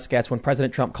civil unrest gets when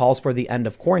President Trump calls for the end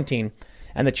of quarantine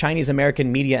and the Chinese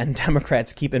American media and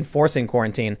Democrats keep enforcing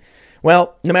quarantine?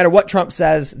 Well, no matter what Trump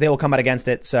says, they will come out against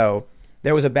it. So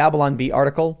there was a Babylon Bee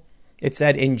article. It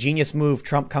said, ingenious move,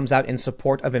 Trump comes out in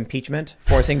support of impeachment,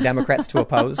 forcing Democrats to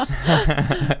oppose.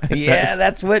 Yeah,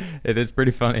 that's what. It is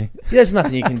pretty funny. There's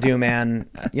nothing you can do, man.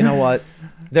 You know what?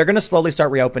 They're going to slowly start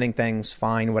reopening things.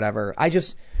 Fine, whatever.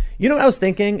 You know what I was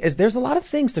thinking is there's a lot of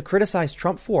things to criticize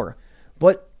Trump for,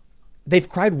 but they've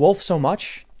cried wolf so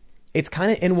much. It's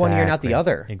kind of in one ear, not the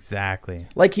other. Exactly.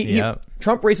 Like Yep.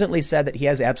 Trump recently said that he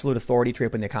has absolute authority to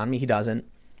reopen the economy. He doesn't.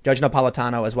 Judge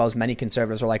Napolitano, as well as many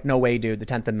conservatives, are like, no way, dude. The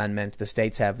 10th Amendment, the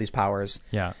states have these powers.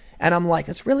 Yeah. And I'm like,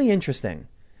 that's really interesting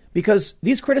because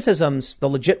these criticisms, the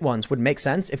legit ones, would make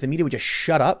sense if the media would just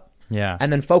shut up Yeah.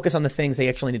 and then focus on the things they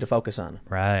actually need to focus on.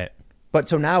 Right. But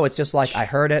so now it's just like, I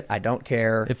heard it. I don't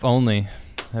care. If only.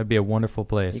 That'd be a wonderful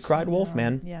place. He cried wolf,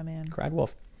 man. Yeah, man. Cried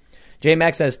wolf. J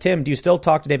Max says, Tim, do you still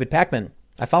talk to David Pakman?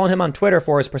 I follow him on Twitter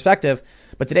for his perspective,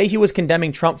 but today he was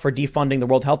condemning Trump for defunding the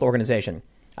World Health Organization.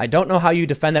 I don't know how you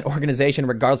defend that organization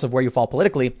regardless of where you fall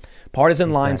politically.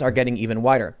 Partisan lines are getting even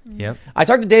wider. Yep. I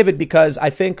talked to David because I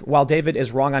think while David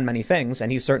is wrong on many things,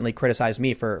 and he's certainly criticized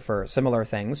me for similar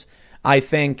things, I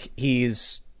think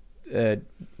he's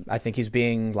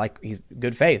being he's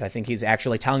good faith. I think he's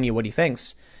actually telling you what he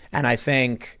thinks, and I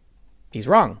think he's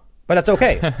wrong. But that's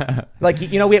okay.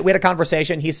 We had a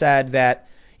conversation. He said that,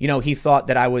 he thought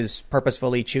that I was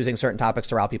purposefully choosing certain topics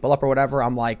to rile people up or whatever.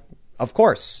 I'm like, of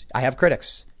course, I have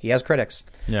critics. He has critics.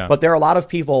 Yeah. But there are a lot of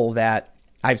people that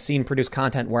I've seen produce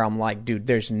content where I'm like, dude,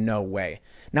 there's no way.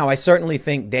 Now, I certainly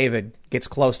think David gets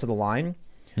close to the line.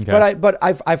 Okay. But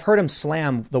I've heard him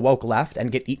slam the woke left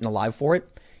and get eaten alive for it.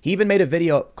 He even made a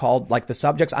video called the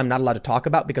subjects I'm not allowed to talk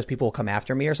about because people will come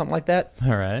after me or something like that.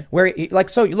 All right. Where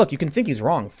look, you can think he's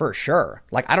wrong for sure.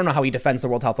 I don't know how he defends the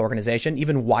World Health Organization.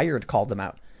 Even Wired called them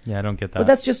out. Yeah, I don't get that. But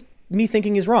that's just me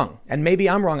thinking he's wrong. And maybe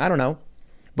I'm wrong. I don't know.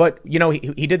 But,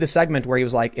 he did the segment where he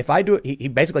was like, if I do it, he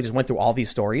basically just went through all these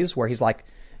stories where he's like,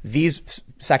 these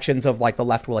sections of the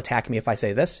left will attack me if I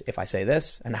say this.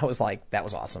 And I was like, that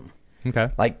was awesome. Okay.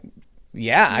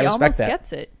 Yeah, I respect that. He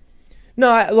almost gets it. No,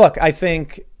 I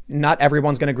think not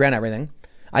everyone's going to grant everything.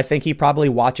 I think he probably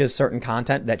watches certain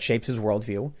content that shapes his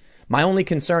worldview. My only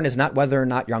concern is not whether or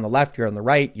not you're on the left, you're on the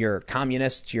right, you're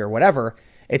communist, you're whatever.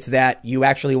 It's that you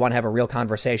actually want to have a real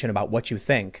conversation about what you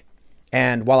think.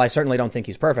 And while I certainly don't think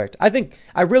he's perfect,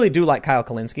 I really do like Kyle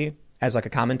Kalinske as a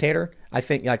commentator. I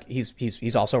think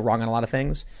he's also wrong on a lot of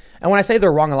things. And when I say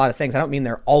they're wrong on a lot of things, I don't mean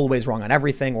they're always wrong on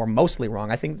everything or mostly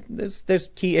wrong. I think there's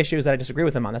key issues that I disagree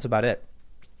with him on. That's about it.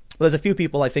 But there's a few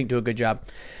people I think do a good job.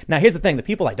 Now, here's the thing. The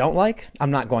people I don't like,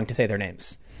 I'm not going to say their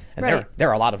names. And Right. there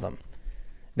are a lot of them.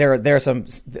 There are some,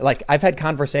 I've had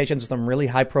conversations with some really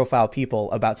high profile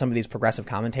people about some of these progressive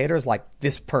commentators.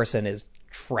 This person is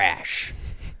trash.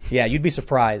 Yeah, you'd be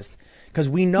surprised because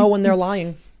we know when they're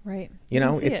lying. Right.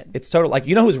 It's total.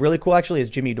 Who's really cool actually is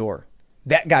Jimmy Dore.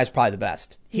 That guy's probably the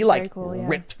best. He's very cool, yeah.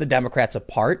 rips the Democrats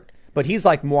apart, but he's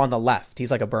more on the left.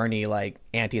 He's like a Bernie,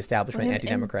 anti-establishment,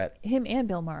 anti-Democrat. Him and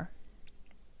Bill Maher.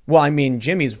 Well, I mean,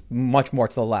 Jimmy's much more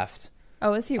to the left.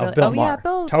 Oh, is he Of really? Bill Oh, yeah.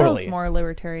 Maher. Totally. Bill's more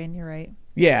libertarian. You're right.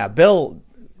 Yeah, Bill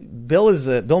Maher's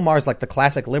the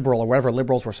classic liberal or whatever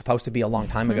liberals were supposed to be a long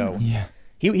time ago. Yeah.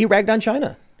 He ragged on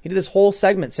China. He did this whole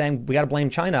segment saying we got to blame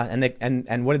China,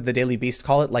 and what did the Daily Beast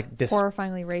call it?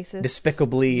 Horrifyingly racist,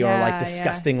 despicably, or Yeah,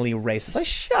 disgustingly racist.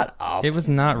 Shut up. It was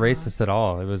not racist at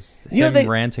all. It was him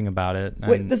ranting about it.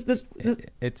 Wait, and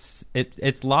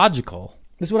it's logical.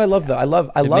 This is what I love, though. I love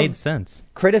made sense.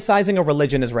 criticizing a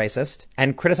religion is racist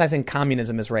and criticizing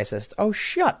communism is racist. Oh,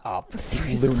 shut up,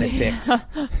 lunatics.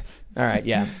 All right,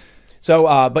 yeah. So,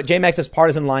 but J-Max's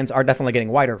partisan lines are definitely getting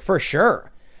wider, for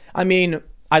sure. I mean,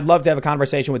 I'd love to have a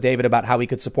conversation with David about how we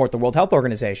could support the World Health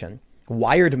Organization.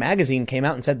 Wired magazine came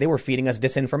out and said they were feeding us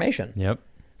disinformation. Yep.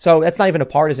 So that's not even a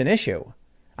partisan issue.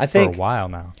 I think for a while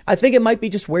now. I think it might be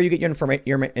just where you get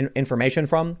your information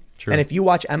from. True. And if you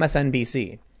watch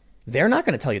MSNBC, they're not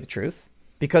going to tell you the truth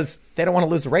because they don't want to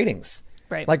lose the ratings.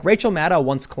 Right. Rachel Maddow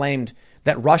once claimed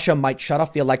that Russia might shut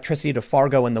off the electricity to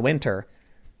Fargo in the winter.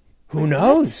 Who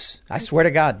knows? I swear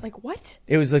to God. What?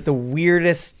 It was the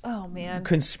weirdest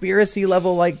conspiracy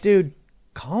level. Dude,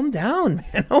 calm down,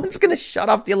 man. No one's going to shut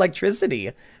off the electricity.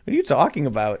 What are you talking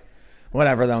about?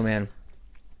 Whatever, though, man.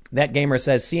 That gamer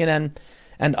says CNN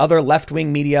and other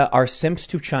left-wing media are simps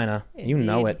to China. Indeed. You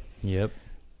know it. Yep.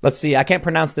 Let's see. I can't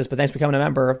pronounce this, but thanks for becoming a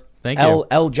member. Thank you.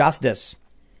 El Justice.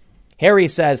 Harry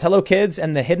says, hello, kids,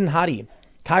 and the hidden hottie.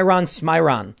 Chiron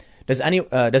Smyron. Does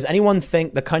anyone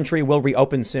think the country will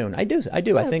reopen soon? I do.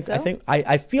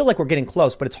 I feel like we're getting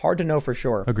close, but it's hard to know for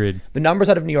sure. Agreed. The numbers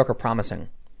out of New York are promising.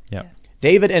 Yeah.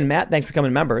 David and Matt, thanks for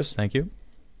becoming members. Thank you.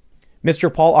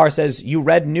 Mr. Paul R. says, you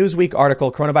read Newsweek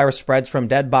article, coronavirus spreads from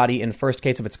dead body in first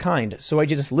case of its kind. So I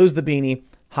just lose the beanie.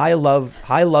 Hi,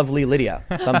 lovely Lydia.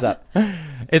 Thumbs up.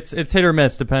 It's hit or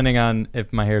miss depending on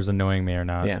if my hair's annoying me or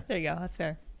not. Yeah. There you go. That's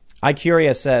fair.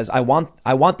 iCurious says, I want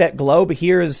that globe.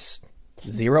 Here's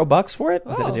 $0 for it.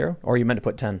 Is that a 0? Or you meant to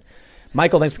put 10?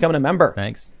 Michael, thanks for becoming a member.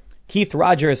 Thanks. Keith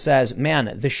Rogers says,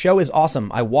 man, the show is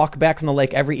awesome. I walk back from the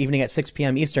lake every evening at 6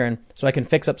 p.m. Eastern so I can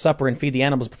fix up supper and feed the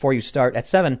animals before you start at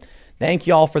 7. Thank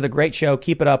y'all for the great show.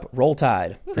 Keep it up. Roll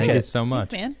Tide. Thank you so much.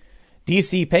 Thanks, man.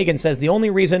 DC Pagan says, the only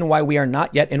reason why we are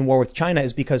not yet in war with China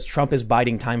is because Trump is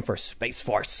biding time for Space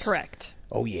Force. Correct.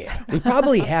 Oh, yeah. We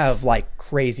probably have,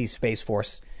 crazy Space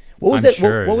Force. What was I'm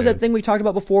sure, what was dude. that thing we talked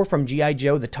about before from G.I.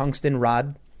 Joe, the tungsten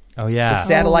rod? Oh, yeah. The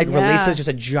satellite Oh, yeah. releases just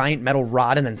a giant metal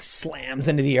rod and then slams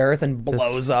into the earth and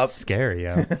blows up. Scary,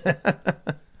 yeah.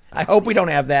 I hope we don't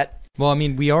have that. Well, I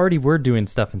mean, we already were doing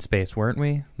stuff in space, weren't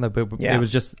we? Yeah. It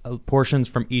was just portions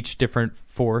from each different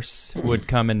force would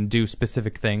come and do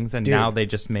specific things, and Dude. now they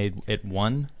just made it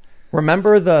one.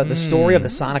 Remember the story of the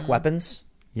sonic weapons?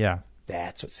 Yeah.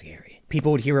 That's what's scary.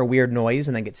 People would hear a weird noise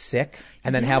and then get sick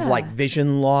and then have Yeah. like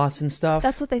vision loss and stuff.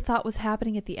 That's what they thought was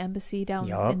happening at the embassy down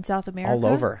Yup. in South America. all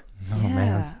over. Oh,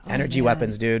 man. Oh, Energy man.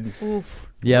 weapons, dude. Oof.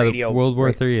 Yeah, Radio- the World War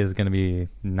III is going to be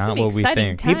not It's gonna be what we exciting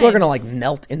think. time. People are going to like Times.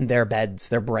 melt in their beds,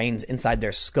 their brains inside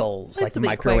their skulls, This like the will be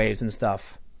microwaves and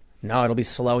stuff. No, it'll be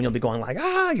slow and you'll be going like,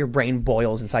 your brain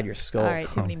boils inside your skull. All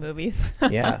right, too many movies.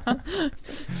 Yeah.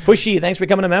 Pushy, thanks for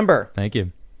becoming a member. Thank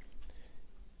you.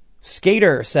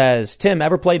 Skater says, Tim,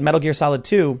 ever played Metal Gear Solid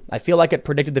 2? I feel like it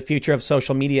predicted the future of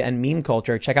social media and meme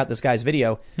culture. Check out this guy's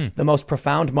video. The most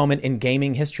profound moment in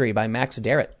gaming history by Max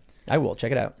Darrett. I will.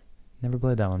 Check it out. Never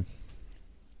played that one.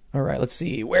 All right, let's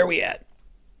see. Where are we at?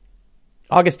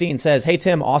 Augustine says, hey,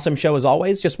 Tim, awesome show as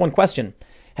always. Just one question.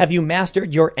 Have you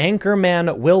mastered your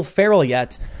Anchorman Will Ferrell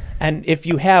yet? And if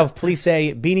you have, please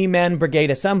say, Beanie Man Brigade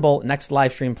Assemble. Next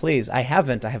live stream, please. I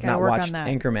haven't. I have Gotta not work on watched that.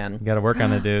 Anchorman. You got to work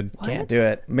on it, dude. Can't do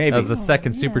it. Maybe. That was the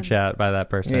second man. super chat by that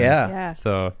person. Yeah. Yeah.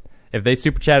 So if they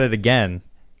super chatted again,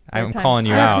 I'm Third time's calling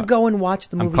you I have to out. go and watch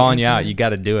the movie. I'm calling you out. Anchorman. You got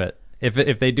to do it.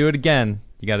 If they do it again,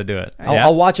 you got to do it.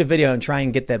 I'll watch a video and try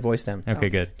and get that voice down. Okay,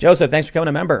 good. Joseph, thanks for becoming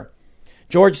a member.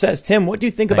 George says, Tim, what do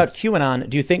you think about Thanks. QAnon?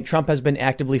 Do you think Trump has been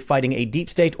actively fighting a deep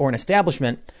state or an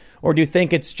establishment? Or do you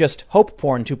think it's just hope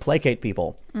porn to placate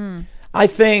people? I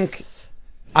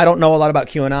don't know a lot about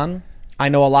QAnon. I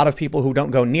know a lot of people who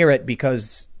don't go near it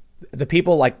because the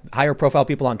people, like higher profile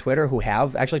people on Twitter who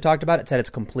have actually talked about it, said it's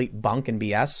complete bunk and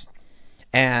BS.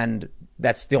 And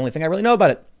that's the only thing I really know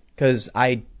about it because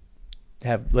I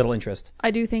have little interest.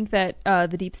 I do think that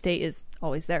the deep state is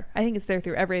always there. I think it's there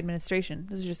through every administration.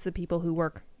 This is just the people who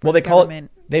work for Well, they the call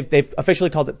government. it, they've officially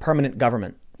called it permanent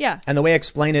government. Yeah. And the way I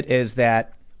explain it is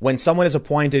that when someone is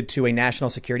appointed to a national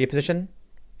security position,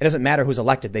 it doesn't matter who's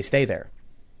elected, they stay there.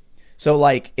 So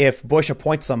like if Bush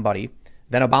appoints somebody,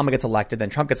 then Obama gets elected,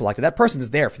 then Trump gets elected, that person's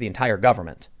there for the entire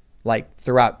government, like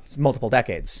throughout multiple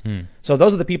decades. So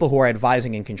those are the people who are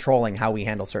advising and controlling how we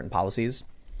handle certain policies.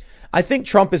 I think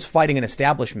Trump is fighting an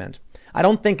establishment. I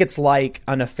don't think it's like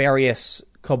a nefarious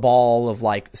cabal of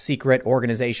like secret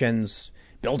organizations,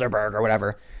 Bilderberg or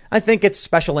whatever. I think it's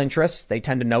special interests. They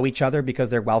tend to know each other because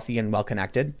they're wealthy and well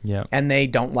connected. Yeah. And they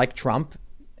don't like Trump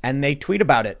and they tweet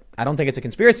about it. I don't think it's a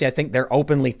conspiracy. I think they're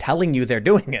openly telling you they're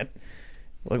doing it.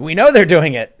 Like, we know they're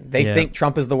doing it. They Yeah. think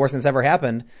Trump is the worst that's ever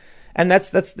happened. And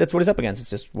that's what he's up against. It's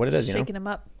just what it is, you know. Shaking him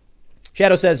up.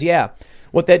 Shadow says, yeah.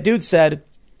 What that dude said,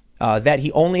 that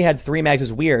he only had 3 mags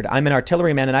is weird. I'm an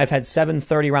artilleryman and I've had 7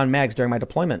 30-round mags during my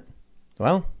deployment.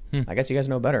 Well, I guess you guys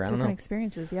know better. I don't Different know.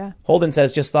 experiences, yeah. Holden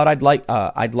says, just thought I'd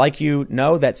like you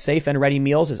know that Safe and Ready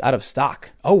Meals is out of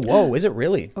stock. Oh, whoa, is it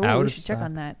really? Oh, Out we of should check stock.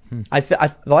 on that.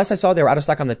 The last I saw, they were out of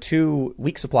stock on the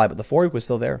 2-week supply, but the 4-week was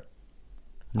still there.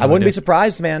 No I wouldn't be idea.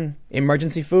 surprised, man.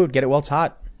 Emergency food. Get it while it's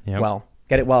hot. Yep. Well,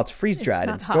 get it while it's freeze-dried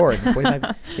not and hot. stored.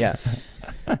 45 yeah.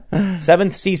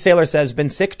 7th Sea Sailor says, been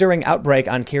sick during outbreak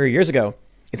on carrier years ago.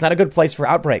 It's not a good place for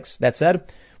outbreaks. That said,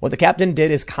 what the captain did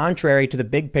is contrary to the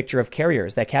big picture of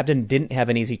carriers. That captain didn't have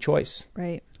an easy choice.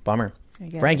 Right. Bummer. I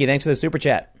get Frankie, thanks for the super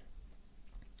chat.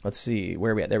 Let's see.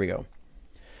 Where are we at? There we go.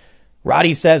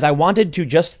 Roddy says, I wanted to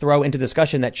just throw into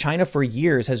discussion that China for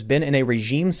years has been in a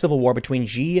regime civil war between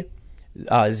Xi and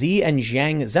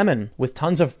Jiang Zemin with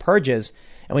tons of purges,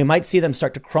 and we might see them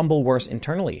start to crumble worse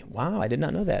internally. Wow, I did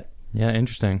not know that. Yeah,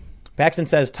 interesting. Paxton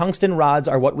says, tungsten rods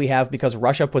are what we have because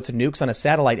Russia puts nukes on a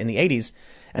satellite in the 80s,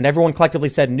 and everyone collectively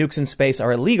said nukes in space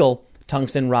are illegal.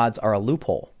 Tungsten rods are a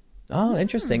loophole. Oh,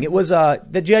 interesting. It was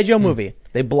the G.I. Joe movie.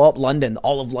 They blow up London.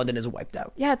 All of London is wiped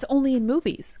out. Yeah, it's only in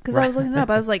movies. Because I was looking it up.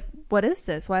 I was like, what is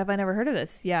this? Why have I never heard of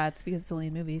this? Yeah, it's because it's only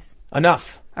in movies.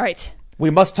 Enough. All right. We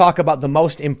must talk about the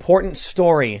most important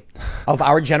story of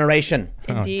our generation.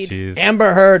 Indeed. Oh, jeez.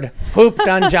 Amber Heard pooped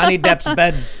on Johnny Depp's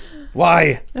bed.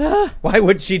 Why? Why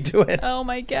would she do it? Oh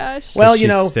my gosh. Well, Is you she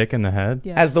know, sick in the head.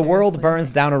 Yeah, as the world seriously.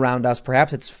 burns down around us,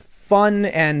 perhaps it's fun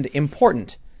and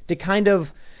important to kind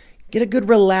of get a good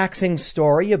relaxing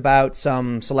story about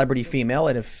some celebrity female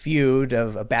in a feud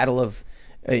of a battle of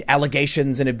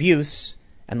allegations and abuse.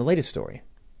 And the latest story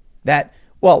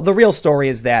the real story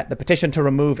is that the petition to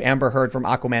remove Amber Heard from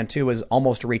Aquaman 2 has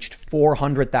almost reached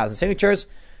 400,000 signatures.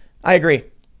 I agree.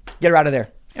 Get her out of there.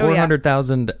 Oh, yeah.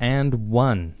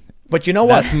 400,001. But you know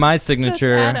what? That's my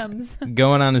signature. Adams.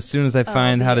 Going on as soon as I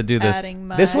find how to do this. Adding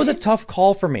This was a mine. tough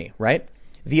call for me, right?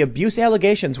 The abuse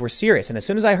allegations were serious. And as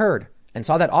soon as I heard and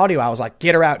saw that audio, I was like,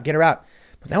 get her out, get her out.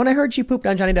 But then when I heard she pooped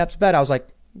on Johnny Depp's bed, I was like,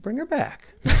 bring her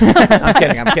back.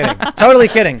 I'm kidding. Totally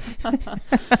kidding.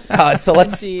 So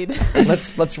let's Indeed.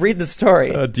 let's read the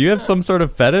story. Do you have some sort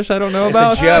of fetish I don't know It's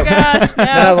about? a joke. Oh gosh.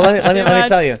 No, No, let me too let me much.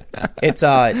 tell you. It's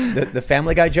the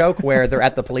Family Guy joke where they're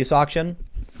at the police auction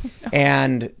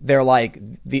and they're like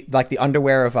the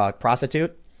underwear of a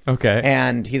prostitute. Okay.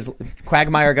 And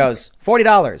Quagmire goes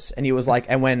 $40, and he was like,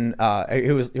 and when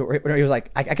he was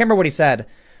like, I can't remember what he said,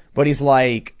 but he's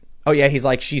like, oh yeah, he's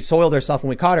like, she soiled herself when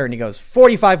we caught her, and he goes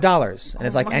 $45, and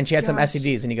it's like, and she had some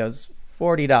STDs, and he goes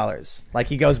 $40, like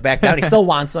he goes back down, he still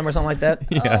wants them or something like that.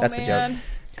 Yeah. That's the joke.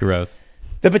 Gross.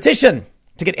 The petition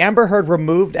to get Amber Heard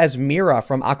removed as Mira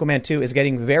from Aquaman 2 is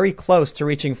getting very close to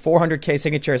reaching 400K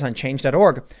signatures on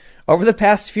change.org. Over the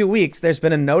past few weeks, there's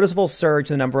been a noticeable surge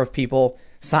in the number of people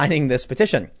signing this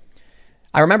petition.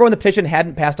 I remember when the petition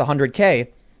hadn't passed 100K,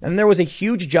 and there was a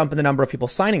huge jump in the number of people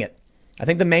signing it. I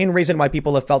think the main reason why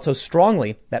people have felt so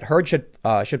strongly that Heard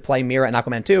should play Mira in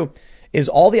Aquaman 2 is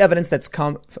all the evidence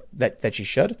that she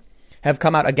should have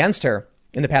come out against her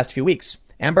in the past few weeks.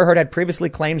 Amber Heard had previously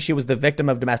claimed she was the victim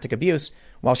of domestic abuse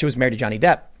while she was married to Johnny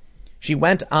Depp. She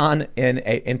went on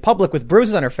in public with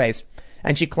bruises on her face,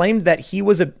 and she claimed that he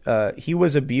was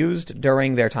abused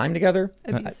during their time together.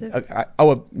 Abusive?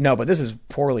 No, but this is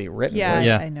poorly written.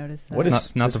 Yeah, I noticed that. What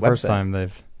is not this the first website? time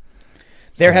they've.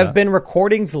 There have been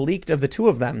recordings leaked of the two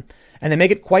of them, and they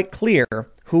make it quite clear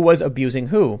who was abusing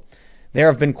who. There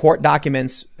have been court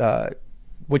documents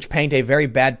which paint a very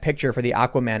bad picture for the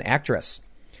Aquaman actress.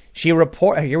 Here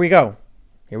we go.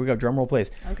 Drum roll, please.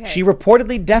 Okay. She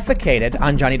reportedly defecated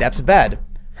on Johnny Depp's bed.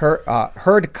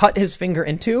 Heard cut his finger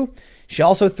in two. She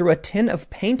also threw a tin of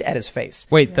paint at his face.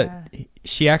 Wait,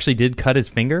 she actually did cut his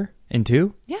finger in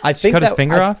two? Yeah. I think cut his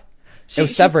finger off? It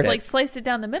was severed. Like sliced it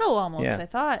down the middle almost, Yeah. I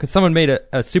thought. Because someone made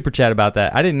a super chat about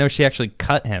that. I didn't know she actually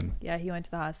cut him. Yeah, he went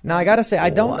to the hospital. Now I gotta say, I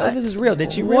don't know if this is real.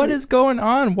 Did she really? What is going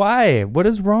on? Why? What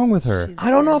is wrong with her? She's-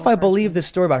 I don't know if I Terrible believe person. this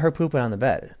story about her pooping on the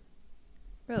bed.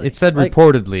 Really? It said Like-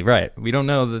 reportedly, right? We don't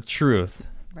know the truth.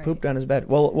 Right. Pooped on his bed.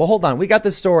 Well, hold on. We got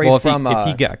this story Well, from. if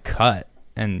he got cut,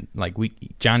 and like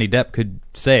Johnny Depp could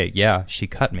say, "Yeah, she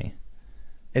cut me."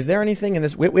 Is there anything in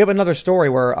this? We have another story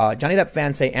where Johnny Depp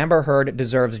fans say Amber Heard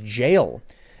deserves jail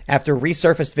after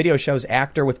resurfaced video shows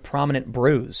actor with prominent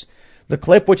bruise. The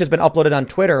clip, which has been uploaded on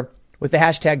Twitter with the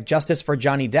hashtag Justice for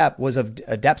Johnny Depp, was of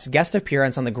Depp's guest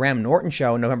appearance on the Graham Norton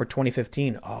show in November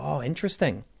 2015. Oh,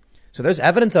 interesting. So there's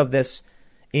evidence of this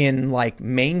in like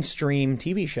mainstream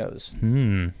TV shows.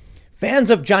 Fans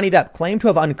of Johnny Depp claim to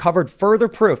have uncovered further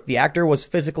proof the actor was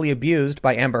physically abused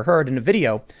by Amber Heard in a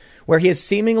video where he is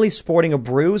seemingly sporting a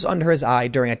bruise under his eye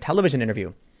during a television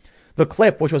interview. The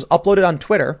clip, which was uploaded on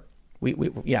Twitter, we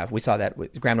saw that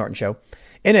with Graham Norton show.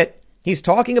 In it, he's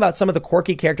talking about some of the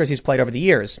quirky characters he's played over the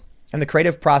years and the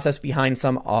creative process behind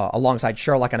some alongside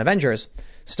Sherlock and Avengers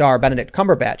star Benedict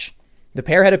Cumberbatch. The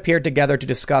pair had appeared together to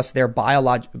discuss their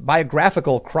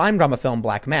biographical crime drama film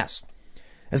Black Mass.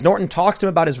 As Norton talks to him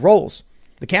about his roles,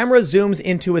 the camera zooms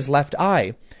into his left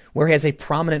eye, where he has a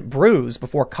prominent bruise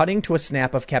before cutting to a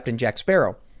snap of Captain Jack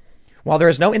Sparrow. While there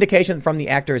is no indication from the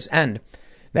actor's end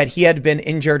that he had been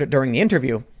injured during the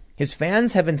interview, his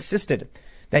fans have insisted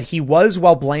that he was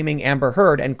while blaming Amber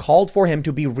Heard and called for him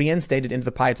to be reinstated into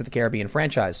the Pirates of the Caribbean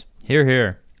franchise. Hear,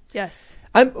 hear. Yes.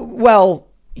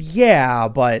 Yeah,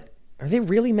 but are they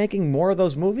really making more of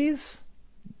those movies?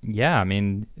 Yeah, I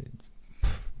mean,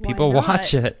 Why people not?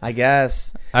 watch it. I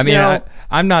guess. I mean, You know,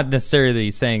 I'm not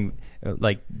necessarily saying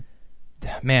like,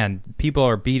 man, people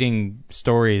are beating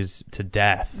stories to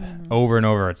death over and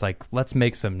over. It's like, let's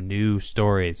make some new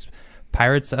stories.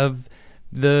 Pirates of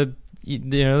the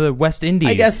the West Indies.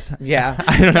 I guess, yeah.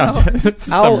 I don't know. It's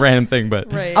I'll- some random thing,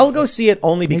 but Right. I'll go see it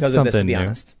only because of this, to something be new.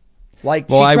 honest. Like,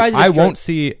 well, she tries to I destroy- won't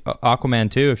see Aquaman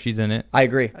 2 if she's in it. I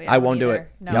agree. Oh, yeah, I me won't do either. it.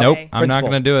 No. Yep. Nope, Okay. I'm not Principle.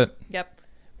 going to do it. Yep.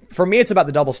 For me, it's about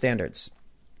the double standards.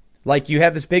 Like, you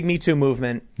have this big Me Too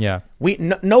movement. Yeah,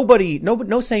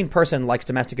 No sane person likes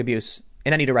domestic abuse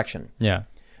in any direction. yeah.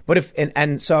 But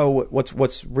so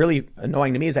what's really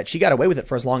annoying to me is that she got away with it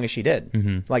for as long as she did.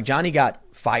 Mm-hmm. Like, Johnny got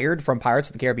fired from Pirates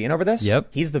of the Caribbean over this. Yep.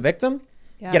 He's the victim.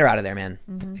 Yeah. Get her out of there, man.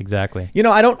 Exactly. You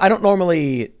know, I don't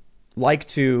normally like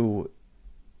to.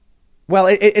 Well,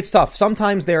 it's tough.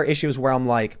 Sometimes there are issues where I'm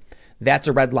like, that's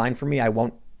a red line for me. I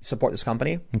won't support this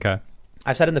company. Okay.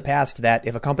 I've said in the past that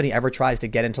if a company ever tries to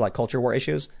get into like culture war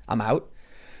issues, I'm out.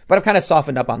 But I've kind of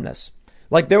softened up on this.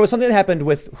 Like, there was something that happened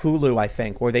with Hulu, I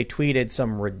think, where they tweeted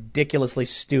some ridiculously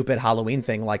stupid Halloween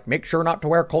thing, like, make sure not to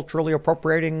wear culturally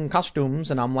appropriating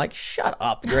costumes. And I'm like, shut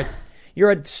up.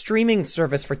 You're a streaming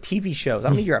service for TV shows. I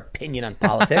don't need your opinion on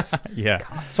politics. Yeah.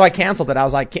 So I canceled it. I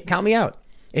was like, count me out.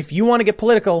 If you want to get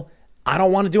political, I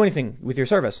don't want to do anything with your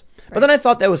service. But then I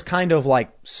thought that was kind of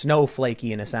like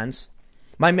snowflakey in a sense.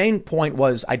 My main point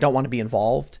was I don't want to be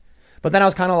involved. But then I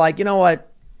was kind of like, you know what?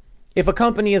 If a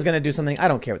company is going to do something, I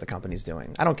don't care what the company's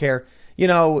doing. I don't care. You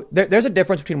know, there's a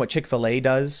difference between what Chick-fil-A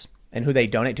does and who they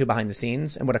donate to behind the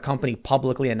scenes and what a company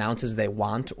publicly announces they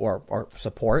want or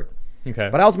support. Okay.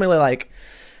 But ultimately, like,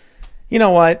 you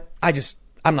know what?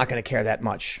 I'm not going to care that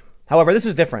much. However, this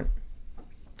is different.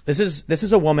 This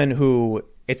is a woman who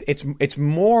it's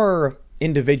more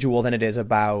individual than it is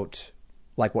about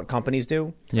like what companies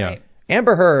do. Yeah. Right.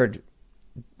 Amber Heard,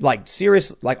 like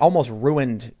almost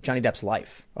ruined Johnny Depp's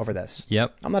life over this.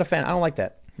 Yep. I'm not a fan. I don't like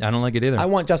that. I don't like it either. I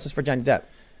want justice for Johnny Depp.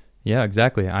 Yeah,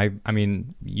 exactly. I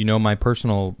mean, you know, my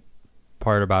personal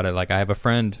part about it, like I have a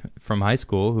friend from high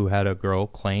school who had a girl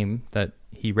claim that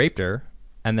he raped her,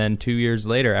 and then 2 years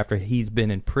later, after he's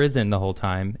been in prison the whole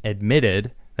time,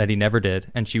 admitted that he never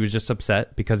did, and she was just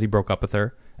upset because he broke up with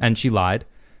her, and she lied.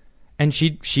 And she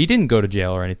didn't go to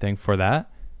jail or anything for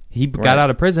that. He got out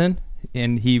of prison,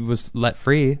 and he was let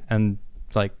free, and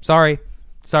it's like, sorry,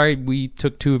 we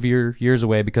took 2 of your years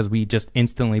away because we just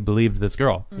instantly believed this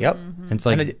girl. Yep. And it's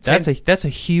like, And that's a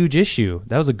huge issue.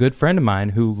 That was a good friend of mine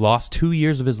who lost 2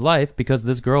 years of his life because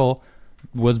this girl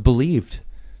was believed.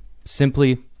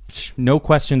 Simply, no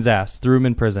questions asked, threw him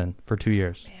in prison for 2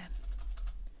 years. Man.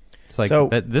 It's like, So-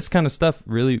 this kind of stuff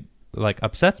really like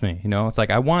upsets me. You know, it's like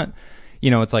I want,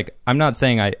 you know, it's like I'm not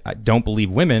saying I don't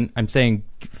believe women. I'm saying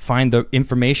find the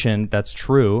information that's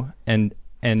true and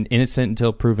innocent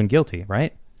until proven guilty,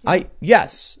 right?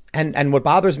 Yes. And what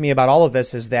bothers me about all of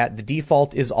this is that the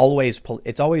default is always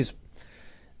it's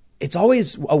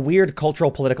always a weird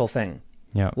cultural political thing.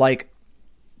 Yeah. Like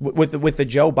with the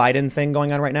Joe Biden thing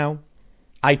going on right now,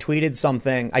 I tweeted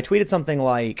something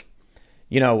like,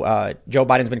 you know, Joe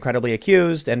Biden's been credibly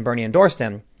accused and Bernie endorsed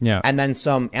him. Yeah. And then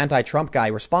some anti-Trump guy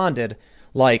responded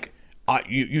like,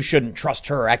 you shouldn't trust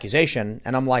her accusation.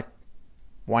 And I'm like,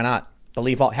 why not?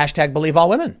 Believe all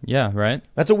women. Yeah, right.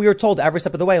 That's what we were told every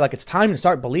step of the way. Like, it's time to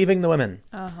start believing the women.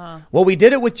 Well, we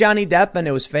did it with Johnny Depp and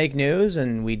it was fake news.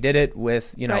 And we did it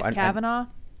with, you know, Brett Kavanaugh.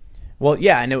 well,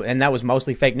 yeah, and that was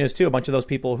mostly fake news too. A bunch of those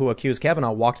people who accused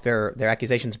Kavanaugh walked their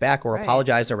accusations back or Right.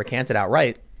 apologized or recanted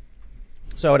outright.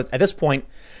 So at this point,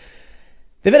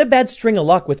 they've had a bad string of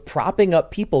luck with propping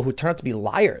up people who turn out to be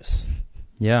liars.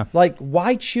 Yeah. Like,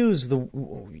 why choose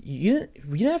you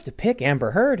didn't have to pick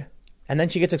Amber Heard, and then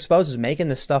she gets exposed as making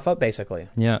this stuff up basically,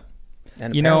 Yeah.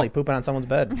 and You know- apparently pooping on someone's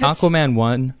bed. Aquaman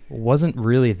 1 wasn't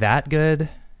really that good.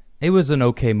 It was an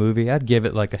okay movie. I'd give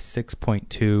it like a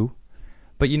 6.2.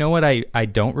 But you know what I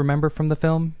don't remember from the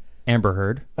film? Amber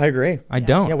Heard. I agree. I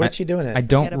don't. Yeah, what did she do in it? I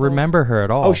don't Forgettable. remember her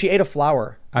at all. Oh, she ate a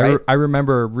flower. Right? I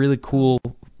remember really cool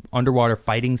underwater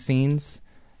fighting scenes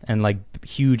and like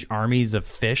huge armies of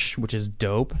fish, which is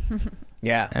dope.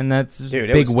 Yeah, And that's Dude,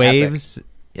 it big was waves.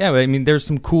 Yeah, I mean, there's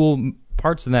some cool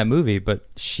parts in that movie, but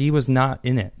she was not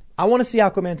in it. I want to see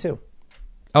Aquaman too.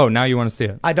 Oh, now you want to see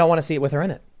it? I don't want to see it with her in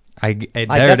it. There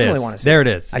definitely it is. wanna see There it.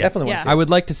 it is. I Yeah. definitely want to Yeah. see I it. would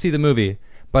like to see the movie,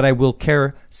 but I will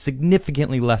care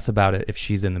significantly less about it if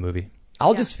she's in the movie.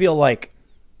 I'll just feel like,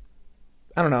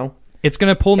 I don't know. It's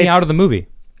going to pull me It's- out of the movie.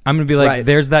 I'm going to be like, Right.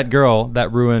 there's that girl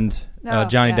that ruined Oh,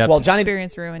 Johnny yeah. Depp's. Well, Johnny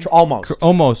Experience ruined. Almost.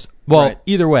 Almost. Well, Right.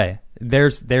 either way,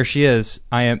 there she is.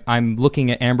 I'm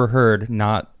looking at Amber Heard,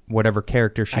 not whatever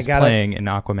character she's gotta- playing in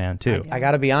Aquaman 2. I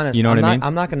got to be honest. You know I'm what I not, mean?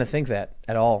 I'm not going to think that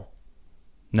at all.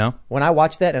 No? When I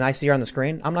watch that and I see her on the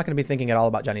screen, I'm not going to be thinking at all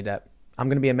about Johnny Depp. I'm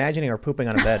going to be imagining her pooping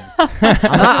on a bed.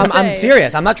 I'm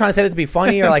serious. I'm not trying to say that to be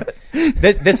funny or like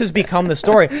this has become the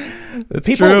story.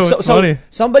 It's true. It's funny.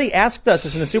 Somebody asked us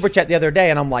this in the super chat the other day,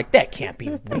 and I'm like, that can't be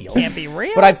real. Can't be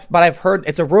real. But I've heard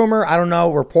it's a rumor. I don't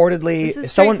know. Reportedly, This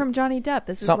is straight someone from Johnny Depp.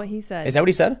 This is some- what he said. Is that what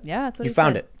he said? Yeah, that's what You he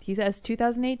found said. it. He says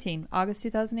 2018, August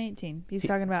 2018. He's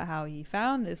talking about how he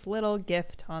found this little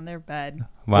gift on their bed.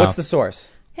 Wow. What's the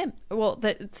source? Him. Well,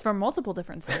 it's from multiple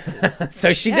different sources.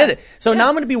 So she Yeah. did it. So Yeah. now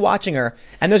I'm going to be watching her,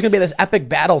 and there's going to be this epic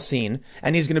battle scene,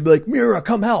 and he's going to be like, Mira,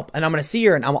 come help. And I'm going to see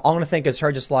her, and all I'm going to think is her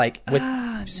just like, with,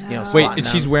 just, you know, no. Wait, squatting and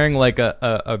down. she's wearing like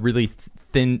a really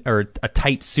thin or a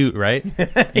tight suit, right?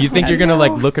 You think you're gonna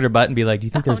like look at her butt and be like, "Do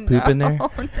you think there's poop in there?"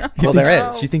 Well, there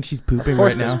is. Do you think she's pooping Of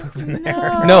course right there's now? poop in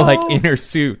there. No, like in her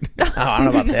suit. Oh, I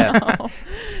don't know about that. No.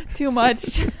 Too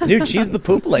much. Dude, she's the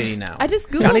poop lady now. I just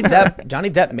Googled Johnny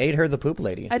Depp made her the poop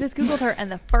lady. I just Googled her, and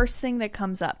the first thing that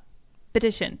comes up,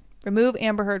 petition, remove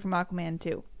Amber Heard from Aquaman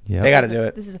 2. Yeah. They got to do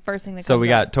it. This is the first thing that So comes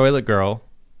we up. got toilet girl,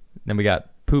 then we got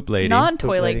poop lady. Poop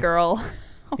Non-toilet lady. girl.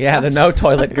 Yeah, the no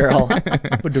toilet girl.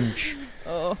 Ba-dum-tsh.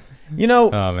 Oh. You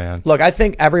know, Oh man. look, I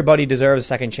think everybody deserves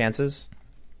second chances.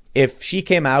 If she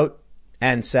came out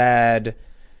and said,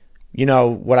 you know,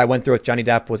 what I went through with Johnny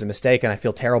Depp was a mistake and I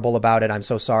feel terrible about it. I'm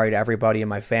so sorry to everybody and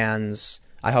my fans.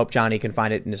 I hope Johnny can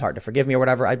find it in his heart to forgive me or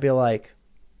whatever. I'd be like,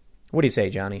 what do you say,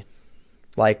 Johnny?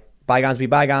 Like, bygones be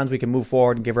bygones. We can move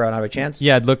forward and give her another chance.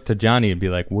 Yeah, I'd look to Johnny and be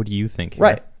like, "What do you think?" here?"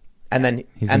 Right. And then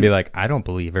He's going to be like, I don't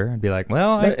believe her. I'd be like,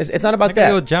 well, it's not I about gotta that.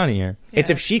 go with Johnny here. It's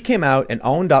if she came out and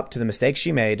owned up to the mistakes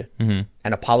she made and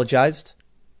apologized,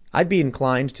 I'd be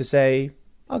inclined to say,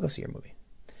 I'll go see your movie.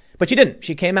 But she didn't.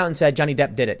 She came out and said, Johnny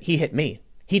Depp did it. He hit me.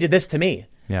 He did this to me.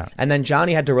 Yeah. And then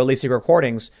Johnny had to release the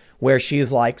recordings where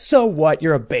she's like, so what?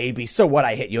 You're a baby. So what?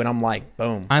 I hit you. And I'm like,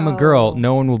 boom. I'm a girl.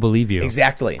 No one will believe you.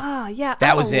 Exactly. Ah, yeah.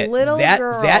 That I'm was a it. Little That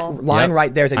girl. line Yep.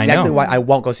 right there is I exactly know. why I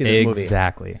won't go see this movie.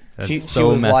 Exactly. That's She so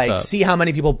was messed like, up. see how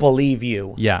many people believe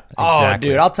you. Yeah, Oh, exactly.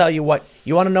 dude, I'll tell you what.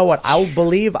 You want to know what I'll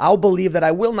believe? I'll believe that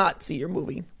I will not see your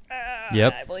movie.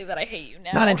 Yep. I believe that I hate you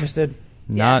now. Not interested.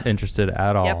 Not interested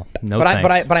at all. Yep. No but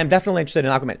thanks. I'm definitely interested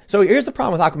in Aquaman. So here's the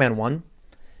problem with Aquaman 1.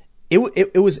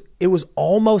 It was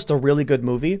almost a really good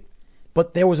movie,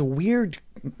 but there was a weird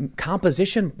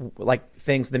composition, like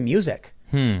things. The music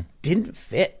didn't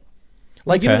fit.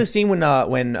 Like you know Okay. the scene when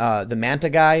the Manta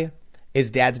guy, his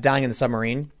dad's dying in the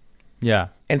submarine, Yeah.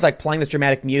 and it's like playing this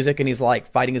dramatic music, and he's like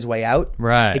fighting his way out.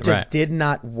 Right, It just right. did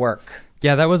not work.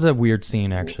 Yeah, that was a weird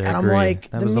scene, actually. And I I'm agree. like,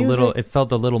 that the was a music- little. It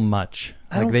felt a little much.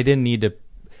 I Like don't they f- didn't need to.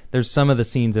 There's some of the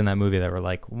scenes in that movie that were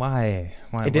like, why?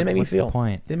 It didn't make me what's feel. the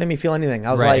point? Didn't make me feel anything.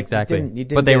 I was Right, like, exactly. You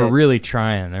didn't but they get were it. really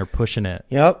trying. They were pushing it.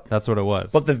 Yep. That's what it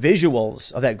was. But the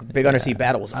visuals of that big undersea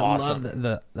battle was I awesome. love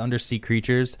the undersea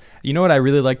creatures. You know what I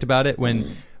really liked about it?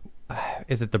 When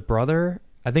is it the brother?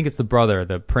 I think it's the brother,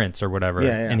 the prince or whatever.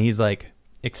 Yeah, yeah. And he's like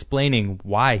explaining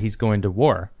why he's going to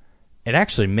war. It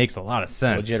actually makes a lot of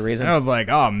sense. legit reason. And I was like,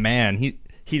 oh man,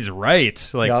 he's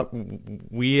right. Like Yup.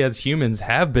 we as humans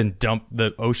have been dumped.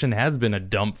 The ocean has been a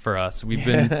dump for us. We've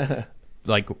been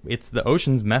like, it's the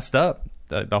ocean's messed up.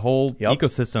 The whole Yup.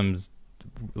 ecosystem's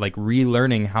like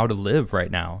relearning how to live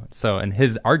right now. So, and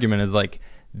his argument is like,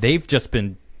 they've just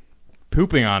been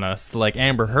pooping on us like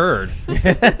Amber Heard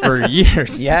for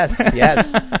years. Yes,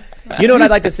 yes. You know what I'd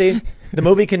like to see? The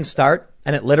movie can start,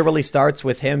 and it literally starts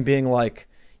with him being like,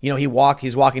 you know,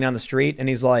 he's walking down the street, and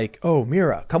he's like, oh,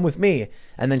 Mira, come with me.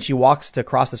 And then she walks to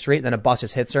cross the street, and then a bus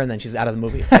just hits her, and then she's out of the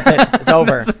movie. That's it. It's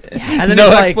over. And then No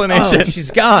he's like, explanation. oh, she's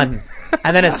gone.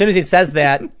 And then as soon as he says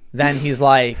that, then he's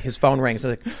like, his phone rings. He's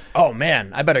like, oh,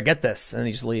 man, I better get this. And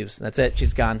he just leaves. That's it.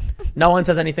 She's gone. No one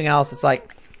says anything else. It's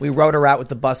like, we rode her out with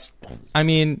the bus. I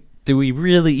mean, do we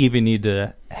really even need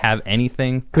to have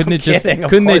anything? Couldn't I'm it just kidding,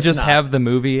 of couldn't they course just not. have the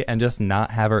movie and just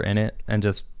not have her in it and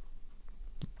just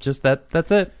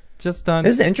that's it. Just done.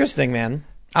 This is interesting, man.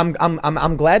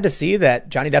 I'm glad to see that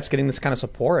Johnny Depp's getting this kind of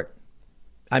support.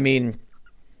 I mean,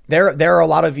 there are a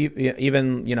lot of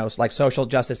even like social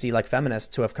justice-y like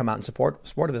feminists who have come out and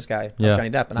supported this guy, Yeah. Johnny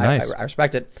Depp, and Nice. I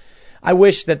respect it. I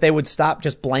wish that they would stop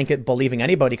just blanket believing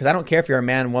anybody, because I don't care if you're a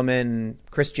man, woman,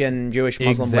 Christian, Jewish,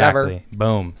 Muslim, exactly. whatever.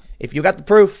 Boom. If you got the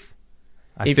proof.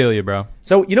 I feel you, bro.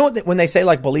 So you know what? When they say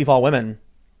like believe all women,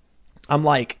 I'm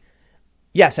like,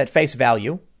 yes, at face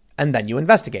value, and then you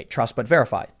investigate, trust but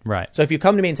verify. Right. So if you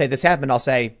come to me and say this happened, I'll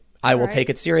say I will Right. take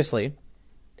it seriously,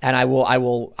 and I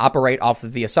will operate off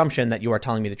of the assumption that you are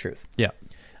telling me the truth. Yeah.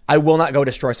 I will not go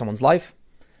destroy someone's life.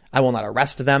 I will not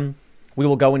arrest them. We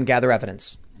will go and gather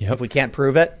evidence. Yep. If we can't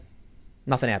prove it,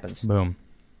 nothing happens. Boom.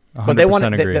 100% But they want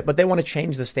agree. but they want to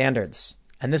change the standards,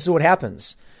 and this is what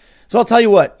happens. So I'll tell you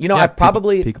what. Yeah, I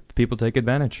probably people take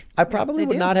advantage. I probably They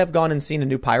would do. not have gone and seen a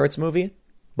new Pirates movie,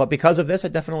 but because of this, I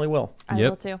definitely will. I Yep.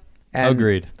 will too, And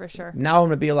Agreed. for sure. Now I'm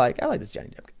gonna be like, I like this Johnny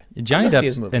Depp guy. Johnny I'll go see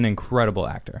his Depp's movie. an incredible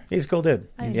actor. He's a cool dude.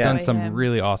 I He's enjoy done some him.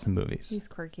 really awesome movies He's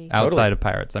quirky. outside Totally. of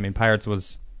Pirates. I mean, Pirates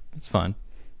it's fun.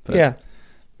 But, Yeah.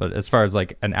 But as far as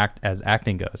like as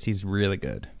acting goes, he's really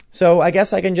good. So I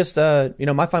guess I can just,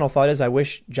 my final thought is I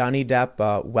wish Johnny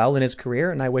Depp well in his career,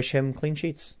 and I wish him clean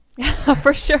sheets.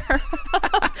 For sure.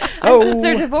 And since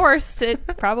they're divorced, it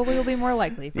probably will be more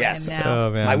likely for Yes. him now.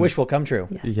 Oh man, My wish will come true.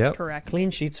 Yes, Yep. correct.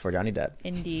 Clean sheets for Johnny Depp.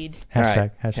 Indeed. All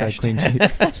Hashtag, right. hashtag clean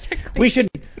sheets.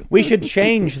 We should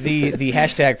change the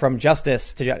hashtag from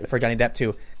justice for Johnny Depp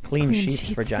to clean sheets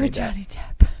for Johnny Depp. Johnny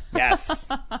Depp. Yes.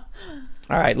 All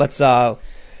right, let's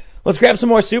grab some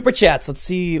more super chats. Let's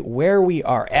see where we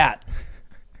are at.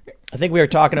 I think we were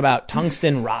talking about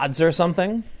tungsten rods or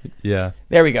something. Yeah.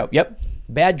 There we go. Yep.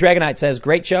 Bad Dragonite says,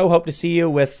 great show. Hope to see you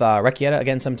with Rekieta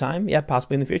again sometime. Yeah,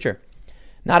 possibly in the future.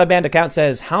 Not a Band Account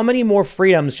says, how many more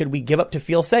freedoms should we give up to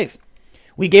feel safe?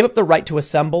 We gave up the right to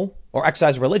assemble or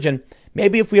exercise religion.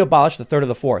 Maybe if we abolish the third or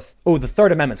the fourth. Oh, the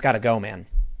Third Amendment's got to go, man.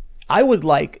 I would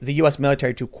like the U.S.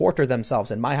 military to quarter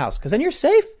themselves in my house, because then you're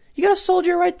safe. You got a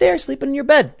soldier right there sleeping in your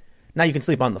bed. Now you can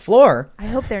sleep on the floor. I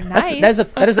hope they're nice. That's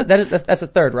a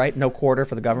third, right? No quarter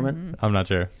for the government. I'm not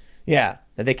sure. Yeah,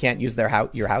 that they can't use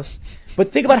your house. But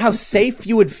think about how safe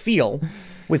you would feel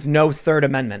with no Third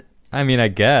Amendment. I mean, I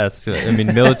guess. I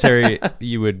mean, military,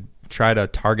 you would try to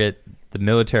target the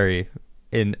military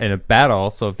in a battle.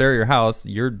 So if they're at your house,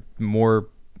 you're more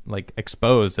like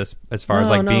exposed as far as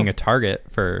like being a target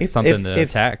for something to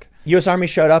attack. U.S. Army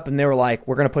showed up and they were like,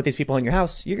 we're going to put these people in your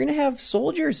house. You're going to have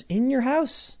soldiers in your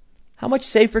house. How much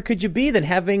safer could you be than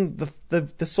having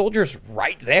the soldiers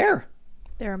right there?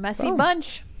 They're a messy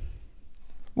bunch.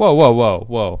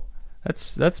 Whoa.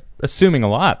 That's assuming a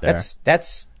lot there.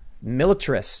 That's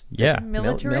militarist. Yeah.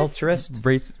 Militarist.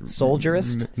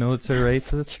 Soldierist.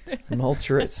 Militarist.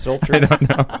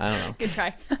 Soldierist. I don't know. Good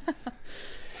try.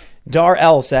 Dar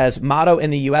L says, motto in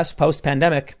the U.S.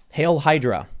 post-pandemic, Hail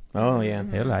Hydra. Oh, yeah.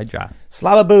 Hail Hydra.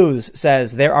 Slava Booze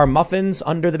says, there are muffins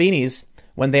under the beanies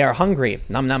when they are hungry.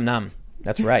 Nom, nom, nom.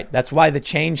 That's right. That's why the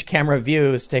change camera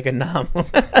views take a nom.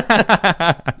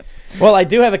 Well, I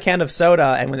do have a can of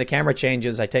soda, and when the camera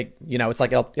changes, I take, it's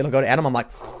like it'll go to Adam. I'm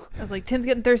like, I was like, Tim's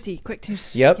getting thirsty. Quick,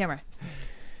 yep. Camera.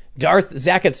 Darth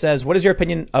Zackett says, what is your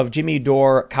opinion of Jimmy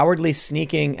Dore cowardly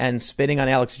sneaking and spitting on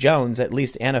Alex Jones? At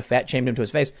least Anna fat-shamed him to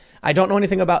his face. I don't know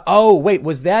anything about... Oh, wait,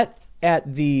 was that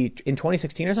in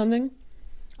 2016 or something?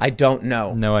 I don't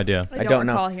know. No idea. I don't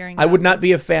recall hearing I would about not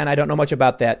be a fan. I don't know much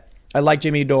about that. I like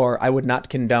Jimmy Dore. I would not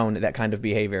condone that kind of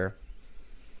behavior.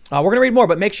 We're going to read more,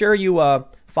 but make sure you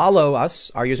follow us.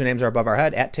 Our usernames are above our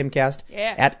head, at Timcast,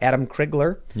 at Adam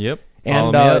Krigler. Yep.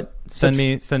 And send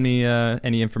me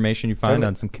any information you find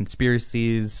on some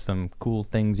conspiracies, some cool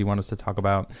things you want us to talk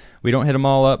about. We don't hit them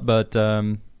all up, but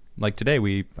like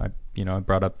today, I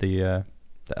brought up the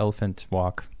elephant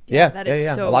walk. That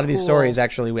is so a lot of these cool. stories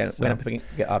actually went up picking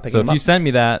so them if up. you sent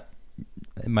me that,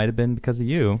 it might have been because of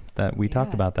you that we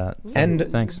talked about that. So, and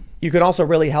thanks. You can also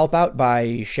really help out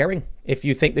by sharing. If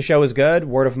you think the show is good,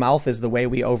 word of mouth is the way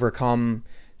we overcome.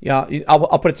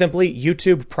 I'll put it simply: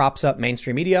 YouTube props up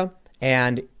mainstream media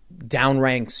and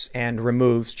downranks and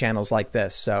removes channels like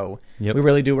this. So we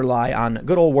really do rely on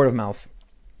good old word of mouth.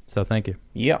 So thank you.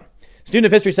 Yeah. Student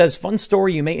of History says, fun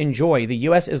story you may enjoy. The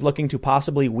U.S. is looking to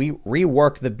possibly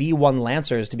rework the B-1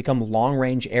 Lancers to become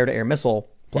long-range air-to-air missile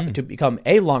to become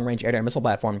a long-range air-to-air missile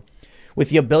platform with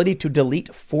the ability to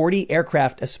delete 40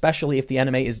 aircraft, especially if the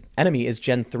enemy is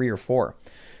Gen 3 or 4.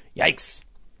 Yikes.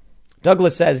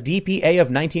 Douglas says, DPA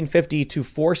of 1950 to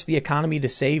force the economy to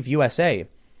save USA.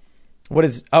 What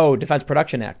is... Oh, Defense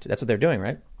Production Act. That's what they're doing,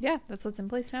 right? Yeah, that's what's in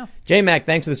place now. J-Mac,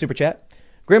 thanks for the super chat.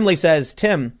 Grimley says,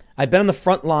 Tim, I've been on the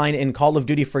front line in Call of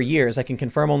Duty for years. I can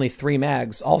confirm only 3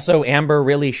 mags. Also, Amber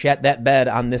really shat that bed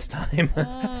on this time.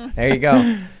 There you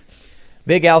go.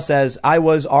 Big Al says, I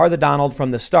was the Donald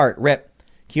from the start. RIP.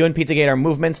 Q and Pizzagate are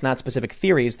movements, not specific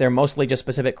theories. They're mostly just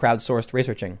specific crowdsourced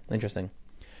researching. Interesting.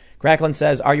 Cracklin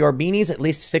says, are your beanies at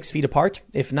least 6 feet apart?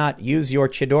 If not, use your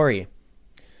Chidori.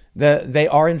 They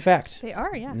are, in fact. They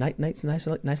are, yeah.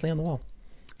 Nicely on the wall.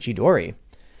 Chidori.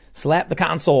 Slap the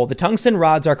console. The tungsten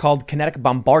rods are called kinetic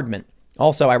bombardment.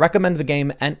 Also, I recommend the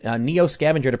game Neo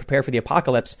Scavenger to prepare for the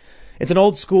apocalypse. It's an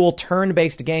old school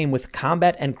turn-based game with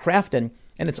combat and crafting,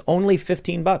 and it's only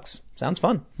 $15. Sounds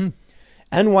fun.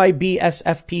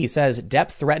 NYBSFP says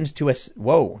Depp threatened to us.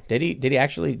 Whoa, did he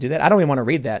actually do that? I don't even want to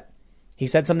read that. He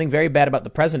said something very bad about the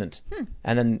president,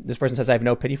 and then this person says I have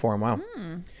no pity for him. Wow.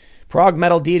 Prog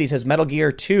Metal Deity says Metal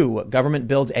Gear 2 government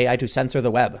builds AI to censor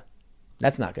the web.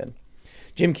 That's not good.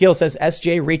 Jim Keel says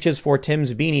SJ reaches for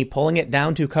Tim's beanie, pulling it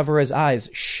down to cover his eyes.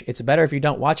 Shh, it's better if you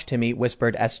don't watch, Timmy,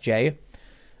 whispered SJ.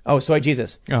 Oh, soy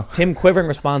Jesus. Oh. Tim quivering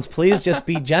responds, please just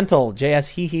be gentle.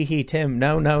 JS, he, Tim,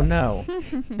 no.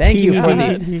 Thank you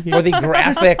for the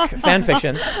graphic fan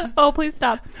fiction. Oh, please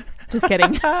stop. Just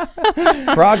kidding.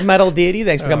 Prog Metal Deity,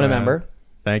 thanks for becoming a member.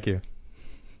 Thank you.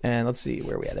 And let's see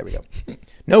where we at. There we go.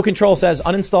 No Control says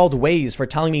uninstalled Waze for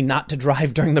telling me not to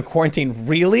drive during the quarantine.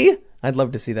 Really? I'd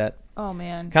love to see that. Oh,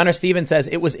 man. Connor Stevens says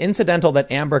it was incidental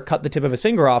that Amber cut the tip of his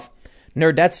finger off.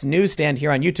 Nerdette's newsstand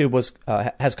here on YouTube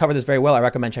has covered this very well. I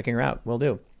recommend checking her out. Will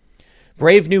do.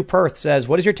 Brave New Perth says,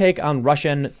 what is your take on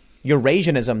Russian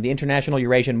Eurasianism, the international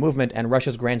Eurasian movement, and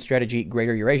Russia's grand strategy,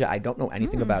 Greater Eurasia? I don't know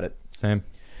anything about it. Same.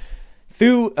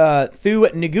 Thu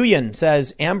Nguyen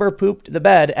says, Amber pooped the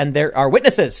bed and there are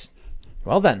witnesses.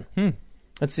 Well then.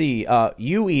 Let's see.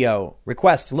 UEO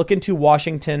request look into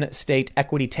Washington State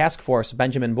Equity Task Force.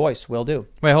 Benjamin Boyce will do.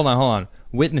 Wait, hold on.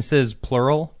 Witnesses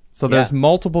plural. So there's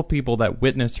multiple people that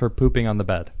witnessed her pooping on the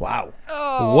bed. Wow.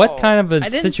 Oh, what kind of I a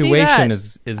didn't situation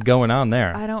see that. is going on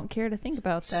there? I don't care to think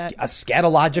about that. A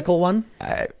scatological one.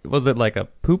 Was it like a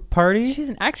poop party? She's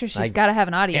an actress. She's Like got to have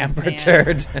an audience. Amber man.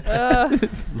 turd.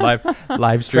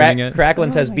 live streaming it.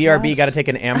 Cracklin says my BRB gosh. got to take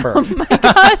an Amber. Oh my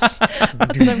gosh.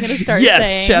 That's what I'm going to start Yes,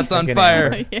 saying. chat's on Fucking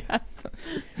fire. Yes.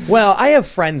 Well, I have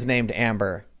friends named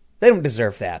Amber. They don't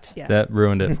deserve that. Yeah. That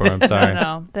ruined it for him. Sorry.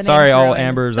 No, the Sorry, name's all ruined.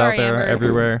 Ambers Sorry, out there Ambers.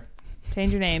 everywhere.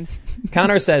 Change your names.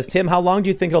 Connor says, Tim, how long do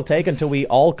you think it'll take until we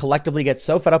all collectively get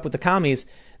so fed up with the commies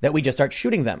that we just start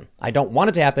shooting them? I don't want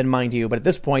it to happen, mind you, but at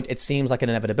this point, it seems like an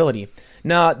inevitability.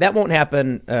 No, that won't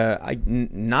happen.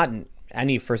 Not in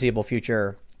any foreseeable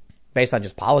future based on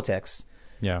just politics.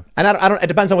 Yeah. And I don't, it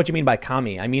depends on what you mean by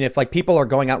commie. I mean, if like people are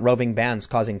going out roving bands,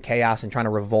 causing chaos and trying to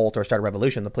revolt or start a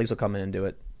revolution, the police will come in and do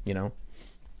it, you know?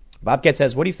 Bobcat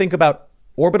says, what do you think about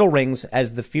orbital rings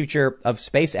as the future of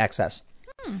space access?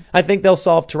 I think they'll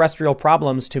solve terrestrial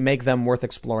problems to make them worth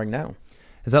exploring now.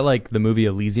 Is that like the movie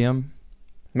Elysium?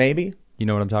 Maybe. You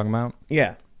know what I'm talking about?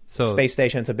 Yeah. So Space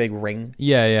station's a big ring.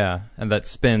 Yeah. And that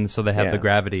spins so they have Yeah. the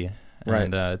gravity.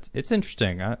 Right. And it's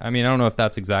interesting. I mean, I don't know if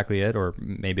that's exactly it or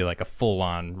maybe like a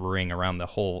full-on ring around the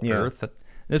whole Yeah. Earth.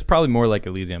 It's probably more like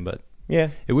Elysium, but Yeah.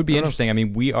 it would be I don't know. interesting. I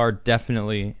mean, we are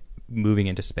definitely moving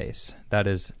into space. That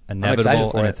is excited inevitable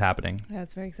for and it. it's happening. Yeah,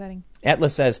 it's very exciting.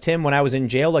 Atlas says, Tim, when I was in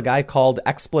jail, a guy called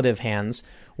Expletive Hands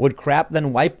would crap,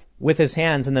 then wipe with his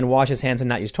hands, and then wash his hands and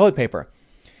not use toilet paper.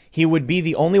 He would be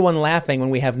the only one laughing when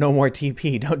we have no more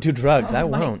TP. Don't do drugs. I Oh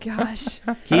my won't. gosh.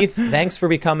 Keith, thanks for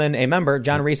becoming a member.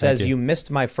 John Reese Thank says, you. you missed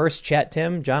my first chat,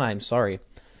 Tim. John, I'm sorry.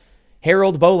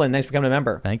 Harold Bolin, thanks for becoming a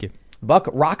member. Thank you. Buck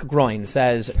Rockgroin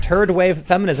says, Turd wave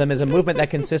feminism is a movement that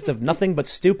consists of nothing but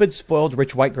stupid, spoiled,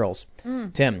 rich white girls.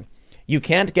 Tim, you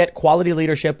can't get quality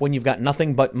leadership when you've got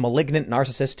nothing but malignant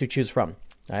narcissists to choose from.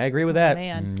 I agree with that.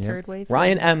 Man, Yep. third wave.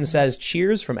 Ryan M says,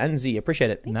 cheers from NZ. Appreciate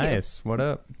it. Nice. What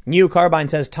up? New Carbine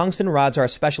says, tungsten rods are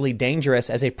especially dangerous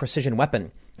as a precision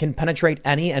weapon. Can penetrate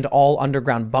any and all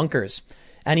underground bunkers.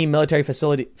 Any military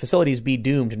facilities be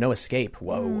doomed. No escape.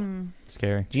 Whoa.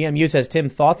 Scary. GMU says, Tim,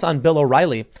 thoughts on Bill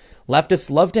O'Reilly? Leftists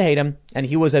love to hate him, and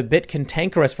he was a bit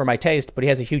cantankerous for my taste, but he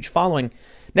has a huge following.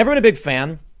 Never been a big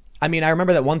fan. I mean, I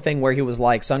remember that one thing where he was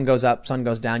like, sun goes up, sun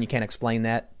goes down. You can't explain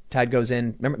that. Tide goes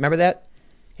in. Remember that?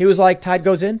 He was like, tide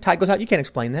goes in, tide goes out. You can't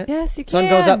explain that. Yes, you Sun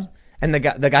can. goes up. And the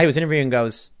guy who was interviewing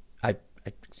goes,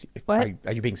 What?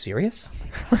 Are you being serious?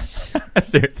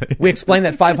 Seriously. We explained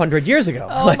that 500 years ago.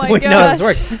 Oh Like, my we know how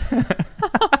this gosh. works.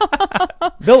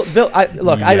 Bill, I've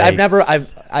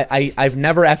Yikes. I've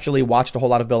never actually watched a whole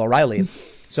lot of Bill O'Reilly.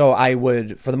 So I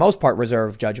would, for the most part,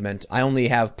 reserve judgment. I only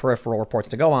have peripheral reports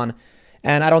to go on.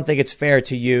 And I don't think it's fair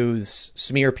to use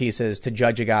smear pieces to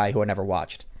judge a guy who I never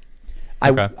watched.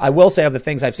 Okay. I will say of the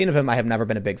things I've seen of him, I have never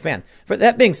been a big fan. For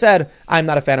that being said, I'm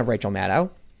not a fan of Rachel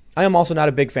Maddow. I am also not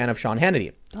a big fan of Sean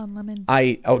Hannity. Don Lemon.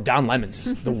 Don Lemon's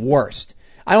is the worst.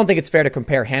 I don't think it's fair to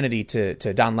compare Hannity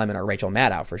to Don Lemon or Rachel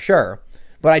Maddow for sure,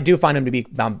 but I do find him to be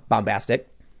bombastic.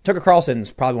 Tucker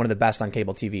Carlson's probably one of the best on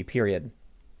cable TV, period.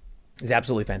 He's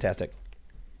absolutely fantastic.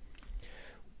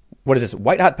 What is this?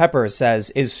 White Hot Pepper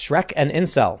says, is Shrek an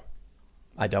incel?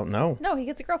 I don't know. No, he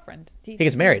gets a girlfriend. He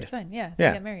gets married. It's fine. Yeah, Yeah.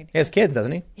 They get married. He has kids,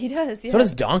 doesn't he? He does. Yeah. So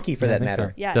does Donkey, for Yeah, I that think matter.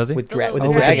 so. Yeah. Does he? With The with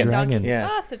little the dragon. dragon. Yeah.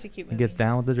 Ah, such a cute movie. He gets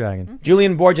down with the dragon.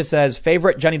 Julian Borges says,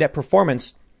 favorite Johnny Depp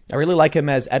performance. I really like him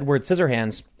as Edward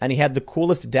Scissorhands, and he had the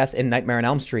coolest death in Nightmare on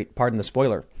Elm Street. Pardon the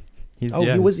spoiler. He's, Oh,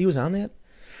 yeah. he was on that?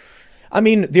 I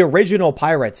mean, the original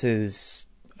Pirates is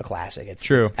a classic. It's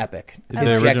True. It's epic. The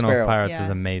It's Jack original Sparrow. Pirates Yeah. is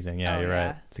amazing. Yeah, Oh, you're yeah.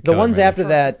 right. It's a The killer ones movie. after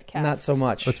that, Cast. not so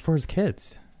much. But it's for his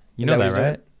kids. You Is know that what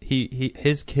that, he's right?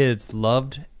 His kids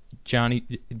loved Johnny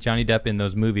Depp in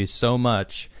those movies so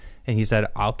much, and he said,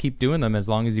 "I'll keep doing them as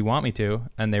long as you want me to."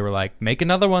 And they were like, "Make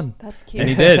another one." That's cute. And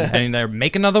he did. And they're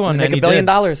make another one. They and make he $1 billion.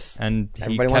 did. And he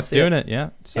Everybody wants kept to see doing it. Yeah.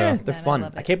 So Yeah, they're Man, I fun.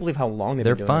 love I it. can't believe how long they've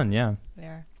they're been doing fun. it. Yeah. They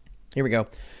are. Here we go.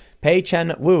 Pei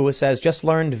Chen Wu says, just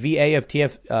learned VA of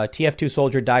TF2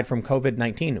 soldier died from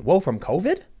COVID-19. Whoa, from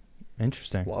COVID?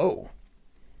 Interesting. Whoa.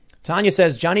 Tanya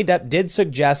says, Johnny Depp did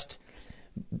suggest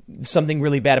something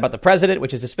really bad about the president,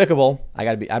 which is despicable.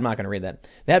 I'm not going to read that.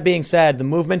 That being said, the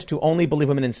movement to only believe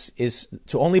women is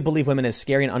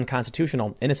scary and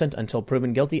unconstitutional, innocent until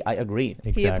proven guilty. I agree.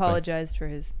 Exactly. He apologized for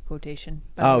his quotation.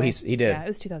 by Oh, the way. he did. Yeah, it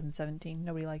was 2017.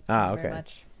 Nobody liked Ah, him very okay.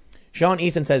 much. Sean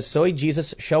Easton says, Soy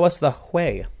Jesus, show us the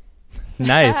way.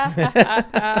 Nice.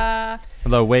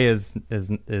 The way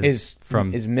is from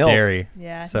milk. dairy.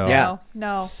 Yeah. So Yeah.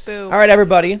 No. Boo. All right,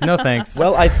 everybody. no thanks.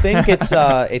 Well, I think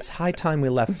it's high time we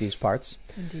left these parts.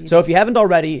 Indeed. So if you haven't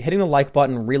already, hitting the like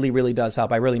button really, really does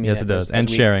help. I really mean yes, it does. And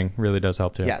sharing really does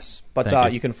help too. Yes. But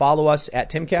Thank you can follow us at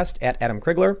Timcast, at Adam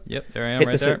Krigler. Yep, there I am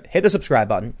right there. Hit the subscribe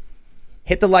button.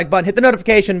 Hit the like button. Hit the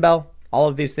notification bell. All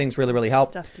of these things really, really help.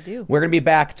 Stuff to do. We're going to be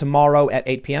back tomorrow at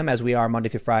 8 p.m. as we are Monday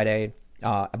through Friday.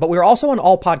 But we're also on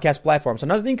all podcast platforms. So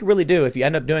another thing you can really do if you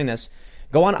end up doing this,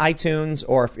 go on iTunes,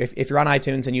 or if you're on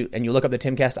iTunes and you look up the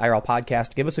Timcast IRL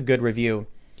podcast, give us a good review,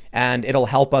 and it'll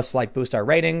help us like boost our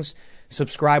ratings.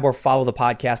 subscribe or follow the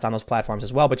podcast on those platforms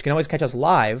as well. But you can always catch us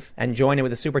live and join in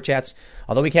with the super chats.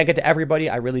 Although we can't get to everybody,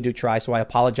 I really do try, so I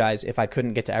apologize if I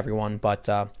couldn't get to everyone. But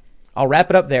I'll wrap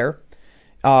it up there.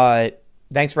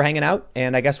 Thanks for hanging out,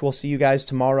 and I guess we'll see you guys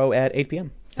tomorrow at 8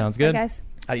 p.m. Sounds good. Bye, guys.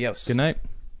 Adios. Good night.